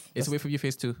truth. It's away from your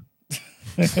face too.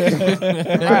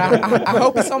 I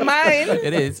hope it's on mine.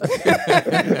 It is.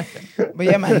 But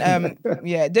yeah, man.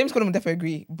 James Corden would definitely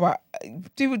agree. But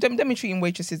them be treating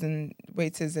waitresses and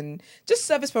waiters and just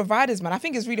service providers, man. I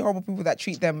think it's really horrible people that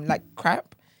treat them like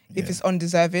crap if it's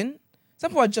undeserving. Some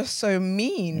people are just so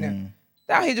mean.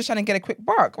 They're out here just trying to get a quick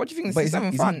buck. What do you think? But This is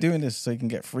having fun. he doing this so he can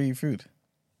get free food?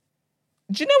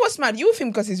 Do you know what's mad? You would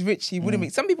think because he's rich, he wouldn't be.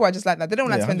 Some people are just like that. They don't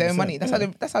like to spend their own 100%, money.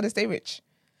 That's how they stay rich.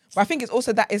 But I think it's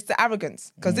also that it's the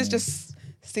arrogance, because this just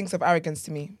stinks of arrogance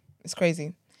to me. It's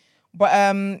crazy. But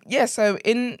so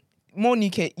in more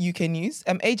UK news,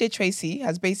 AJ Tracy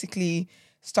has basically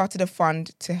started a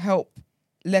fund to help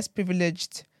less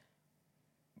privileged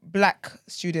black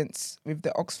students with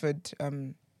the Oxford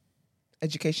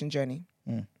education journey.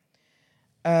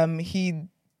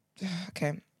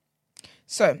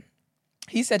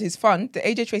 He said his fund, the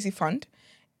AJ Tracy Fund,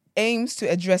 aims to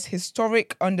address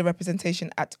historic underrepresentation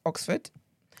at Oxford.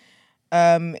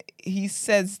 He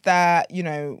says that,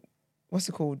 what's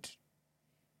it called?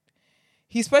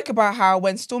 He spoke about how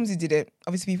when Stormzy did it,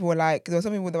 obviously people were like, there were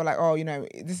some people that were like, oh,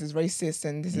 this is racist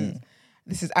and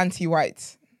this is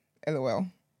anti-white. LOL.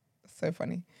 So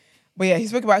funny. But yeah, he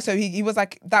spoke about, so he was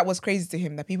like, that was crazy to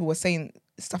him that people were saying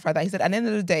stuff like that. He said, at the end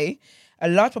of the day, a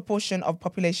large proportion of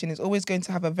population is always going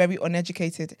to have a very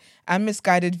uneducated and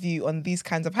misguided view on these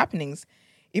kinds of happenings.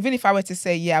 Even if I were to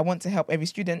say, yeah, I want to help every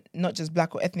student, not just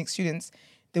black or ethnic students,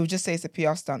 they would just say it's a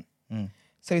PR stunt.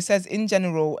 So he says, in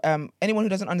general, anyone who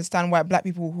doesn't understand why black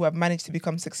people who have managed to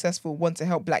become successful want to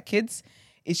help black kids,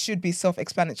 it should be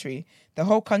self-explanatory. The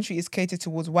whole country is catered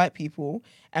towards white people,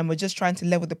 and we're just trying to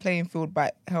level the playing field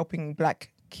by helping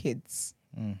black kids.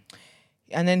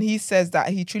 And then he says that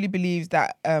he truly believes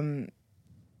that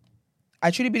I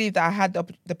truly believe that I had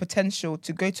the potential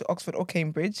to go to Oxford or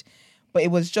Cambridge, but it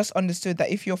was just understood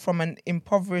that if you're from an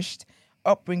impoverished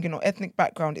upbringing or ethnic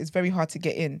background, it's very hard to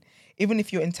get in. Even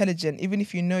if you're intelligent, even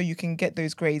if you know you can get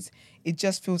those grades, it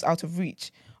just feels out of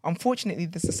reach. Unfortunately,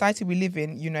 the society we live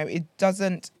in, it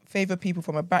doesn't favor people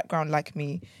from a background like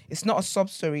me. It's not a sob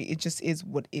story. It just is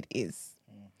what it is.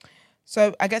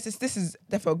 So I guess this is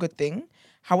definitely a good thing.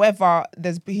 However,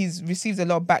 he's received a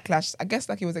lot of backlash, I guess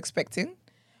like he was expecting,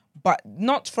 but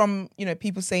not from,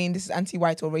 people saying this is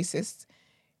anti-white or racist,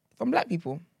 from black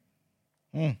people.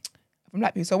 From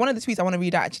black people. So one of the tweets I want to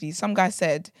read out, actually, some guy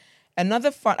said,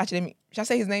 another fund, actually, should I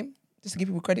say his name? Just to give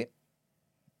people credit?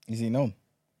 Is he known?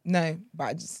 No, but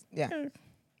I just, yeah.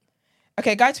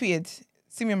 Okay, guy tweeted,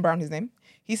 Simeon Brown, his name.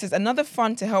 He says, another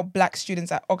fund to help black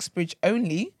students at Oxbridge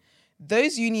only.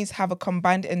 Those unis have a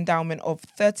combined endowment of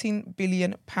 £13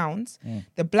 billion.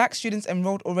 The black students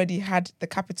enrolled already had the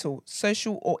capital,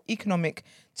 social or economic,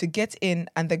 to get in,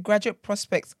 and the graduate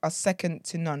prospects are second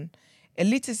to none.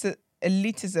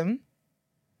 Elitism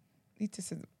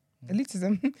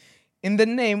in the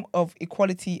name of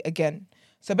equality again.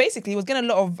 So basically, he was getting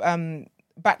a lot of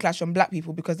backlash from black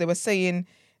people because they were saying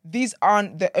these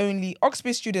aren't the only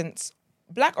Oxford students.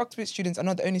 Black Oxford students are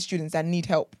not the only students that need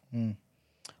help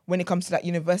when it comes to like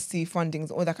university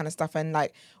fundings, all that kind of stuff. And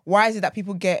like, why is it that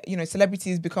people get,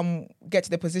 celebrities get to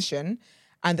their position,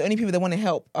 and the only people that want to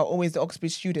help are always the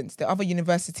Oxford students? The other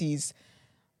universities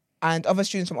and other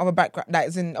students from other background, that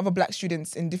is in other black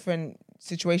students in different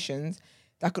situations,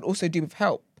 that could also do with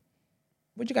help.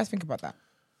 What do you guys think about that?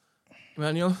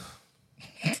 Manuel?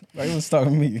 Why you want to start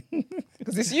with me?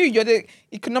 Because it's you're the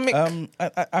economic.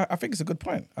 I think it's a good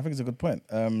point.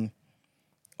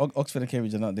 Oxford and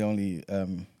Cambridge are not the only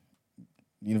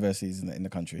universities in the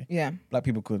country. Yeah. Black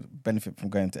people could benefit from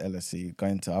going to LSE,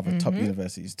 going to other top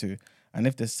universities too. And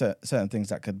if there's certain things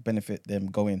that could benefit them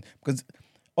going, because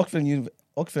Oxford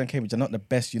and Cambridge are not the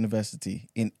best university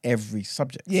in every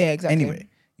subject. Yeah, exactly. Anyway,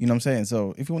 you know what I'm saying?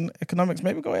 So if you want economics,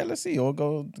 maybe go LSE or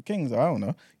go to King's, or I don't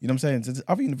know. You know what I'm saying? So there's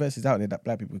other universities out there that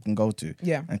black people can go to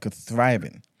and could thrive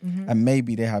in. And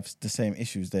maybe they have the same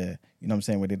issues there, you know what I'm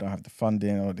saying, where they don't have the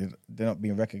funding or they're not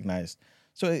being recognized.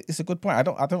 So it's a good point. I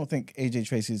don't think AJ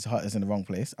Tracy's heart is in the wrong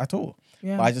place at all.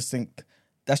 Yeah. But I just think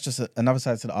that's just another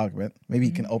side to the argument. Maybe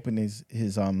he can open his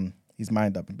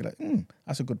mind up and be like,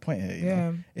 that's a good point here. You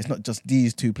know? It's not just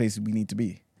these two places we need to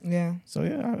be. Yeah. So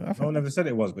yeah, I I think never said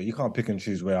it was, but you can't pick and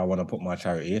choose where I want to put my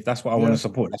charity. If that's what I want to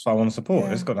support, that's what I want to support.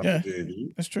 Yeah. It's got nothing to do with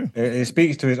you. that's true. It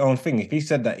speaks to his own thing. If he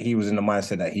said that he was in the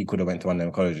mindset that he could have went to one of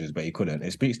them colleges, but he couldn't,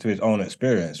 it speaks to his own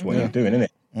experience, what he's doing, innit?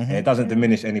 And it doesn't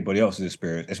diminish anybody else's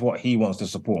experience. It's what he wants to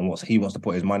support and what he wants to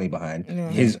put his money behind,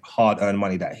 his hard-earned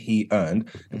money that he earned.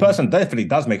 The person definitely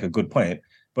does make a good point,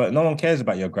 but no one cares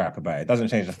about your gripe about it. It doesn't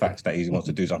change the facts that he wants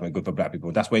to do something good for black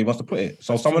people. That's where he wants to put it.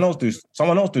 So someone else do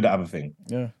that other thing.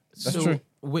 Yeah, that's so true.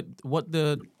 With what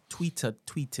the tweeter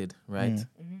tweeted, right?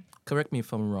 Correct me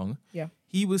if I'm wrong. Yeah.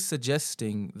 He was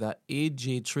suggesting that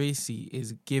AJ Tracy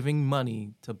is giving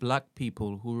money to black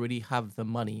people who already have the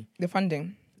money. The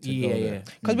funding. Yeah.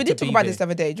 Because we did talk about this the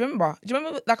other day. Do you remember? Do you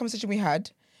remember that conversation we had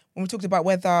when we talked about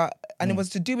whether, and it was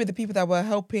to do with the people that were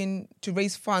helping to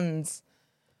raise funds,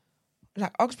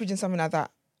 like Oxbridge and something like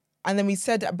that. And then we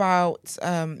said about,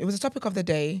 it was a topic of the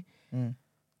day.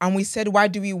 And we said, why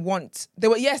do we want... They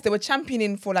were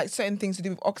championing for like certain things to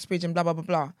do with Oxbridge and blah, blah, blah,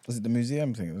 blah. Was it the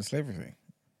museum thing, the slavery thing?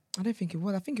 I don't think it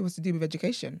was. I think it was to do with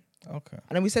education. Okay.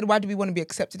 And then we said, why do we want to be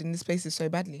accepted in these places so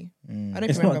badly? I don't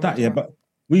It's remember not that, what yeah, it was. but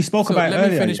we spoke So about it let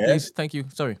earlier. me finish, yeah? please. Thank you.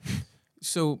 Sorry.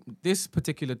 So this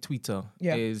particular tweeter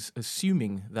Yeah. is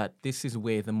assuming that this is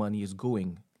where the money is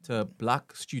going to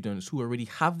black students who already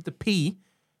have the P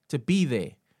to be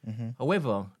there.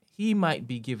 However, he might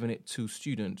be giving it to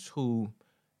students who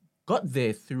got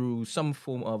there through some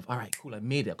form of, all right, cool, I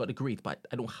made it, I got the grade, but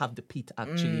I don't have the P to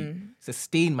actually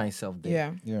sustain myself there.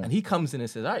 Yeah. Yeah. And he comes in and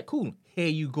says, all right, cool, here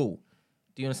you go.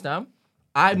 Do you understand?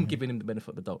 I'm giving him the benefit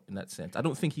of the doubt in that sense. I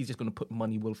don't think he's just going to put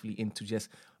money willfully into just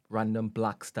random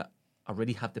blacks that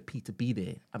already have the P to be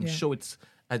there. I'm sure it's,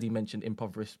 as you mentioned,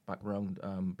 impoverished background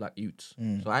black youths.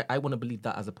 So I want to believe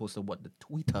that as opposed to what the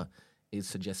tweeter is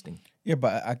suggesting. Yeah,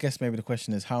 but I guess maybe the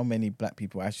question is how many black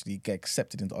people actually get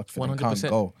accepted into Oxford and can't 100%.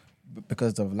 go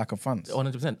because of lack of funds.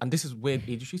 100%. And this is where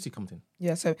AGC comes in.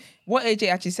 Yeah, so what AJ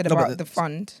actually said No, but about the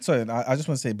fund... Sorry, I just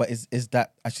want to say, but is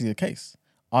that actually the case?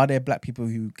 Are there black people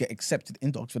who get accepted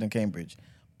into Oxford and Cambridge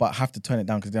but have to turn it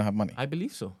down because they don't have money? I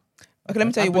believe so. Okay, let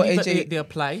me tell I you what believe that AJ... they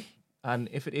apply, and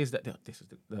if it is that this is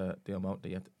the amount that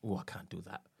you have to, I can't do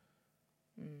that.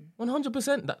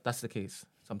 100% that's the case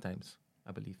sometimes,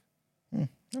 I believe.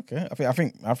 Okay, I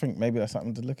think maybe that's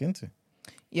something to look into.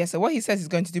 Yeah, so what he says is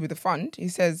going to do with the fund, he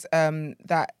says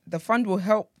that the fund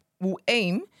will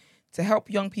aim to help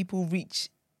young people reach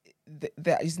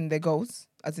their goals,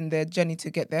 as in their journey to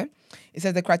get there. It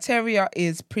says the criteria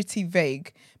is pretty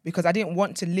vague because I didn't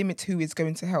want to limit who is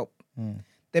going to help.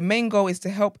 The main goal is to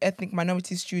help ethnic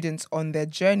minority students on their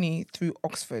journey through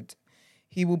Oxford.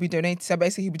 He will be donating, so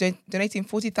basically he'll be donating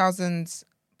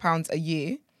 £40,000 a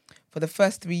year for the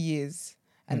first 3 years.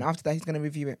 And after that, he's going to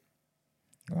review it.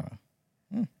 Wow.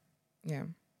 Yeah.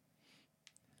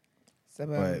 So,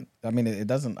 But I mean, it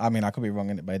doesn't. I mean, I could be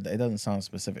wrong in it, but it doesn't sound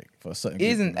specific for a certain. it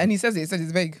group, isn't, you know? and he says it. He says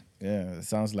it's vague. Yeah, it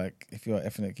sounds like if you're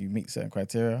ethnic, you meet certain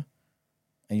criteria,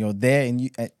 and you're there, and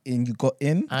you got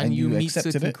in, And you meet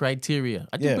accepted certain it. criteria.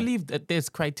 I do Yeah. believe that there's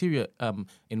criteria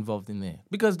involved in there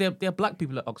because they're black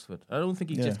people at Oxford. I don't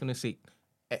think he's just going to say,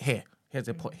 here's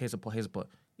a pot, here's a pot, here's a pot.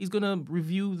 He's going to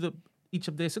review each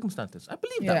of their circumstances. I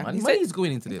believe Yeah, that, man. he Money's said-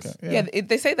 going into this. Yeah,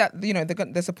 they say that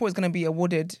the support is going to be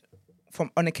awarded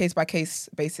on a case by case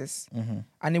basis,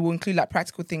 and it will include like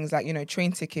practical things like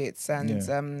train tickets and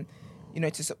to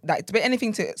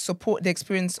anything to support the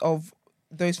experience of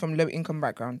those from low income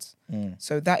backgrounds.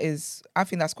 So I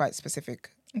think that's quite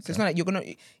specific. So it's not like you're gonna,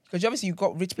 because obviously you've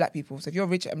got rich black people. So if you're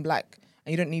rich and black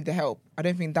and you don't need the help, I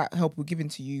don't think that help will be given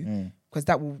to you because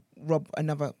that will rob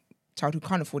another child who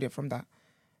can't afford it from that.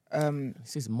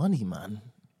 This is money, man.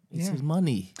 It's Yeah. his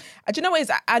money. Do you know what it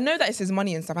is? I know that it's his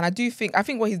money and stuff, and I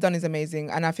think what he's done is amazing.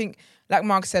 And I think, like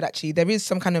Mark said, actually, there is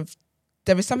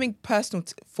something personal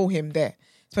for him there,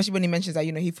 especially when he mentions that,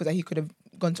 he feels that he could have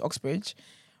gone to Oxbridge.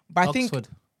 But I think Oxford.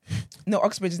 no,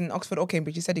 Oxbridge isn't Oxford or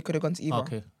Cambridge. He said he could have gone to either.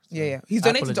 Okay. Yeah. He's I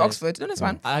donated to apologise. Oxford. No, that's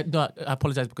fine. I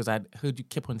apologize because I heard you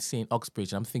keep on saying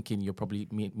Oxbridge, and I'm thinking you're probably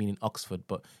meaning Oxford,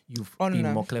 but you've Oh, no, been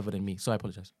no. more clever than me, so I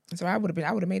apologize. So I would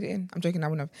have made it in. I'm joking, I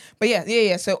wouldn't have. But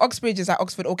yeah. So Oxbridge is like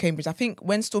Oxford or Cambridge. I think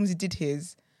when Stormzy did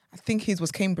his, I think his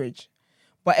was Cambridge.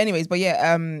 But anyways,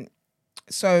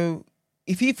 so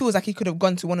if he feels like he could have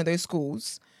gone to one of those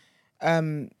schools,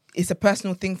 it's a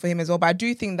personal thing for him as well. But I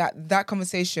do think that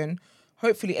conversation,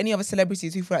 hopefully any other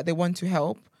celebrities who feel like they want to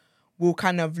help will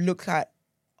kind of look at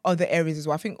other areas as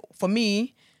well. I think for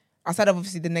me, outside of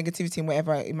obviously the negativity and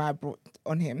whatever it might have brought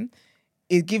on him,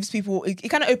 it gives people, it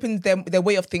kind of opens their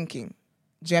way of thinking.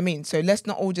 Do you know what I mean? So let's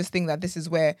not all just think that this is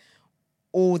where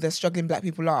all the struggling black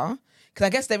people are. Because I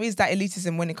guess there is that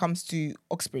elitism when it comes to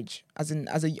Oxbridge as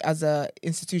a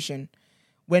institution,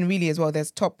 when really as well there's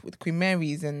top with Queen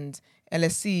Mary's and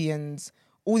LSE and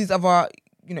all these other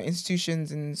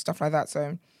institutions and stuff like that.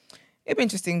 So it'd be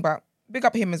interesting, but big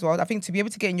up him as well. I think to be able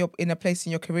to get in a place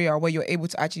in your career where you're able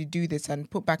to actually do this and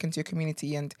put back into your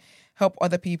community and help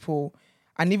other people.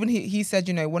 And even he said,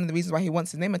 one of the reasons why he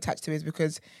wants his name attached to it is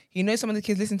because he knows some of the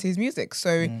kids listen to his music.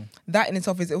 So that in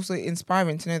itself is also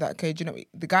inspiring to know that, okay,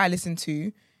 the guy I listen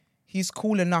to, he's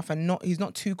cool enough and he's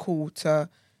not too cool to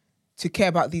care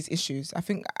about these issues. I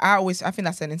think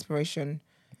that's an inspiration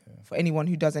for anyone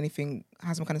who does anything,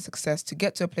 has some kind of success, to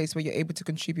get to a place where you're able to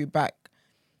contribute back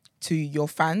to your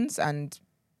fans and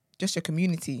just your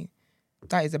community.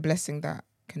 That is a blessing that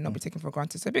cannot be taken for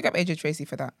granted. So big up AJ Tracy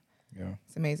for that. Yeah.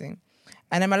 It's amazing.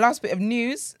 And then my last bit of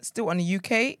news, still on the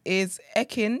UK, is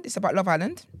Ekin. It's about Love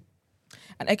Island.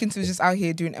 And Ekin was just out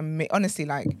here doing honestly,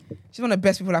 like, she's one of the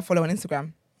best people I follow on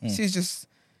Instagram. She's just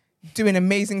doing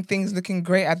amazing things, looking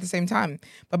great at the same time.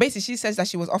 But basically, she says that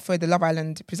she was offered the Love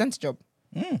Island presenter job.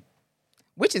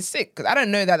 Which is sick, because I don't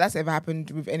know that that's ever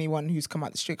happened with anyone who's come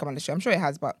on the show. I'm sure it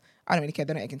has, but I don't really care.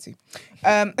 They're not Ekin too.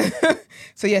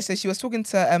 So she was talking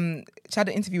to, she had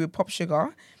an interview with Pop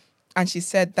Sugar, and she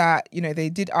said that, they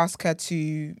did ask her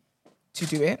to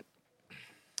do it.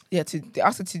 Yeah, they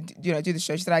asked her to, do the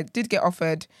show. She said, I did get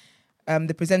offered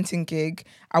the presenting gig.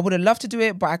 I would have loved to do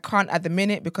it, but I can't at the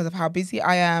minute because of how busy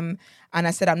I am. And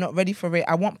I said, I'm not ready for it.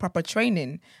 I want proper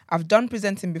training. I've done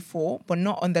presenting before, but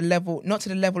not to the level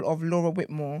of Laura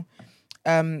Whitmore.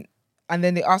 And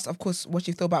then they asked, of course, what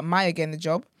she thought about Maya getting the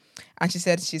job. And she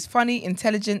said, she's funny,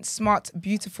 intelligent, smart,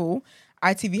 beautiful.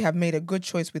 ITV have made a good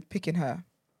choice with picking her,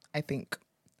 I think.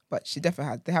 But she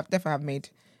definitely have made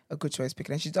a good choice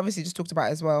picking her. She's obviously just talked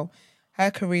about as well her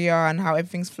career and how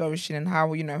everything's flourishing and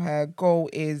how, her goal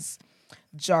is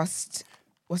just,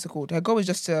 what's it called? Her goal is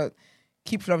just to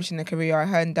keep flourishing her career,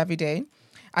 her and Davide.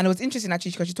 And it was interesting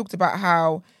actually because she talked about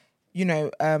how,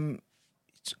 kind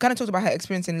of talked about her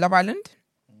experience in Love Island.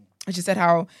 And she said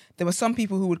how there were some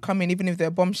people who would come in, even if they're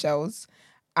bombshells,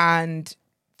 and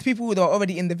the people who were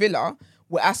already in the villa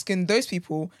were asking those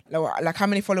people, like how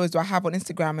many followers do I have on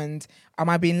Instagram and am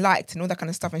I being liked and all that kind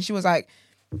of stuff. And she was like,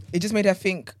 it just made her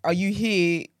think, are you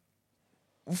here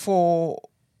to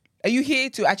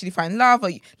actually find love? Are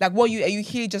you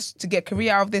here just to get a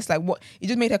career out of this? Like what? It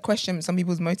just made her question some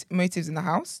people's motives in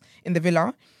the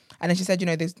villa. And then she said,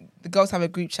 the girls have a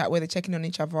group chat where they're checking on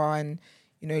each other and,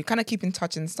 kind of keep in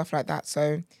touch and stuff like that.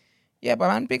 So yeah, but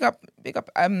man, big up,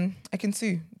 Ekin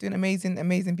Su, doing amazing,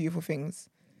 amazing, beautiful things.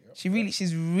 Yep.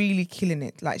 She's really killing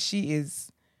it. Like she's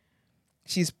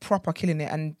proper killing it.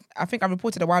 And I think I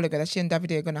reported a while ago that she and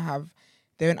Davide are going to have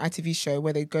their own ITV show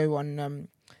where they go on,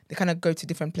 they kind of go to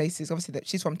different places. Obviously,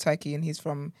 she's from Turkey and he's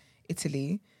from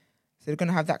Italy. So they're going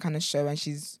to have that kind of show. And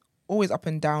she's always up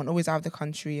and down, always out of the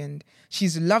country. And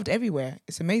she's loved everywhere.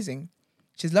 It's amazing.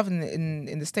 She's loved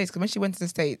in the States. Because when she went to the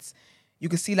States, you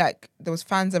could see like there was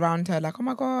fans around her like, oh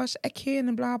my gosh, Ekin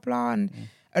and blah, blah. And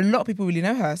a lot of people really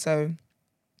know her. So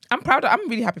I'm proud. I'm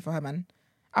really happy for her, man.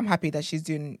 I'm happy that she's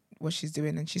doing what she's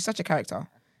doing, and she's such a character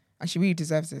and she really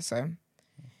deserves it. So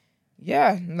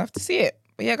yeah, love to see it.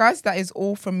 But yeah, guys, that is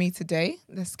all from me today.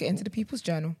 Let's get into the People's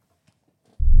Journal.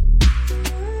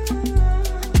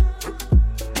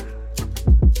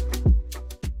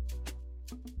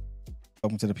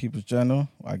 Welcome to the People's Journal.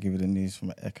 I'll give you the news from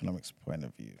an economics point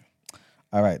of view.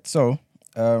 All right, so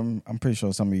I'm pretty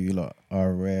sure some of you lot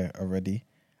are aware already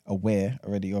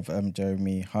of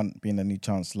Jeremy Hunt being the new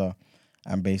Chancellor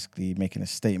and basically making a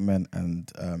statement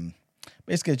and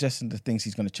basically addressing the things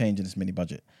he's going to change in this mini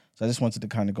budget. So I just wanted to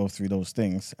kind of go through those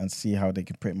things and see how they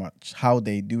can how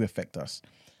they do affect us.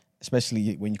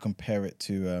 especially when you compare it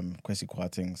to Kwesi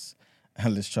Kwarteng's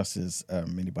and Liz Truss's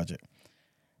mini budget.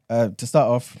 To start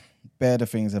off, bare the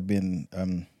things have been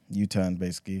U-turned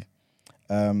basically.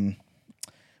 With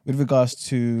regards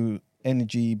to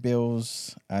energy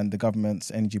bills and the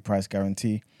government's energy price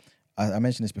guarantee, I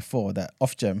mentioned this before, that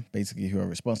Ofgem, basically, who are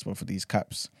responsible for these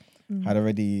caps, had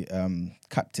already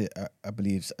capped it, I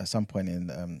believe, at some point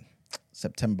in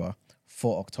September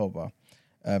for October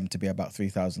to be about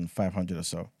 3,500 or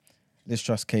so. Liz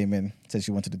Truss came in, said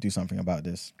she wanted to do something about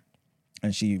this,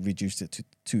 and she reduced it to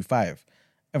 2.5.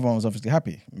 Everyone was obviously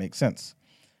happy. Makes sense.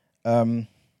 And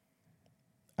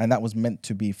that was meant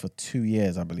to be for 2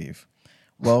 years, I believe.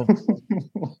 Well,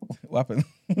 what happened?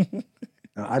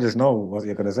 I just know what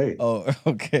you're gonna say. Oh,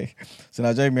 okay. So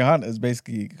now Jeremy Hunt has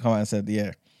basically come out and said,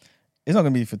 yeah, it's not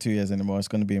going to be for 2 years anymore. It's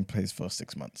going to be in place for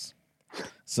 6 months.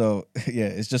 So, yeah,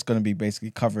 it's just going to be basically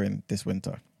covering this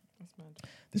winter. That's mad.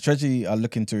 The Treasury are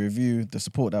looking to review the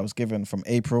support that was given from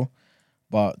April,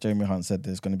 but Jeremy Hunt said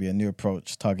there's going to be a new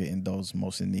approach targeting those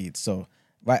most in need. So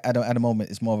right at the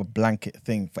moment, it's more of a blanket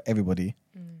thing for everybody.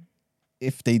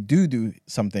 If they do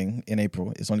something in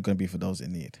April, it's only going to be for those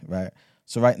in need, right?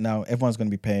 So right now, everyone's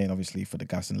going to be paying, obviously, for the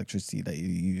gas and electricity that you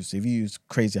use. So if you use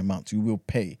crazy amounts, you will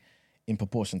pay in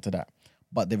proportion to that.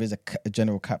 But there is a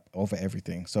general cap over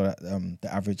everything. So that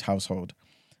the average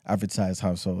size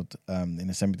household in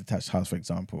a semi-detached house, for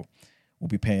example, will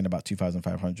be paying about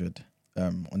 2,500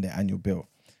 on their annual bill.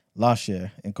 Last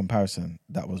year, in comparison,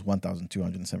 that was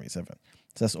 1,277.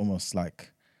 So that's almost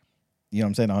like, you know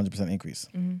what I'm saying, 100% increase.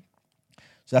 Mm-hmm.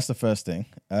 So that's the first thing.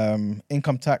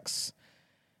 Income tax,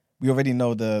 we already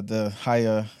know the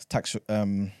higher tax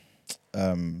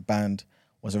band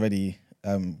was already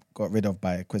got rid of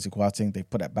by Kwesi Kwarteng. They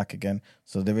put that back again.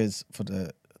 So there is, for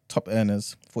the top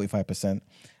earners, 45%.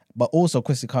 But also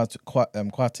Kwesi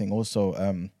Kwarteng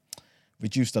also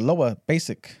reduced the lower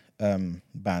basic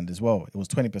band as well. It was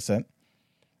 20%.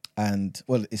 And,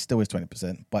 well, it still is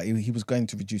 20%. But he was going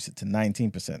to reduce it to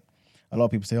 19%. A lot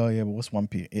of people say, oh, yeah, but what's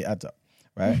 1p? It adds up,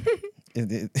 right?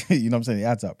 You know what I'm saying? It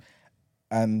adds up.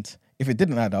 And if it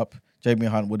didn't add up, Jeremy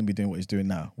Hunt wouldn't be doing what he's doing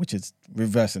now, which is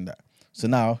reversing that. So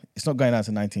now it's not going down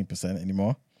to 19%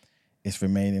 anymore. It's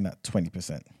remaining at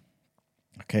 20%.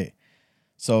 Okay.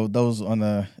 So those on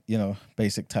a,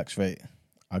 basic tax rate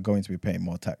are going to be paying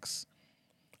more tax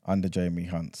under Jeremy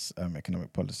Hunt's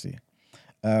economic policy.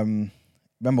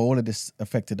 Remember, all of this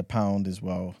affected the pound as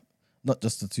well. Not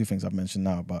just the two things I've mentioned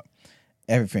now, but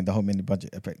everything, the whole mini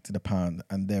budget affected the pound,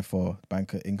 and therefore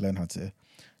Bank of England had to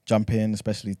jump in,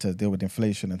 especially to deal with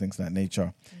inflation and things of that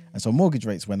nature. And so mortgage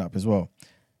rates went up as well.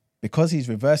 Because he's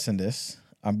reversing this,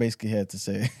 I'm basically here to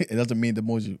say it doesn't mean the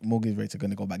mortgage rates are going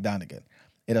to go back down again.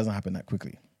 It doesn't happen that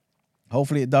quickly.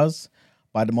 Hopefully it does.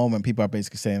 By the moment, people are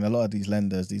basically saying a lot of these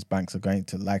lenders, these banks are going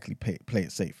to likely play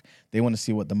it safe. They want to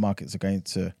see what the markets are going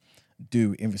to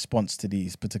do in response to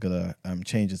these particular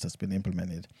changes that's been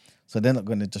implemented. So they're not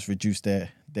going to just reduce their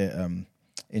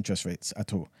interest rates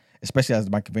at all, especially as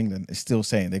the Bank of England is still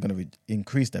saying they're going to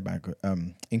increase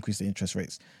the interest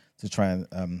rates to try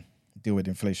and deal with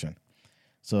inflation.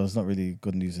 So it's not really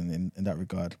good news in that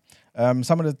regard.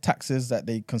 Some of the taxes that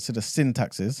they consider sin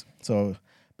taxes, so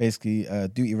basically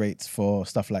duty rates for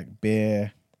stuff like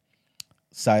beer,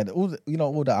 cider, all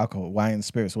the alcohol, wine,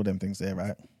 spirits, all them things there,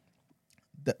 right?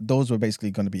 Those were basically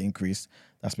going to be increased.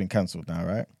 That's been cancelled now,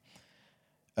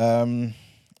 right?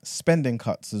 Spending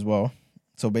cuts as well.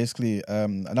 So basically,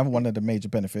 another one of the major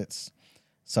benefits,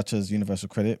 such as universal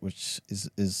credit, which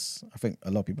is I think a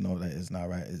lot of people know what that is now,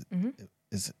 right?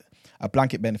 Is a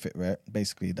blanket benefit, right?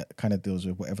 Basically, that kind of deals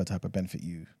with whatever type of benefit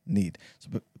you need.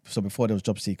 So before there was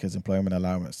job seekers, employment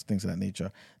allowance, things of that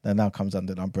nature, that now comes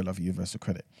under the umbrella of universal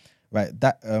credit, right?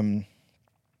 That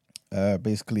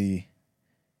basically,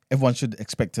 everyone should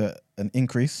expect an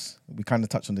increase. We kind of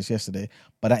touched on this yesterday,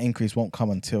 but that increase won't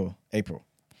come until April.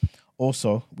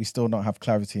 Also, we still don't have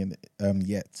clarity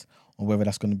yet on whether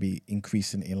that's going to be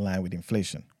increasing in line with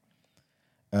inflation.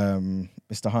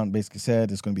 Mr. Hunt basically said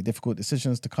there's going to be difficult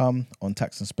decisions to come on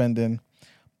tax and spending,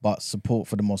 but support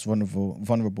for the most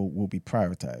vulnerable will be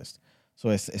prioritized. So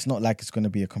it's not like it's going to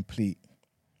be a complete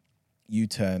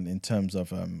U-turn in terms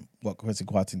of what Kwesi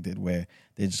Kwarteng did, where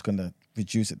they're just going to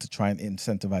reduce it to try and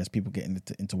incentivize people getting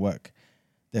into work.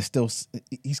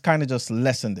 He's kind of just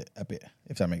lessened it a bit,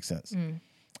 if that makes sense.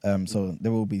 So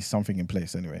there will be something in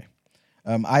place anyway.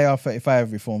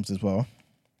 IR35 reforms as well.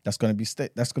 That's going to be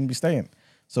staying.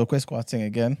 So Kwesi Kwarteng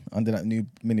again under that new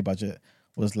mini budget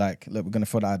was like, look, we're going to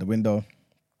throw that out the window.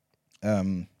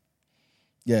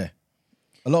 Yeah.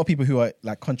 A lot of people who are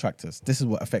like contractors, this is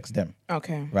what affects them.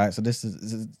 Okay. Right? So this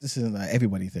isn't an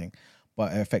everybody thing.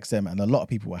 but it affects them, and a lot of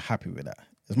people were happy with that.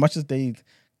 As much as they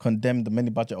condemned the mini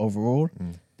budget overall,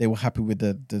 they were happy with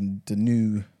the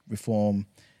new reform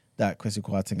that Kwesi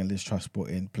Kwarteng and Liz Truss brought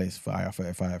in place for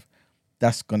IR35.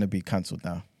 That's going to be cancelled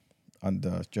now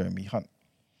under Jeremy Hunt.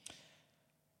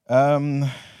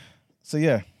 So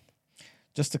yeah,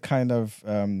 just to kind of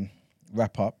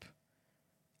wrap up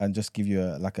and just give you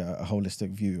a holistic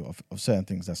view of certain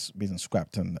things that's being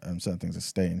scrapped and certain things that's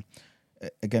staying.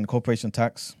 Again, corporation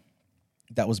tax,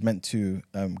 that was meant to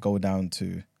go down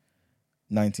to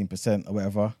 19% or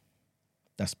whatever.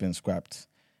 That's been scrapped.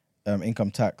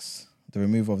 Income tax, the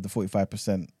removal of the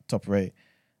 45% top rate,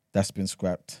 that's been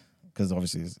scrapped because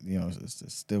obviously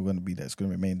it's still going to be there. It's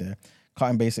going to remain there.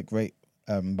 Cutting basic rate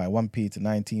by 1p to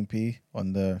 19p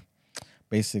on the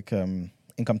basic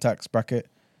income tax bracket.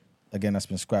 Again, that's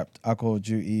been scrapped. Alcohol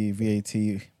duty, VAT,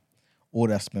 all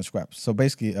that's been scrapped. So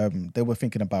basically, they were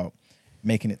thinking about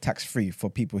making it tax-free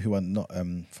for people who are not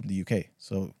from the UK.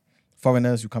 So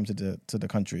foreigners who come to the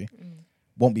country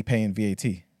won't be paying VAT.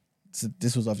 So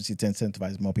this was obviously to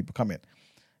incentivize more people coming.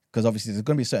 Because obviously there's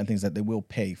going to be certain things that they will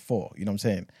pay for, you know what I'm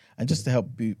saying? And just to help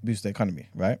boost the economy,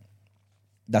 right?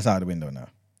 That's out of the window now.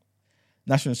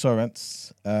 National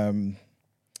insurance, I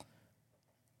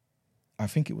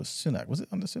think it was Sunak. Was it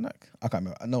under Sunak? I can't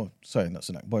remember. No, sorry, not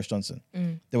Sunak. Boris Johnson.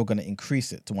 They were going to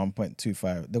increase it to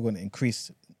 1.25. They were going to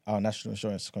increase our national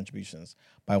insurance contributions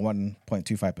by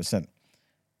 1.25%.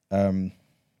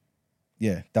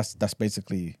 Yeah, that's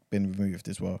basically been removed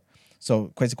as well.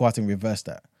 So Kwesi Kwarteng reversed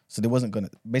that. So they wasn't going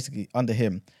to, basically under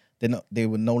him, they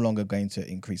were no longer going to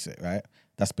increase it, right?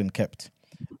 That's been kept.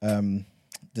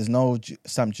 There's no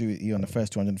stamp duty on the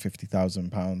first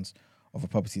 £250,000 of a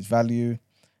property's value.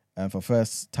 And for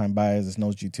first-time buyers, there's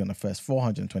no duty on the first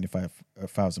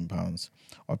 £425,000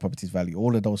 of property's value.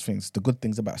 All of those things, the good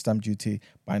things about stamp duty,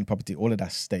 buying property, all of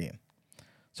that's staying.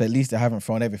 So at least they haven't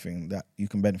thrown everything that you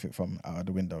can benefit from out of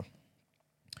the window.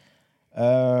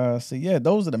 So yeah,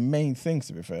 those are the main things,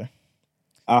 to be fair.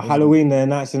 Halloween, they're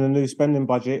announcing a new spending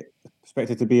budget,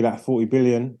 expected to be like 40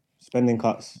 billion spending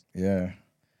cuts. Yeah.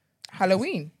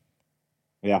 Halloween.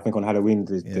 Yeah, I think on Halloween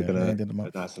they're the going to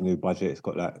announce a new budget. It's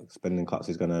got like spending cuts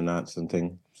he's going to announce and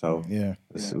thing. So yeah,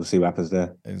 we'll see what happens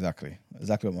there. Exactly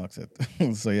what Mark said.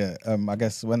 So yeah, I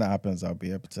guess when that happens, I'll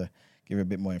be able to give you a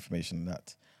bit more information on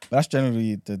that. But that's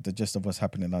generally the gist of what's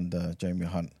happening under Jeremy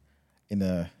Hunt in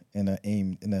a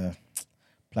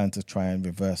plan to try and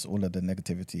reverse all of the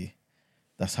negativity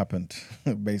that's happened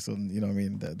based on, you know what I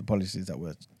mean, the policies that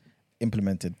were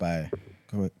implemented by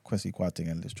Kwesi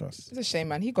Kwarteng and Liz Truss. It's a shame,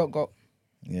 man. He got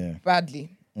Yeah.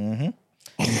 badly.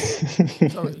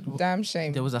 Sorry, Damn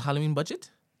shame. there was a Halloween budget?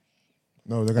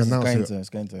 No, they're going to announce it It's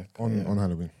going to on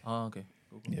Halloween. Oh, okay.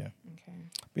 Cool. Yeah. Okay.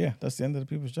 But yeah, that's the end of the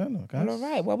People's Journal, guys. Well, all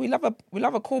right. Well, we love a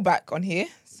callback on here.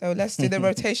 So let's do the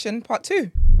rotation part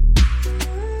 2.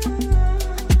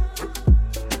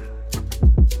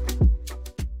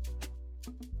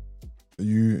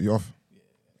 You off?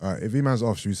 All right, if E-Man's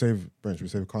off, should we save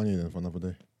Kanye then for another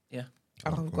day? Yeah.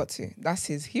 Oh, we've got to. That's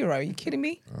his hero. Are you kidding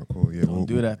me? Oh, cool. Yeah, we'll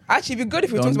Do that. Actually, it'd be good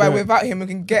if we Don't talked about do it it. without him. We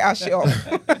can get our shit off.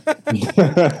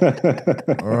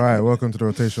 All right, welcome to the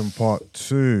rotation part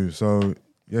 2. So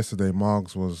yesterday,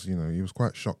 Margs was, he was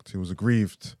quite shocked. He was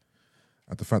aggrieved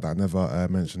at the fact that I never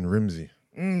mentioned Rimsey.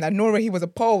 And Nora, he was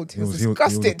appalled. He was He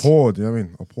disgusted. was appalled. You know what I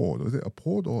mean? Appalled. Was it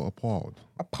appalled or appalled?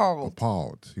 Appalled.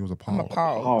 Appalled. He was I'm appalled.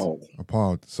 appalled.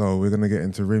 Appalled. So we're gonna get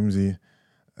into Rimsey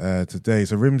today.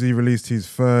 So Rimsey released his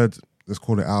third, let's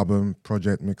call it album,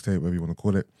 project, mixtape, whatever you want to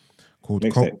call it, called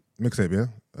Mixtape,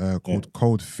 yeah. Called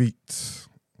Cold Feet.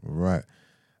 Right.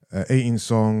 18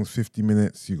 songs, 50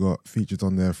 minutes. You got features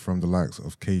on there from the likes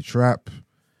of K-Trap,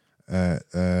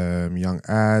 Young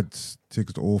Ads,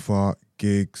 Tiggs the Author,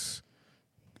 Gigs,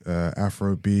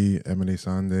 Afro B, Emily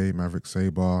Sande, Maverick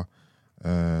Sabar,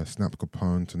 Snap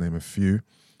Capone, to name a few.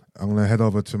 I'm going to head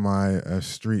over to my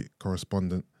street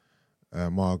correspondent,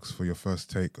 Margs, for your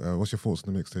first take. What's your thoughts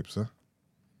on the mixtape, sir?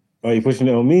 Oh, you're pushing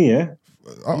it on me, yeah?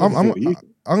 I'm going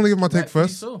to give my take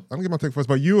first. so. I'm going to give my take first,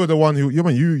 but you are the one who,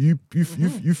 you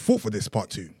fought for this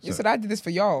part 2. You said I did this for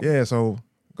y'all. Yeah, so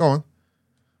go on.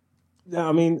 Yeah,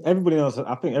 I mean, everybody knows.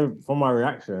 I think from my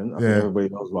reaction, I think everybody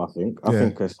knows what I think. I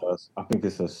think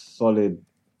it's a solid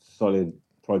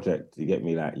project. You get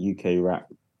me? Like UK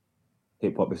rap,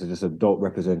 hip hop. This is just a dope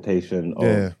representation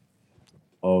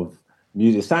of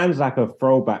music. It sounds like a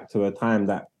throwback to a time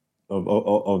that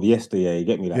of yesteryear. You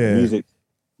get me? Like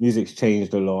music's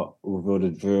changed a lot with all the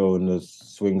drill and the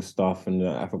swing stuff and the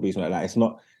Afrobeats and like that. It's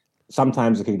not.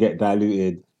 Sometimes it can get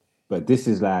diluted, but this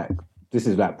is like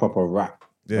proper rap.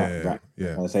 Rap.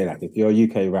 I say, like, if you're a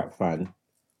UK rap fan,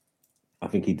 I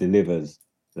think he delivers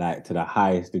like to the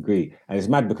highest degree. And it's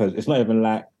mad because it's not even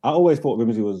like I always thought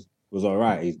Rimsey was all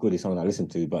right. He's good. He's someone I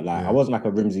listened to, but like I wasn't like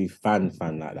a Rimsey fan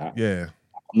like that. Yeah.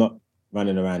 I'm not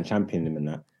running around championing him and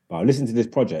that. But I listened to this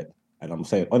project, and I'm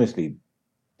saying honestly,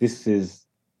 this is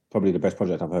probably the best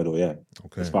project I've heard all year.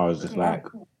 Okay. As far as just like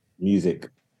music,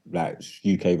 like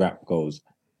UK rap goes,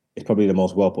 it's probably the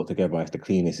most well put together. It's the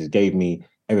cleanest. It gave me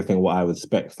everything what I would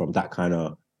expect from that kind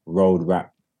of road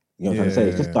rap. You know what I'm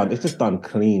trying to say? It's just done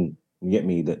clean. You get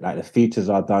me? That like the features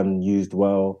are done, used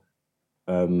well.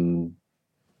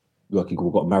 Look, we've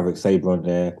got Maverick Sabre on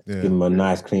there. Yeah. Give him a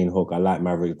nice clean hook. I like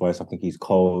Maverick's voice. I think he's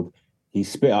cold. He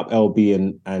spit up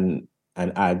LB and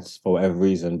ads for whatever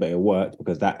reason, but it worked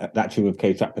because that tune with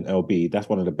K-Trap and LB, that's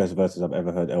one of the best verses I've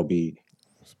ever heard LB.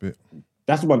 Spit.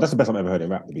 That's the best I've ever heard in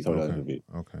rap, to be totally honest with you.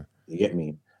 Okay. You get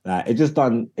me? Like it just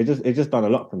done a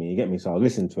lot for me. You get me? So I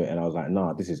listened to it and I was like,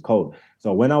 nah, this is cold.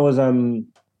 So when I was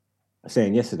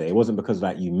saying yesterday, it wasn't because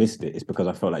like you missed it, it's because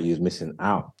I felt like you was missing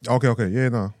out. Okay. Yeah,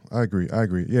 no, I agree.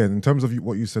 Yeah, in terms of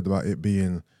what you said about it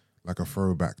being like a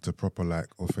throwback to proper like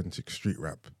authentic street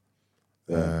rap,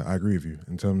 I agree with you.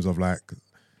 In terms of like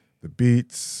the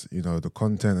beats, you know, the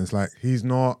content, it's like he's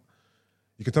not.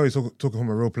 You can tell he's talking from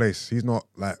a real place. He's not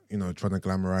like, you know, trying to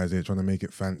glamorize it, trying to make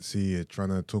it fancy, trying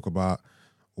to talk about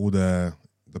all the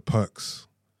perks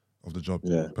of the job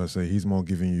per se. He's more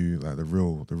giving you like the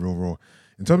real raw.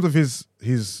 In terms of his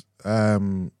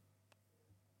career,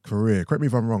 correct me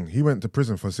if I'm wrong, he went to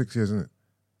prison for 6 years, isn't it?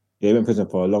 Yeah, he went to prison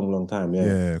for a long time,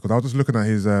 Yeah, because I was just looking at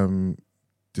his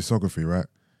discography, right?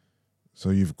 So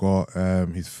you've got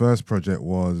his first project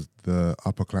was the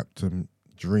Upper Clapton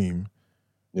Dream,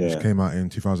 which came out in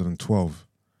 2012.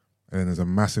 And then there's a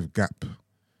massive gap.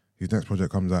 His next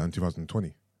project comes out in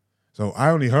 2020. So I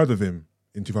only heard of him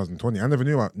in 2020. I never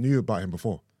knew about him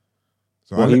before.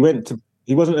 So well, he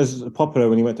wasn't as popular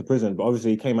when he went to prison, but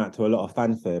obviously he came out to a lot of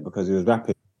fanfare because he was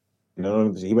rapping. You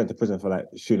know, he went to prison for like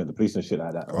shooting at the police and shit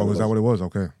like that. Oh, is that what it was?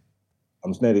 Okay.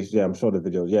 I'm sure the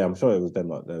videos. Yeah, I'm sure it was them.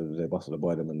 Like they busted the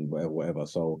boy them and whatever.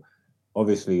 So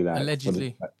obviously, like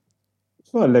allegedly.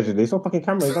 It's not allegedly. It's on fucking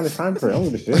camera. He's on his time for it. I don't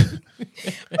give a shit.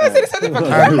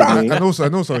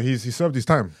 And also, he served his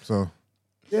time. So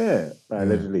yeah,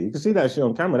 allegedly. You can see that shit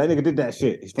on camera. That nigga did that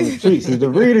shit. He's from the streets. He's the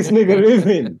realest nigga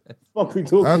living. What we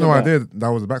talking about? I had no idea that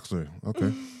was the backstory.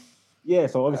 Okay. Yeah,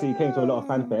 so obviously he came to a lot of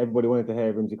fanfare. Everybody wanted to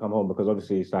hear Rimsey come home because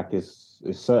obviously it's like it's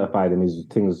certified and his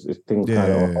things kind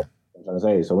of. I'm trying to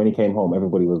say. So when he came home,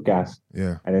 everybody was gassed.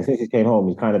 Yeah. And then since he came home,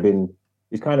 he's kind of been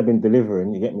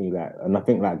delivering. You get me, like, and I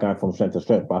think like going from strength to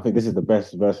strength. But I think this is the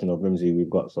best version of Rimsey we've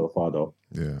got so far, though.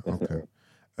 Yeah. Definitely.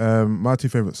 Okay. My two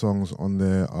favorite songs on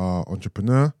there are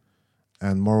Entrepreneur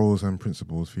and Morals and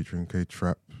Principles featuring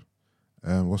K-Trap.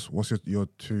 What's your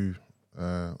two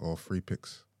or three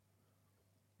picks?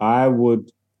 I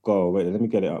would go. Wait, let me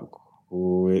get it up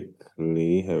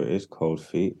quickly. Here it is. Cold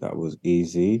Feet. That was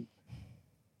easy.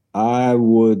 I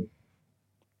would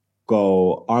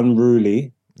go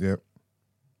Unruly. Yep.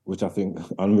 Which I think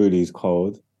Unruly is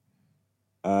cold.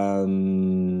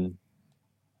 Their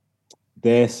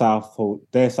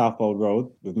Southhold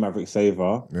Road with Maverick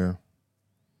Sabre. Yeah.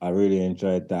 I really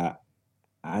enjoyed that.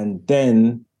 And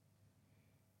then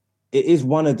it is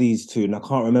one of these two, and I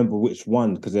can't remember which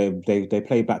one because they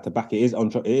play back to back. It is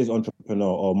Entrepreneur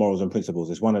or Morals and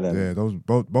Principles. It's one of them. Yeah, those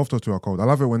both those two are cold. I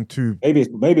love it when two. Maybe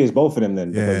it's both of them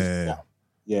then.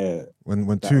 Yeah.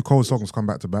 When two cold songs come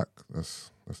back to back,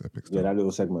 that's epic stuff. Yeah, that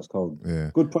little segment's cold. Yeah.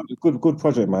 Good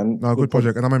project, man. No, good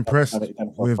project, and I'm impressed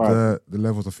with the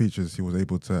levels of features he was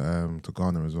able to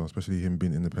garner as well, especially him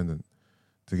being independent.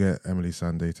 To get Emily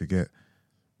Sandé, to get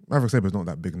Maverick Sabre is not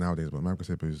that big nowadays, but Maverick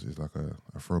Sabre is like a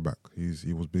throwback.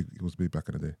 He was big back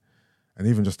in the day, and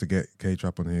even just to get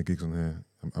K-Trap on here, gigs on here,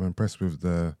 I'm impressed with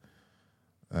the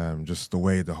just the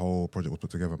way the whole project was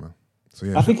put together, man. So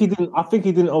yeah, I think he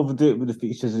didn't overdo it with the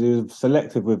features. He was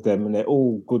selective with them, and they're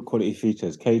all good quality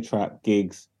features. K-Trap,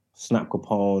 gigs, Snap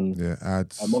Capone,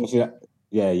 ads. Obviously,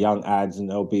 young ads, and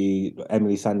LB.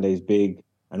 Emily Sandé's big,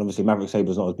 and obviously Maverick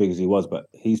Sabre's not as big as he was, but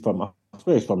he's from. I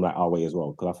swear he's from like our way as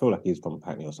well, because I feel like he's from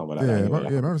Hackney or somewhere like that. Anyway,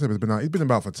 Maverick Sabre's been out. He's been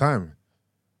about for time.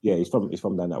 Yeah, he's from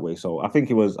down that way. So I think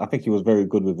he was very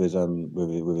good with his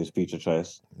with his feature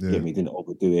choice. Yeah, he didn't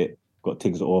overdo it. Got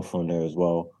Tiggs the Author on there as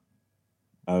well.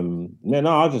 I was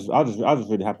just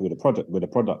really happy with the project,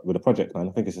 man.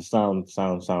 I think it's a sound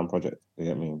project. You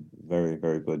get me? Very,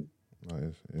 very good.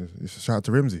 It's a shout out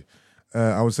to Rimsey.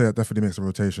 I would say that definitely makes a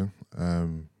rotation.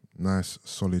 Nice,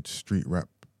 solid street rap,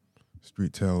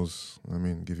 street tales. I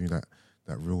mean, giving you that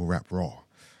real rap raw.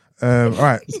 All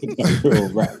right.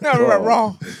 Real rap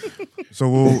raw. So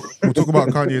we'll talk about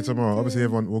Kanye tomorrow. Obviously,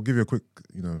 everyone, we'll give you a quick,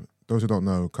 those who don't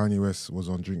know, Kanye West was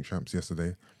on Drink Champs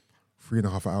yesterday.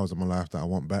 3.5 hours of my life that I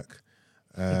want back.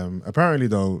 Apparently,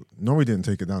 though, Nori didn't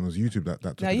take it down. It was YouTube that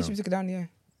took No, it YouTube down. took it down. Yeah.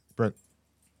 Brent,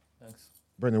 Thanks.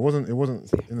 Brent, it wasn't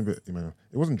in a bit, Emmanuel.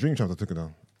 It wasn't Drink Champs that took it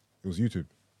down. It was YouTube.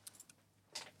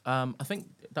 I think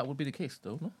that would be the case,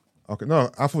 though. No, Okay, no,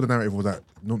 I thought the narrative was that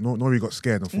Nori got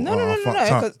scared and thought, No, I fucked no,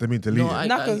 up. 'cause- Let me delete it.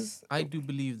 No, 'cause- I do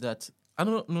believe that. I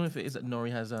don't know if it is that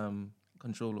Nori has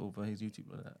control over his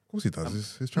YouTube or that. Of course he does.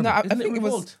 It's his channel. No, I Isn't think it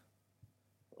was. Revolt?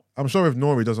 I'm sure if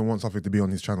Nori doesn't want something to be on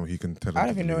his channel, he can tell him. I don't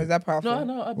to think delete Nori's it. that powerful.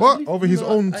 No. I What? believe- Over his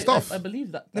own stuff? I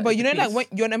believe that. No, that but is you the know, like case. when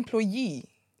you're an employee.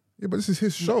 Yeah, but this is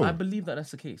his No, show. I believe that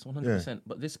that's the case, 100%.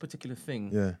 But this particular thing,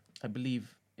 Yeah. I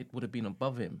believe it would have been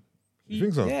above him. You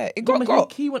think so? Yeah, it Remember,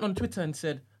 got. he went on Twitter and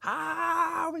said,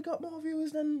 we got more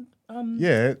views than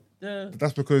Yeah, the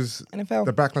that's because NFL.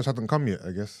 the backlash hadn't come yet,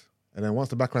 I guess. And then once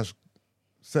the backlash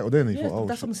settled in, he yeah, thought, oh,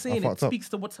 that's what I'm shit, I saying. It fucked up. speaks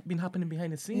to what's been happening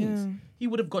behind the scenes. Yeah. He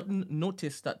would have gotten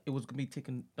notice that it was going to be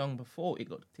taken down before it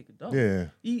got taken down. Yeah.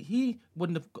 He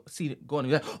wouldn't have seen it gone.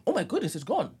 He'd be like, oh my goodness, it's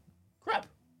gone. Crap.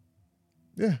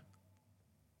 Yeah.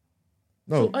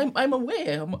 No, So I'm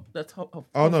aware that's how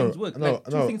Oh, no, things work. no, Like,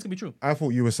 two no. things can be true. I thought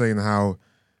you were saying how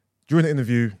during the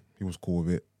interview, he was cool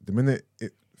with it. The minute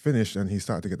it finished and he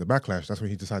started to get the backlash, that's when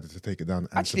he decided to take it down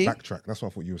and Actually- to backtrack. That's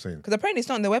what I thought you were saying. Because apparently it's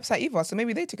not on their website either, so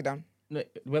maybe they took it down. No,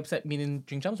 website meaning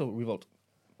Drink Champs or Revolt?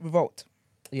 Revolt.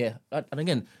 Yeah. And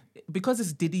again, because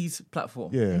it's Diddy's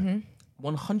platform, Yeah.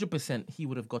 100% he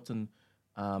would have gotten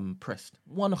pressed.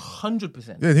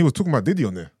 100%. Yeah, and he was talking about Diddy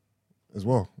on there as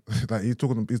well. Like he's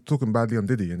talking badly on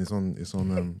Diddy, and it's on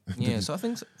Yeah, Diddy. so I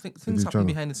think things Diddy's happen channel.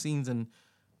 behind the scenes and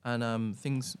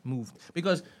things moved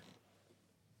because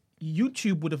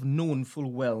YouTube would have known full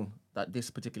well that this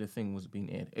particular thing was being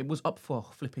aired. It was up for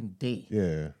a flipping day.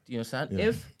 Yeah. Do you understand?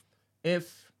 Yeah.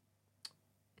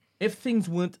 If things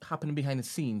weren't happening behind the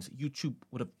scenes, YouTube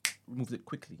would have removed it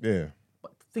quickly. Yeah.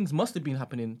 But things must have been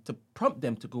happening to prompt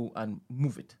them to go and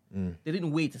move it. Mm. They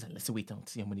didn't wait and say, let's wait and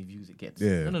see how many views it gets.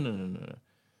 Yeah. No.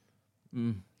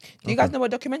 Do you guys know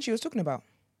what documentary he was talking about?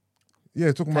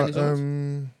 Yeah, talking about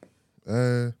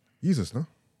Candace Jesus, no?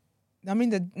 I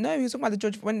mean, he was talking about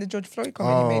the George Floyd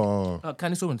comment he made. Oh,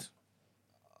 Candace Owens.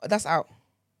 That's out.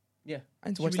 Yeah. I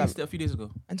need to She watch released that. it a few days ago.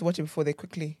 And to watch it before they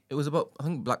quickly. It was about, I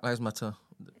think, Black Lives Matter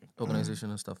organization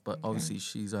and stuff. But obviously,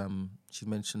 she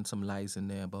mentioned some lies in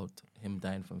there about him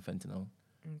dying from fentanyl,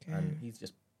 Okay. and he's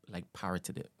just like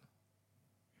parroted it.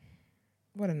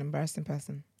 What an embarrassing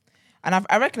person. And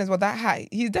I reckon as well that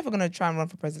he's definitely going to try and run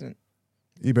for president.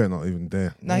 he better not even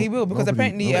dare. No, he will, because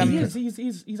apparently,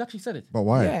 He's actually said it. But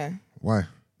why? Yeah. Why?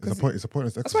 It's a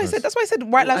pointless That's why exercise. I said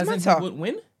White Lives As in he Matter. won't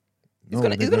win. He's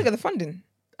gonna get the funding.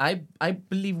 I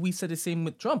believe we said the same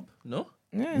with Trump. No,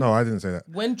 Yeah. No, I didn't say that.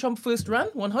 when Trump first ran,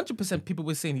 100% people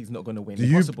were saying he's not going to win. Do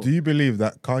Impossible. you believe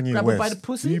that Kanye Grab him by West? the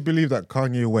pussy? Do you believe that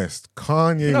Kanye West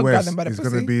Not grab West him by the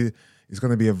is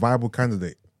going to be a viable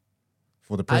candidate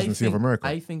for the presidency of America?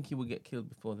 I think he will get killed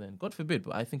before then. God forbid,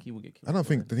 but I think he will get killed. I don't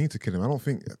before think they need to kill him. I don't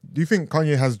think. Do you think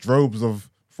Kanye has droves of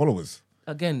followers? then.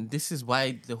 Again, this is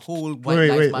why the whole White Wait,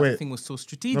 Lives Matter wait. thing was so No,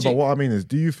 strategic. but what I mean is,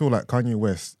 do you feel like Kanye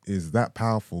West is that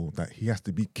powerful that he has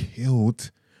to be killed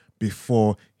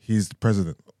before he's the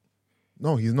president?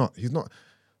 No, he's not. He's not.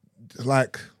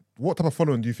 Like, what type of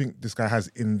following do you think this guy has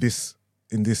in this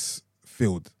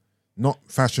field? Not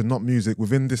fashion, not music,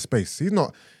 within this space. He's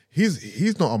not.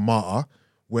 He's not a martyr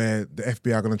where the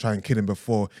FBI are going to try and kill him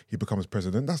before he becomes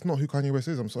president. That's not who Kanye West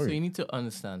is. I'm So sorry. you need to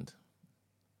understand.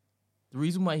 The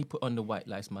reason why he put on the White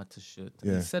Lives Matter shirt,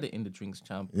 Yeah. he said it in the Drinks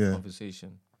Champ Yeah.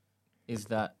 conversation, is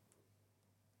that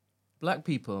black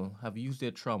people have used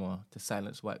their trauma to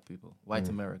silence white people, white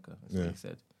America, that's what Yeah. he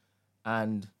said.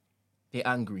 And they're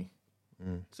angry.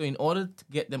 Mm. So in order to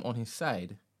get them on his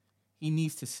side, he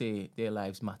needs to say their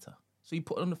lives matter. So he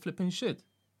put on the flipping shirt.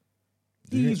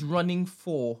 you He's running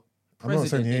for I'm not saying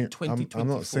president he in ain't. 2024. I'm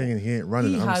not saying he ain't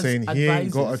running. He I'm has saying he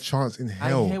ain't got a advisors. chance in I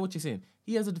hell. hear what you're saying.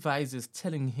 He has advisors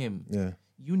telling him, Yeah.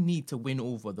 you need to win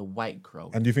over the white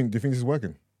crowd. And do you think this is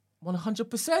working?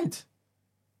 100%.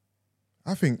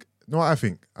 I think. No, I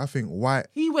think white.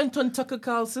 He went on Tucker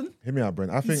Carlson. Hear me out, Brent.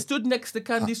 I He think stood next to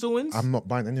Candace Owens. I'm not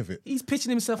buying any of it. He's pitching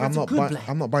himself I'm as a not good buying. black.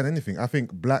 I'm not buying anything. I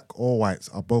think black or whites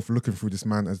are both looking through this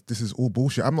man as this is all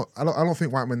bullshit. I don't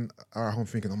think white men are at home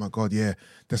thinking, oh my god, yeah,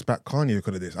 that's back Kanye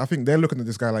because of this. I think they're looking at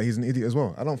this guy like he's an idiot as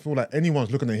well. I don't feel like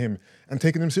anyone's looking at him and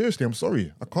taking him seriously. I'm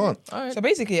sorry, I can't. All right. So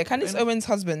basically, Candace Owens'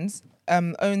 husband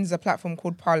owns a platform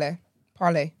called Parley.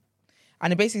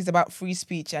 And it basically is about free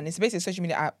speech. And it's basically a social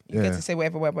media app. You get Yeah. to say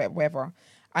wherever.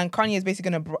 And Kanye is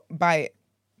basically going to buy it.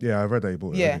 Yeah, I read that he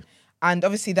bought it. Yeah. already. And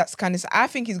obviously that's kind of, I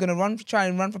think he's going to try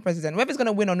and run for president. Whether he's going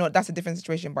to win or not, that's a different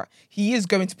situation. But he is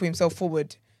going to put himself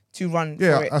forward to run for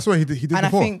Yeah, it. I swear he did And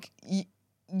before. I think,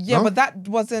 No? but that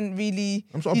wasn't really,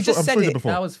 I'm he just said he did it.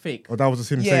 before. That was fake. Oh, that was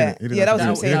just him Yeah, saying it. He didn't yeah, that was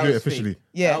actually him do it. saying He it. didn't do it officially.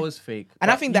 Yeah. That was fake.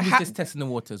 And I But think he the was hat- just testing the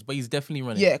waters, but he's definitely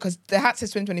running. Yeah, because the hat says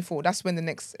 2024. That's when the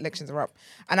next elections are up.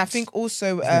 And I think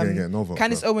also He's not gonna get no vote,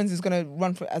 Candace bro. Owens is going to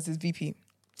run for as his VP.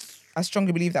 I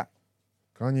strongly believe that.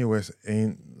 Kanye West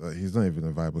ain't. He's not even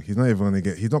a viable. He's not even gonna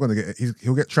get. He's not gonna get.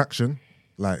 He'll get traction.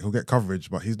 Like he'll get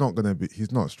coverage, but he's not gonna be.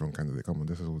 He's not a strong candidate. Come on,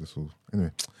 this is all. Anyway,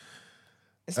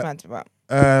 It's mad about.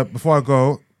 before I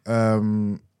go,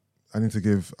 I need to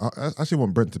give. I actually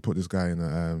want Brent to put this guy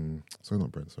in. Sorry,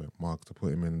 not Brent. Sorry, Mark to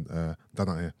put him in. Done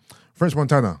out here. French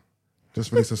Montana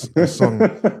just released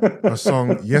a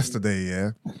song yesterday.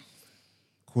 Yeah,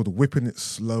 called "Whipping It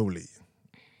Slowly,"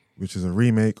 which is a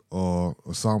remake or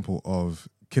a sample of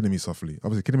 "Killing Me Softly."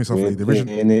 Obviously, "Killing Me Softly," the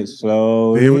original. Whipping it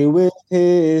slowly with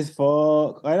his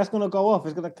fork. Oh, that's gonna go off.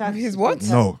 It's gonna catch. With his what?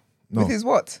 No. With his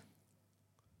what?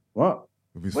 What?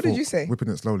 With his What did fork, you say? Whipping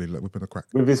it slowly, like whipping a crack.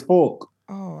 With his fork.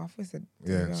 Oh, I thought he said.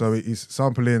 Yeah, so he's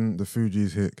sampling the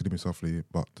Fugees hit "Killing Me Softly,"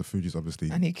 but the Fugees obviously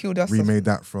And he killed us. remade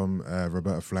that from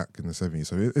Roberta Flack in the 70s.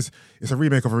 So it's a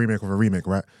remake of a remake of a remake,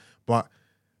 right? But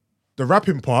the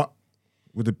rapping part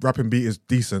with the rapping beat is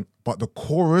decent, but the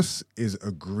chorus is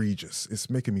egregious. It's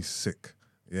making me sick.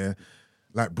 Yeah,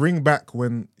 like bring back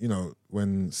when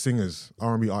singers,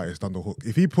 R&B artists done the hook.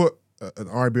 If he put an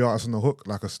R&B artist on the hook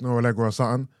like a Snow Allegra or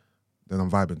something, then I'm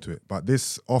vibing to it. But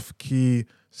this off-key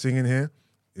singing here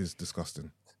is disgusting.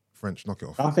 French, knock it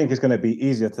off. I think it's gonna be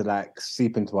easier to like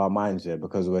seep into our minds, yeah,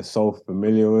 because we're so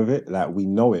familiar with it. Like we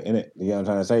know it, innit? You get what I'm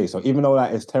trying to say? So even though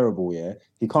that is terrible, yeah,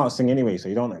 he can't sing anyway, so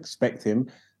you don't expect him.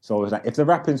 So it's like if the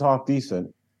rapping's half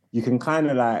decent, you can kind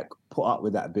of like put up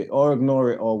with that bit or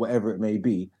ignore it or whatever it may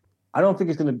be. I don't think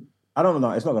it's gonna. I don't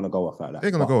know. It's not gonna go off like that.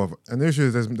 They're gonna go off. And the issue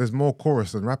is there's more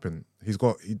chorus than rapping. He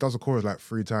does a chorus like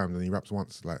 3 times and he raps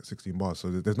once like 16 bars. So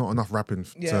there's not enough rapping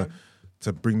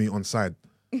to bring me on side.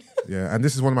 Yeah, and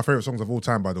this is one of my favorite songs of all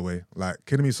time, by the way. Like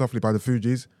 "Killing Me Softly" by the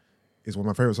Fugees is one of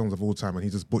my favorite songs of all time, and he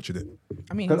just butchered it.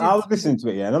 I mean, Because I was listening to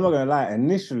it, yeah, and I'm not gonna lie.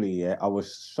 Initially, yeah, I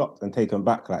was shocked and taken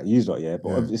back, like you lot, yeah.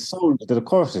 But it's the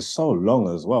chorus is so long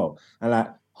as well, and like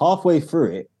halfway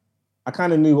through it, I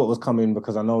kind of knew what was coming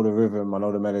because I know the rhythm, I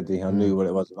know the melody, I knew what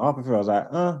it was. And halfway through, I was like,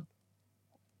 all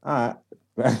right.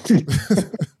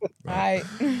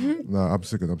 No, I'm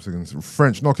sicking.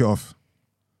 French, knock it off.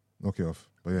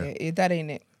 But yeah, that ain't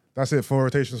it. that's it for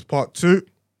Rotations Part 2.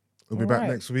 We'll be back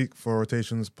Alright. next week for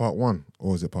Rotations Part 1.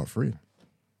 Or is it Part 3?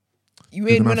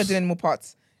 We're not maths. doing any more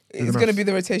parts. It's the going to maths. be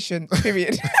the rotation,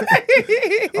 period.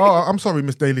 Oh, I'm sorry,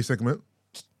 Miss Daily segment.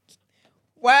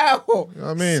 Wow. what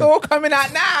I mean? So coming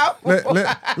out now.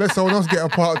 Let someone else get a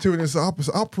Part 2 and it's an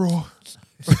uproar.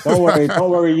 Don't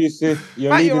worry, Yusuf.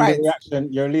 You're Right, leading you're right. the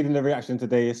reaction. You're leading the reaction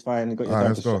today. It's fine. You got your All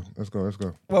right, time let's to shine.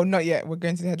 go. Well, not yet. We're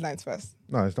going to the headlines first.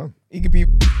 No, it's done. It could be.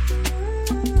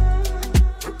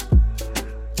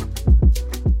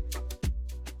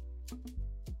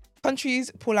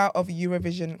 Countries pull out of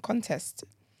Eurovision contest.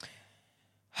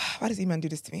 Why does E-Man do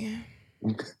this to me?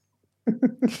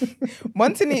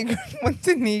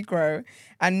 Montenegro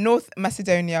and North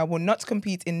Macedonia will not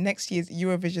compete in next year's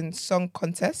Eurovision Song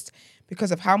Contest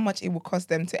because of how much it will cost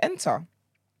them to enter.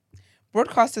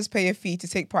 Broadcasters pay a fee to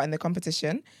take part in the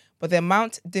competition, but the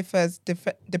amount differs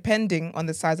depending on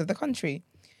the size of the country.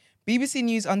 BBC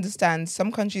News understands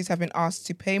some countries have been asked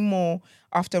to pay more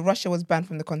after Russia was banned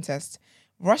from the contest.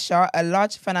 Russia, a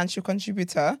large financial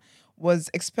contributor, was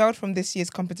expelled from this year's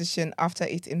competition after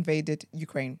it invaded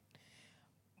Ukraine.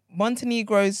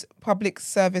 Montenegro's public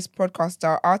service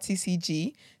broadcaster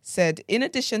RTCG said, in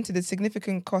addition to the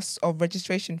significant costs of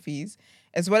registration fees,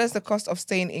 as well as the cost of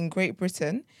staying in Great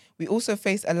Britain, we also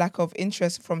face a lack of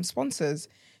interest from sponsors.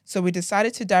 So we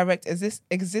decided to direct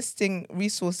existing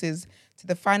resources to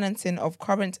the financing of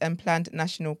current and planned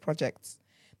national projects.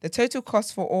 The total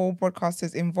cost for all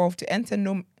broadcasters involved to enter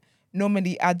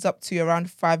normally adds up to around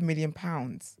 £5 million.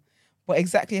 But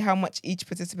exactly how much each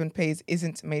participant pays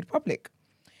isn't made public.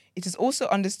 It is also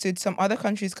understood some other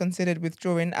countries considered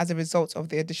withdrawing as a result of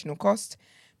the additional cost.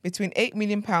 Between £8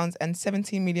 million and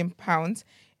 £17 million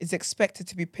is expected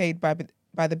to be paid by the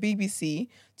BBC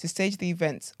to stage the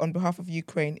event on behalf of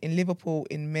Ukraine in Liverpool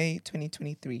in May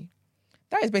 2023.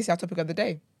 That is basically our topic of the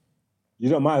day. You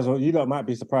don't might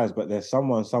be surprised, but there's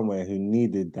someone somewhere who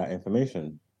needed that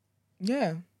information.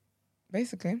 Yeah,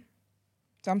 basically.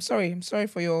 So I'm sorry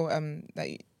for your that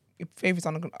your favourites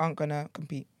aren't gonna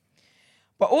compete.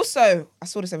 But also, I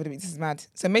saw this over the week. This is mad.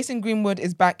 So Mason Greenwood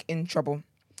is back in trouble.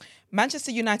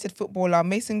 Manchester United footballer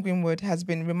Mason Greenwood has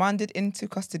been remanded into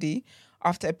custody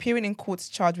after appearing in courts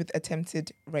charged with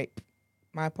attempted rape.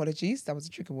 My apologies, that was a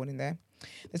trigger warning there.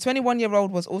 The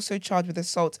 21-year-old was also charged with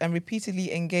assault and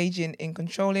repeatedly engaging in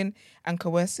controlling and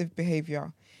coercive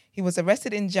behaviour. He was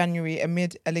arrested in January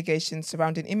amid allegations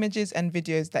surrounding images and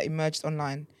videos that emerged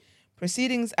online.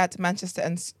 Proceedings at Manchester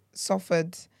and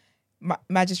Salford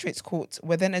Magistrates Court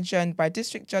were then adjourned by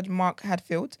District Judge Mark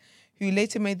Hadfield, who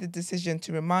later made the decision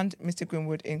to remand Mr.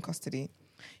 Greenwood in custody.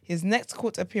 His next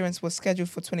court appearance was scheduled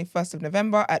for 21st of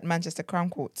November at Manchester Crown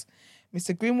Court.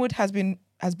 Mr. Greenwood has been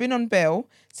on bail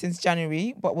since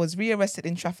January, but was rearrested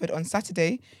in Trafford on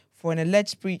Saturday for an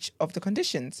alleged breach of the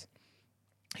conditions.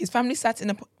 His family sat in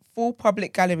a full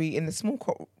public gallery in the small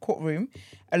courtroom,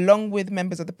 along with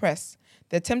members of the press.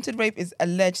 The attempted rape is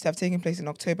alleged to have taken place in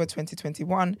October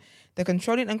 2021. The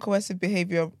controlling and coercive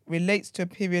behaviour relates to a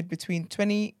period between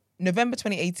November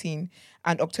 2018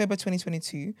 and October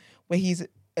 2022, where he's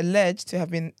alleged to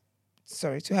have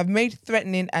made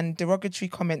threatening and derogatory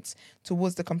comments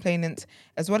towards the complainant,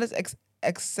 as well as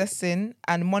accessing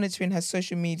and monitoring her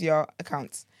social media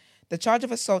accounts. The charge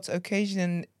of assault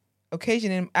occasioning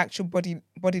actual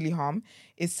bodily harm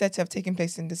is said to have taken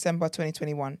place in December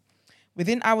 2021.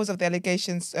 Within hours of the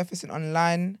allegations surfacing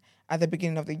online at the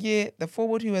beginning of the year, the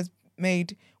forward, who has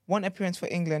made one appearance for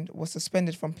England, was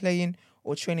suspended from playing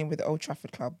or training with the Old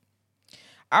Trafford club.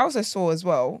 I also saw as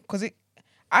well, because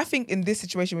I think in this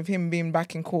situation with him being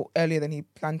back in court earlier than he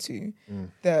planned to,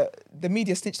 the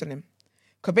media snitched on him.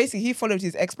 Because basically he followed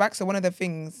his ex back. So one of the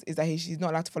things is that he's not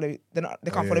allowed to follow.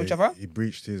 They can't follow each other. He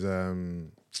breached his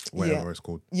whatever it's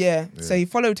called. Yeah. So he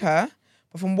followed her,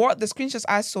 but from what the screenshots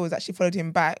I saw is that she followed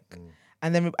him back,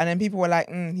 and then people were like,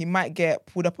 he might get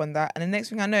pulled up on that. And the next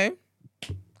thing I know,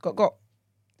 got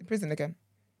in prison again.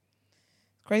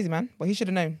 Crazy, man. But he should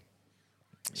have known.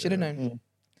 Should have known.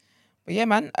 But yeah,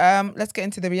 man. Let's get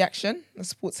into the reaction. The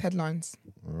sports headlines.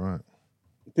 All right.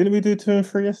 Didn't we do 2 and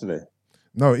 3 yesterday?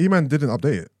 No, E-Man didn't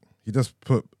update it. He just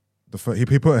put he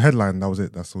put a headline. That was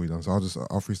it. That's all he done. So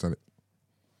I'll freestyle it.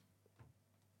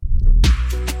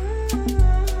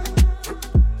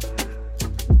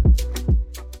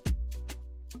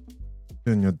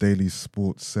 In your daily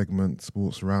sports segment,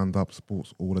 sports roundup,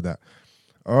 sports, all of that.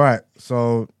 All right.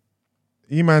 So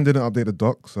E-Man didn't update the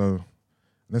doc. So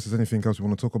unless there's anything else we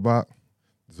want to talk about,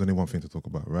 there's only one thing to talk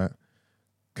about, right?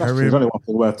 There's only one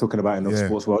thing worth talking about in the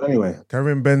sports world anyway.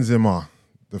 Karim Benzema,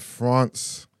 the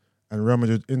France and Real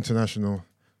Madrid international,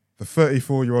 the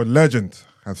 34-year-old legend,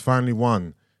 has finally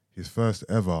won his first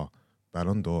ever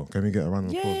Ballon d'Or. Can we get a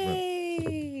round of applause, Brent?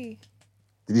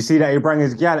 Did you see that he brought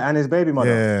his gal and his baby mother?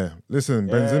 Yeah. Listen,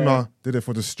 Benzema did it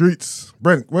for the streets.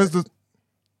 Brent, where's the...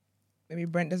 Maybe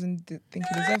Brent doesn't think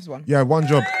he deserves one. Yeah, one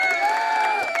job.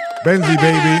 Benzi,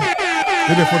 baby,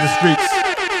 did it for the streets.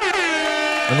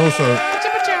 And also,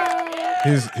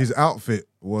 his outfit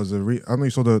was I know you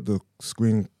saw the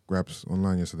screen grabs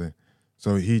online yesterday.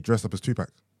 So he dressed up as Tupac.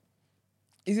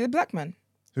 Is he a black man?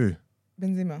 Who?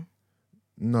 Benzema.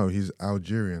 No, he's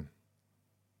Algerian.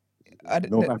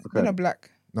 North African. They're not black.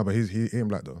 No, but he ain't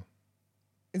black though.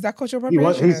 Is that cultural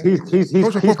appropriation? He's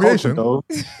Cultural appropriation? though.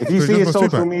 If you So see he his does social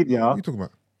Tupac? media, What are you talking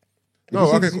about? if No,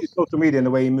 you okay, see his social media and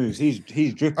the way he moves, he's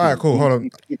dripping. All right, cool, hold on.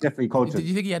 He's definitely cultured. Did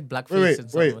you think he had blackface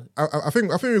and Wait. something? I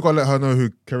think we've got to let her know who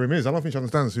Karim is. I don't think she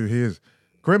understands who he is.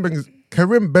 Karim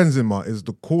Benzema is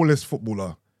the coolest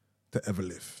footballer to ever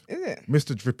live. Is it?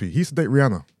 Mr. Drippy. He used to date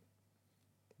Rihanna,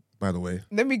 by the way.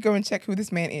 Let me go and check who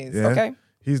this man is, Yeah. okay?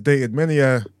 He's dated many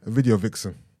a video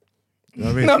vixen. You know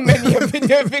what I mean? Not many a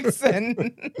video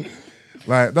vixen.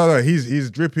 Like, no, he's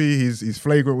drippy, he's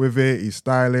flagrant with it, he's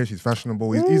stylish, he's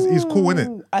fashionable, he's cool, innit?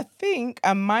 Ooh, I think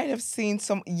I might have seen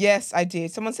some. Yes, I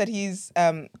did. Someone said he's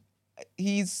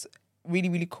really,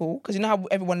 really cool. Because you know how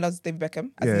everyone loves David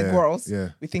Beckham, as in the girls. Yeah.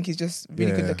 We think he's just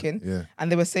really good looking. Yeah.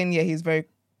 And they were saying, he's very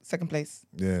second place.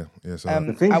 Yeah. So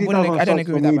The things I he wouldn't does on I don't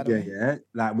agree with that, by the social way. media,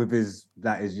 like with his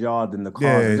yard and the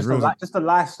car, Yeah, just the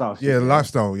lifestyle shit. yeah,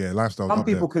 lifestyle. Some Some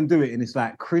people can do it and it's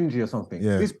like cringy or something.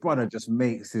 Yeah. This brother just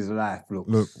makes his life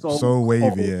look so wavy,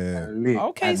 cold yeah. and lit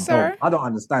Okay, and sir. dope. I don't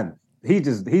understand. He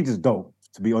just dope,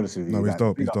 to be honest with you. No, he's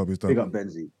dope, he's dope. Big up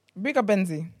Benzi. Big up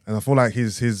Benzi. And I feel like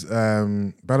his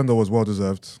Ballon d'Or was well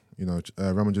deserved. You know,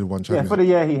 Real Madrid won Yeah, Champions. for the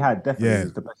year he had, definitely Yeah.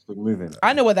 was the best thing moving.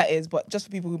 I know what that is, but just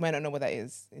for people who might not know what that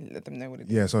is, let them know what it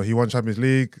is. Yeah, so he won Champions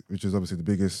League, which is obviously the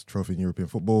biggest trophy in European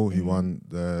football. He won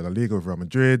the La Liga with Real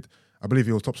Madrid. I believe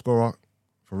he was top scorer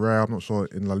for Real. I'm not sure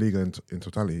in La Liga in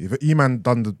totality. If E-Man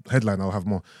done the headline, I'll have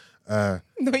more. No,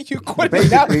 you called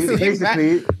it out.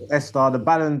 Basically, Esther, the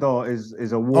Ballon d'Or is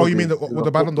a award. Oh, you mean what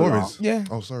the Ballon d'Or is? Yeah.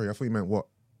 Oh, sorry, I thought you meant what.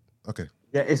 Okay.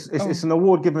 Yeah, it's an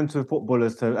award given to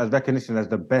footballers as recognition as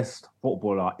the best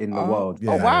footballer in the world.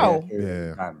 Oh, wow.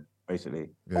 Basically.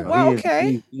 Yeah. Oh, wow,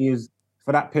 okay. He is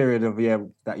for that period of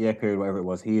that year period, whatever it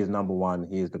was. He is number one.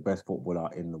 He is the best footballer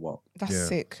in the world. That's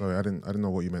sick. Sorry, I didn't know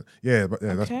what you meant. Yeah, but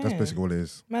yeah, that's basically what it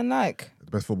is. Man, like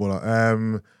The best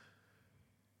footballer.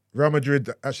 Real Madrid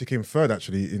actually came third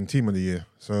in team of the year.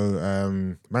 So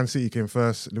Man City came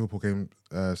first, Liverpool came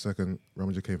second, Real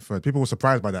Madrid came third. People were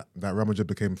surprised by that Real Madrid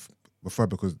became third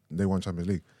because they won Champions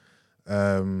League.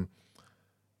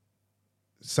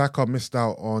 Saka missed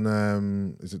out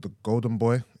on is it the Golden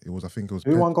Boy? I think it was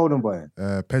Who won Golden Boy?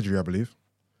 Pedri, I believe.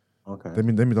 Okay. Let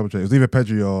me double check. It was either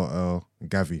Pedri or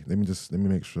Gavi. Let me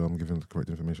make sure I'm giving the correct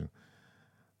information.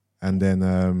 And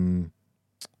then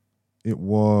it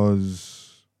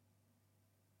was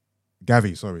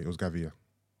Gavi. Sorry, it was Gavi. Yeah.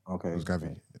 Okay. It was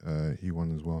Gavi. He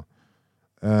won as well.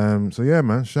 So yeah,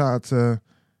 man. Shout out to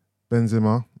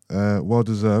Benzema. Well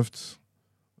deserved.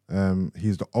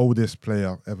 He's the oldest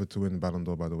player ever to win the Ballon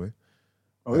d'Or, by the way.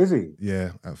 Oh, is he?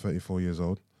 Yeah, at 34 years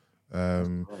old.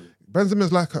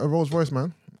 Benzema's like a Rolls Royce,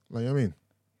 man. Like, you know what I mean?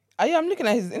 Oh, yeah, I'm looking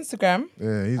at his Instagram.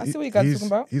 Yeah, I see what you guys are talking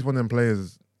about. He's one of them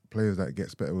players that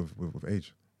gets better with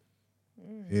age.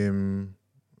 Him,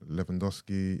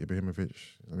 Lewandowski, Ibrahimovic.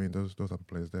 I mean, those type of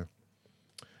players there.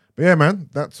 But yeah, man,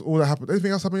 that's all that happened.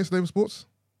 Anything else happened yesterday with sports?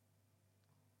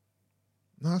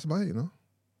 No, that's about it, you know.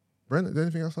 Brent, did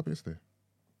anything else happen yesterday?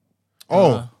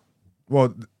 Marks,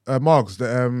 the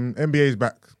NBA's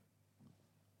back.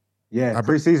 Yeah,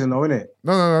 pre-season though, isn't it?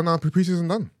 No. Pre-season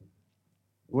done.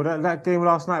 Well, that game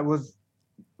last night was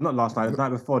not last night. The night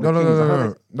before. No.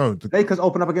 The Lakers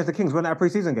opened up against the Kings. Wasn't that a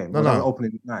pre-season game? No.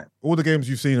 Opening night. All the games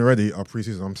you've seen already are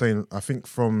pre-season. I'm saying, I think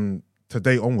from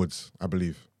today onwards, I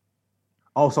believe.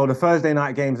 Oh, so the Thursday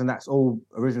night games and that's all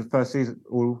original first season.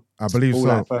 I believe so.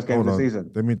 Like first game of the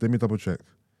season. Let me double check.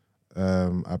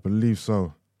 I believe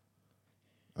so.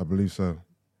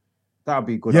 That would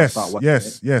be good.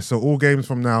 Yes. So all games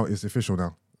from now is official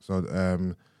now. So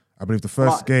I believe the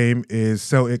first game is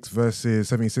Celtics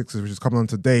versus 76ers, which is coming on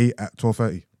today at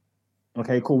 12:30.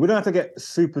 Okay, cool. We don't have to get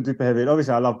super duper heavy.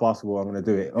 Obviously, I love basketball. I'm going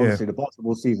to do it. Obviously, the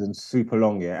basketball season's super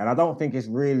long, yeah. And I don't think it's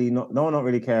really no one don't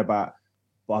really care about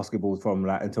basketball from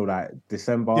until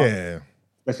December. Yeah.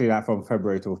 Especially from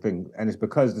February to a thing. And it's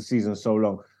because the season's so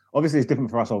long. Obviously, it's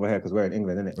different for us over here because we're in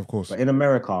England, isn't it? Of course. But in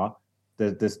America,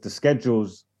 the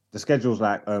schedules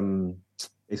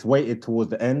it's weighted towards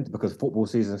the end because football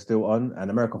season's still on and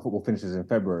American football finishes in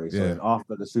February. So then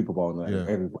after the Super Bowl,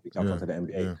 everybody jumps onto the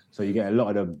NBA. Yeah. So you get a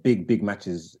lot of the big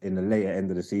matches in the later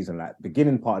end of the season. Like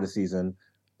beginning part of the season,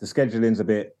 the scheduling's a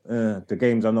bit, the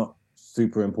games are not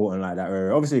super important like that.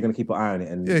 Obviously, you're going to keep an eye on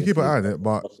it. Keep an eye on it,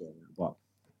 but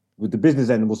with the business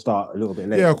end, we'll start a little bit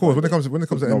later. Yeah, of course. When it comes to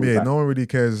NBA, no one really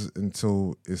cares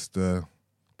until it's the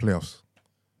playoffs.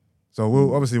 So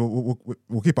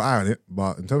we'll keep an eye on it,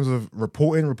 but in terms of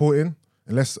reporting,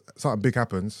 unless something big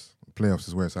happens, playoffs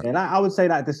is where it's at. Yeah, I would say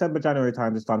December, January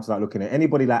time is time to start looking at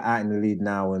anybody out in the lead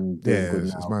now and doing good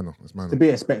now. It's minor. To be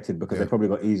expected because they probably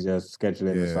got easier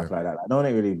scheduling and stuff like that. No one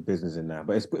ain't really business in that,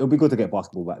 but it'll be good to get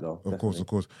basketball back though. Of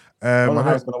course. I don't know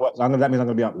how it's gonna work. That means I'm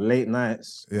gonna be up late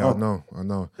nights. Yeah, I know. I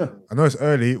know it's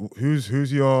early.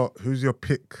 Who's your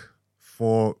pick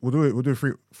for? We'll do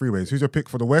three ways. Who's your pick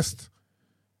for the West?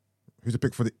 Who's your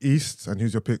pick for the East, and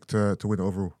who's your pick to win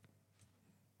overall?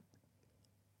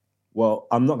 Well,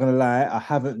 I'm not gonna lie.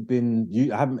 I don't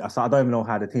even know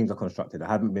how the teams are constructed.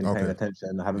 I haven't been paying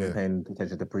attention. I haven't been paying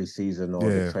attention to pre-season or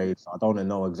the trades. I don't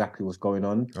know exactly what's going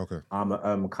on. Okay. I'm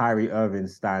a Kyrie Irving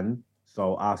stan,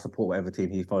 so I support whatever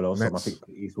team he follows. Nets. So my pick for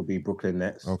the East will be Brooklyn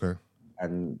Nets. Okay.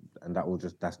 And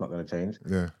that's not going to change.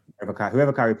 Yeah.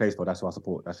 Whoever Kyrie plays for, that's who I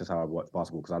support. That's just how I watch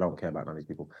basketball because I don't care about none of these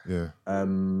people. Yeah.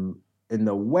 In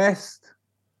the West,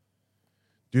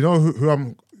 do you know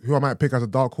who I might pick as a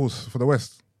dark horse for the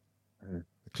West? The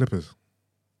Clippers.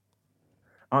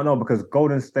 I don't know because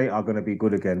Golden State are going to be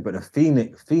good again, but the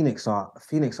Phoenix are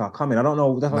coming. I don't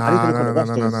know.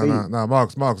 No,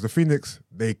 Marks. The Phoenix,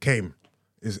 they came.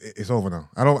 It's over now.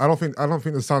 I don't think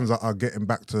the Suns are getting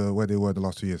back to where they were the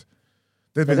last 2 years.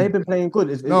 They've been playing good.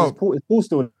 Is Paul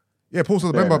still? Yeah, Paul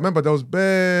still. Remember there was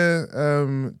bare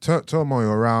turmoil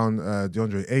around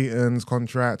DeAndre Ayton's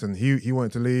contract, and he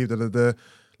wanted to leave.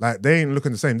 Like they ain't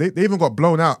looking the same. They even got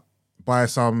blown out by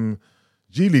some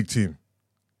G League team.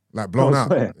 Like blown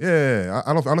out. Yeah.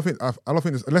 I don't think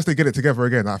this, unless they get it together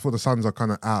again. I thought the Suns are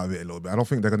kind of out of it a little bit. I don't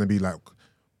think they're going to be like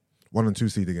 1 and 2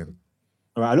 seed again.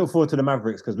 All right, I look forward to the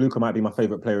Mavericks because Luka might be my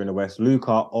favorite player in the West.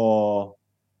 Luka or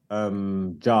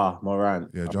Ja Morant.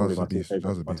 Yeah, Ja's a beast.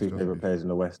 My two favorite players in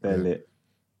the West. They're lit.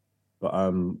 But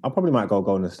I probably might go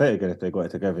Golden State again if they got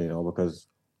it together, you know, because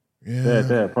Yeah,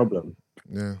 they're a problem.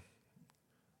 yeah.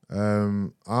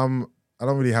 I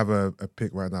don't really have a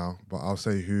pick right now, but I'll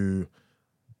say who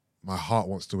my heart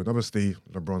wants to win. Obviously,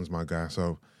 LeBron's my guy,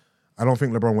 so I don't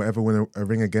think LeBron will ever win a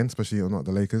ring again, especially not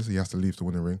the Lakers. He has to leave to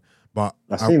win a ring. But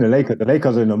I've seen the Lakers. The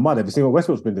Lakers are in the mud. Have you seen what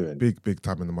Westbrook's been doing? big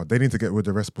time in the mud. They need to get rid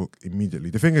of Westbrook immediately.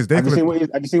 The thing is, Have you seen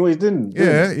what he's doing?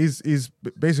 Yeah, he's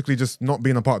basically just not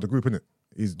being a part of the group, innit?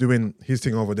 He's doing his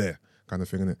thing over there, kind of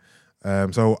thing,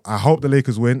 innit? So I hope the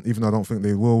Lakers win, even though I don't think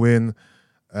they will win.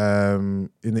 In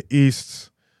the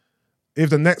East, if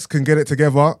the Nets can get it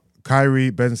together,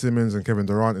 Kyrie, Ben Simmons, and Kevin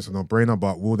Durant, it's a no-brainer.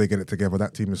 But will they get it together?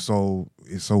 That team is so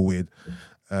weird.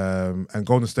 And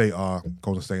Golden State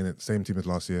in it, same team as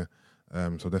last year.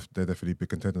 So they're definitely big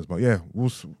contenders. But yeah, we'll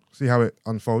see how it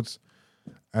unfolds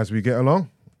as we get along.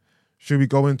 Should we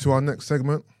go into our next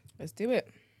segment? Let's do it.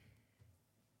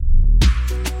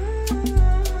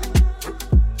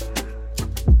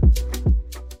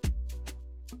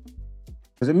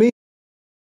 Does it mean?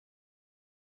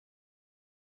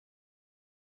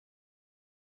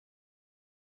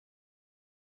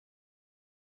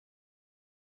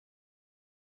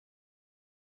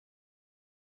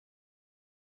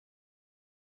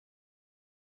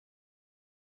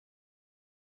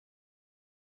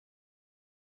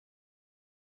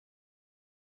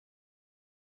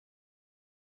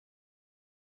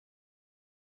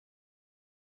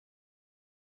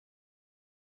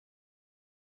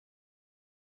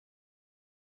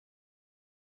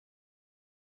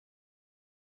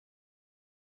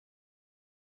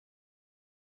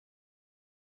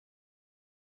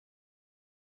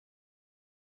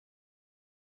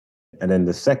 And then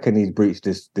the second he's breached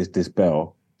this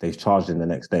bell, they've charged him the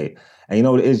next day. And you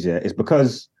know what it is, yeah? It's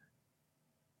because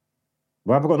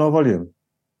why have I got no volume?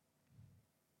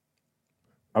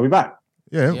 Are we back?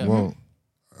 Yeah. Yeah. Well,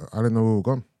 I didn't know we were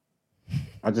gone.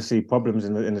 I just see problems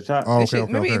in the chat. Oh, okay,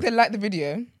 Maybe if they like the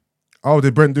video. Oh,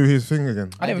 did Brent do his thing again?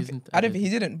 I don't think he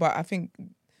didn't, but I think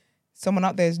someone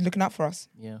out there is looking out for us.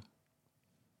 Yeah.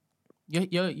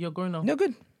 You're going now. No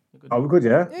good. Are we good,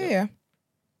 yeah? Yeah.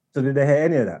 So did they hear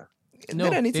any of that? No, They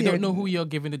don't need to hear know it. who you're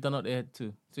giving the donut head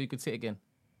to, so you could say it again.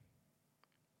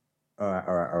 All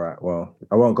right. Well,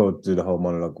 I won't go do the whole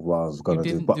monologue of what I was going You to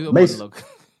do. didn't But do a Mace, monologue.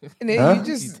 And then Huh? you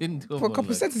just You didn't do a put a couple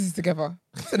monologue. sentences together.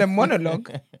 So the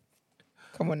monologue.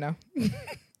 Come on now.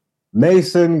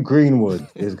 Mason Greenwood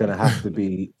is going to have to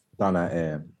be done at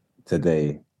air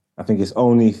today. I think it's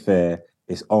only fair.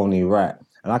 It's only right.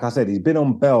 And like I said, he's been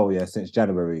on bail, since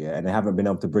January, and they haven't been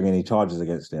able to bring any charges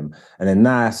against him. And then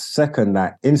now, second,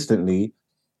 that instantly,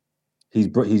 he's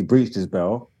breached his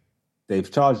bail. They've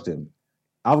charged him.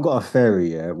 I've got a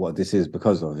theory, what this is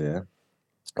because of,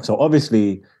 So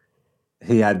obviously,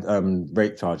 he had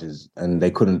rape charges, and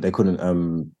they couldn't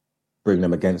bring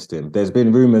them against him. There's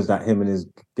been rumors that him and his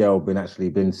girl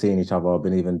been seeing each other,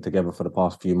 been even together for the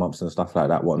past few months and stuff like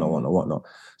that, whatnot.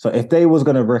 So if they was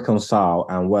going to reconcile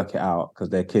and work it out, because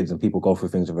they're kids and people go through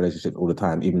things in relationships all the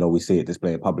time, even though we see it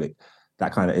displayed in public,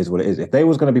 that kind of is what it is. If they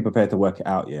was going to be prepared to work it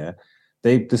out, the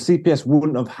CPS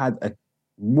wouldn't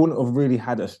have really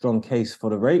had a strong case for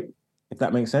the rape, if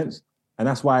that makes sense. And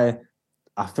that's why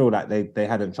I feel that they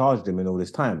hadn't charged him in all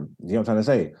this time. You know what I'm trying to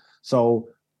say? So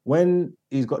when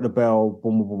he's got the bell,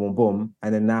 boom, boom, boom, boom, boom,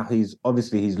 and then now he's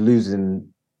losing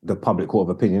the public court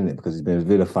of opinion, innit? Because he's been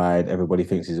vilified. Everybody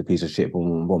thinks he's a piece of shit, boom,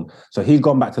 boom, boom. So he's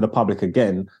gone back to the public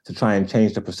again to try and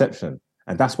change the perception.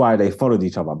 And that's why they followed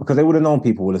each other, because they would have known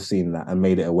people would have seen that and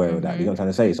made it aware of that. You know what I'm trying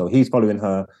to say? So he's following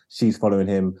her, she's following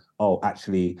him. Oh,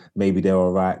 actually, maybe they're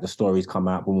all right. The stories come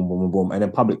out, boom, boom, boom, boom, boom. And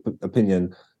then public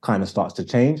opinion kind of starts to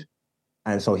change.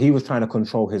 And so he was trying to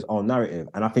control his own narrative.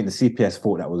 And I think the CPS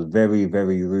thought that was very,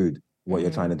 very rude, what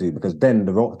you're trying to do, because then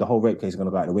the whole rape case is going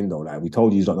to go out the window. Like, we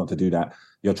told you not to do that.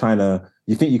 You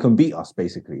think you can beat us,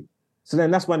 basically. So then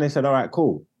that's when they said, all right,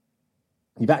 cool.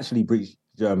 You've actually breached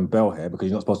bail here because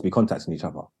you're not supposed to be contacting each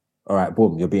other. All right,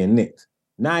 boom, you're being nicked.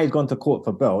 Now he's gone to court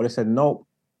for bail. They said, nope,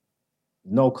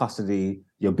 no custody,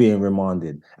 you're being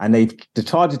remanded. And the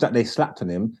charges that they slapped on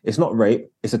him, it's not rape,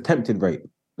 it's attempted rape.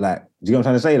 Like, do you know what I'm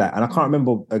trying to say? Like, and I can't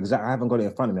remember exactly, I haven't got it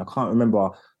in front of me. I can't remember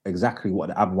exactly what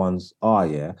the other ones are,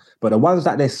 But the ones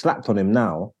that they slapped on him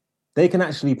now, they can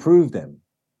actually prove them.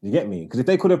 You get me? Because if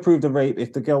they could have proved the rape,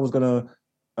 if the girl was going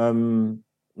to,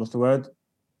 what's the word?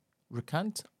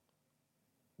 Recant?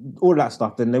 All that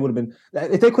stuff, then they would have been,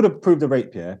 if they could have proved the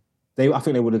rape, I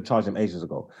think they would have charged him ages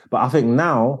ago. But I think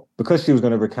now, because she was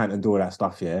going to recant and do all that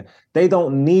stuff, they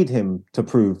don't need him to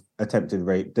prove attempted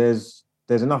rape. There's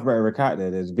enough rhetoric out there.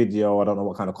 There's video. I don't know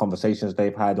what kind of conversations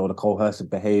they've had or the coercive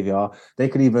behavior. They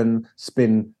could even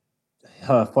spin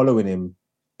her following him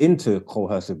into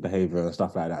coercive behavior and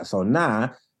stuff like that. So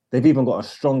now they've even got a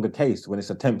stronger case when it's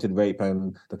attempted rape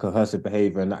and the coercive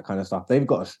behavior and that kind of stuff. They've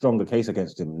got a stronger case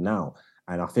against him now.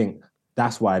 And I think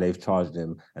that's why they've charged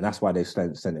him and that's why they've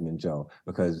sent him in jail,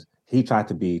 because he tried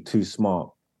to be too smart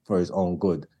for his own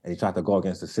good and he tried to go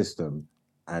against the system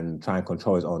and try and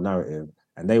control his own narrative.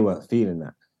 And they weren't feeling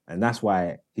that. And that's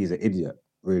why he's an idiot,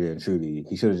 really and truly.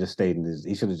 He should have just stayed in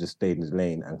his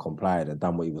lane and complied and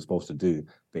done what he was supposed to do.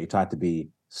 But he tried to be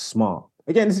smart.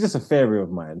 Again, this is just a theory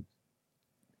of mine,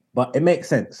 but it makes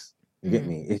sense. You get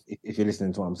me? If you're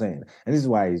listening to what I'm saying. And this is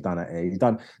why he's done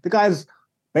it. The guy's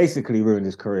basically ruined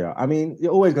his career. I mean,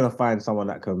 you're always gonna find someone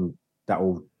that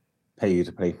will pay you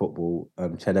to play football.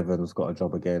 Ched Evans got a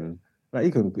job again.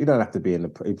 Like you don't have to be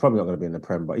he's probably not gonna be in the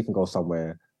Prem, but he can go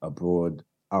somewhere abroad.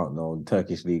 I don't know,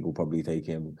 Turkish league will probably take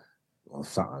him or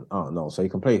something. I don't know. So he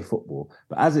can play football.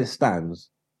 But as it stands,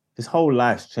 his whole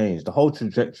life's changed. The whole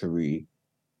trajectory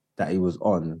that he was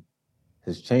on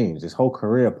has changed. His whole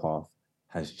career path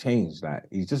has changed. Like,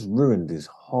 he's just ruined his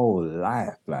whole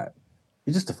life. Like,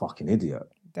 he's just a fucking idiot.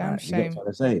 Damn like, shame. You get what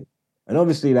I'm saying? And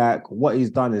obviously, like, what he's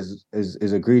done is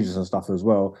egregious and stuff as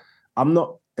well. I'm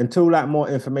not, until like more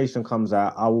information comes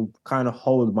out, I will kind of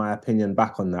hold my opinion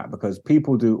back on that, because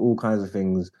people do all kinds of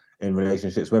things in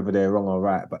relationships, whether they're wrong or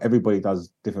right, but everybody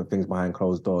does different things behind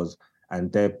closed doors,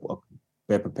 and they're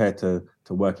prepared to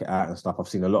work it out and stuff. I've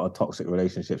seen a lot of toxic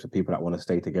relationships with people that want to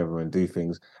stay together and do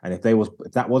things. And if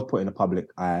that was put in the public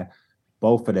eye,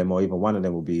 both of them or even one of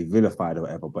them will be vilified or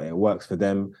whatever. But it works for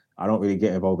them. I don't really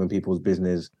get involved in people's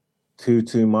business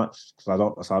too much,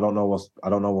 because I don't know what's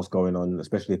going on,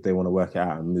 especially if they want to work it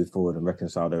out and move forward and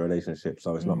reconcile their relationship.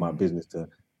 So it's not my business to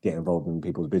get involved in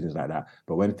people's business like that.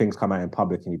 But when things come out in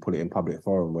public and you put it in public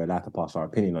forum, we're allowed to pass our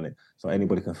opinion on it. So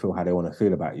anybody can feel how they want to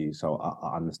feel about you. So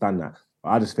I understand that. But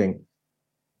I just think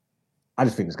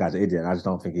this guy's an idiot. I just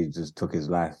don't think he just took his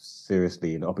life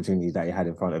seriously, the opportunities that he had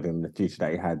in front of him, the future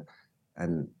that he had.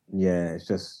 And yeah, it's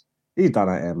just, he's done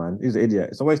out here, man. He's an idiot.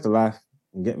 It's a waste of life.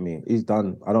 You get me? He's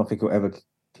done. I don't think he'll ever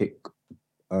kick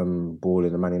ball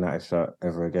in a Man United shirt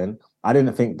ever again. I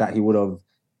didn't think that he would have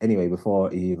anyway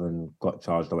before he even got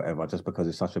charged or whatever, just because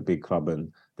it's such a big club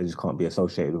and they just can't be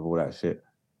associated with all that shit.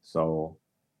 So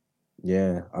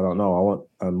yeah, I don't know. I want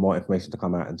more information to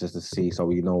come out and just to see, so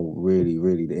we know really,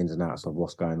 really the ins and outs of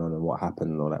what's going on and what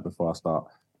happened and all that before I start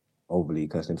overly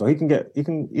cursing him. So he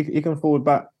can forward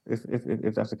back if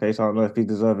that's the case. I don't know if he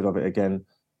deserved of it again.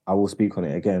 I will speak on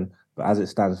it again. But as it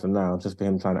stands for now, just for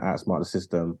him trying to outsmart the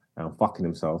system and fucking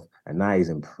himself, and now he's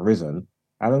in prison.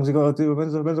 How long's he got to do?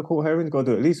 When's the court hearing? He's got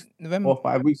to do at least November. 4 or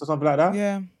 5 weeks or something like that.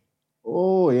 Yeah.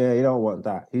 Oh yeah, you don't want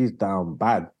that. He's down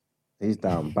bad. He's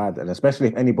down bad, and especially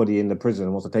if anybody in the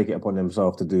prison wants to take it upon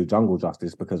themselves to do jungle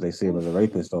justice because they see him as a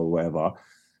rapist or whatever.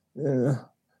 Yeah,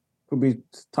 could be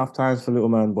tough times for little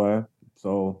man, boy.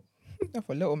 So Not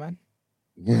for little man.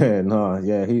 yeah, no,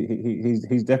 yeah,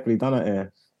 he's definitely done it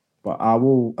here. But I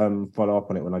will follow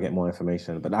up on it when I get more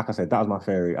information. But like I said, that was my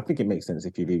theory. I think it makes sense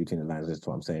if you read between the lines. That's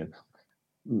what I'm saying.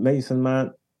 Mason,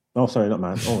 man. Oh, sorry, not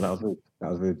man. Oh, that was rude.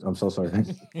 That was rude. I'm so sorry. I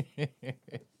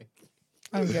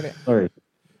don't get it. Sorry.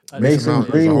 Mason Mason Mount is a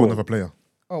whole Greenwood. other player.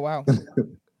 Oh, wow.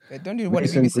 They don't do what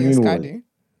the Mason BBC and Sky Greenwood. do.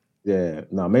 Yeah,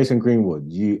 no, Mason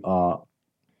Greenwood, you are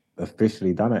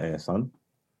officially done it here, son.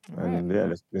 And yeah,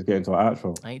 let's get into our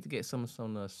outro. I need to get some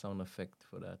sound effect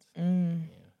for that. Mm.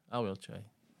 Yeah, I will try.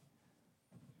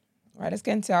 All right, let's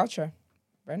get into outro.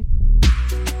 Bren?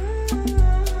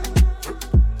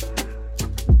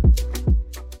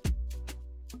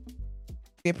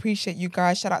 We appreciate you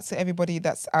guys. Shout out to everybody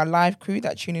that's our live crew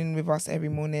that tune in with us every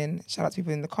morning. Shout out to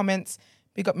people in the comments.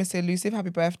 Big up Mr. Elusive. Happy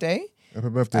birthday. Happy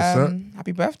birthday, sir.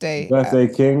 Happy birthday.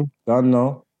 Birthday King, done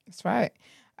no. That's right.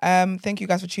 Thank you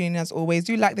guys for tuning in as always.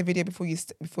 Do like the video before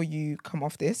you come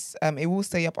off this. It will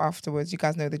stay up afterwards. You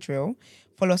guys know the drill.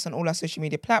 Follow us on all our social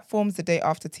media platforms the day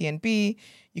after TNB.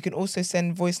 You can also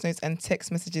send voice notes and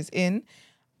text messages in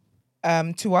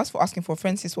to us for asking for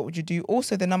Francis, what would you do?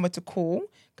 Also the number to call,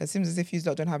 because it seems as if you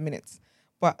don't have minutes.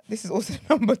 But this is also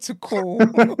the number to call.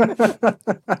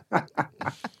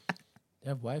 They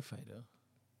have Wi-Fi though.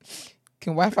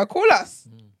 Can Wi-Fi call us?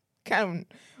 Can.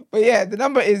 But yeah, the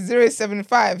number is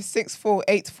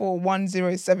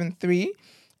 075-6484-1073.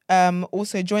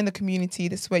 Also join the community.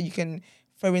 This is where you can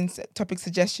throw in topic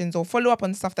suggestions or follow up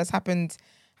on stuff that's happened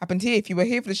here. If you were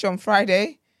here for the show on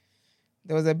Friday,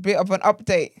 there was a bit of an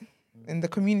update in the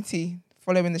community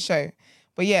following the show.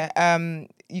 But yeah,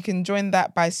 you can join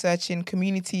that by searching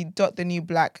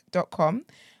community.thenewblack.com.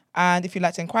 And if you'd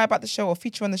like to inquire about the show or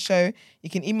feature on the show, you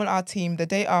can email our team the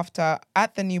day after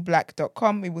at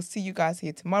thenewblack.com. We will see you guys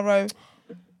here tomorrow.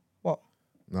 What?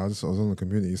 No, I was on the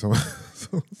community.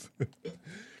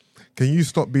 Can you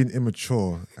stop being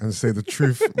immature and say the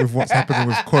truth with what's happening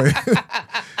with Koi?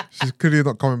 She's clearly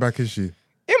not coming back, is she?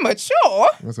 Immature?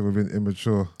 That's we've been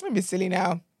immature. Don't be silly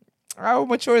now. How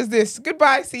mature is this?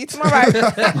 Goodbye. See you tomorrow.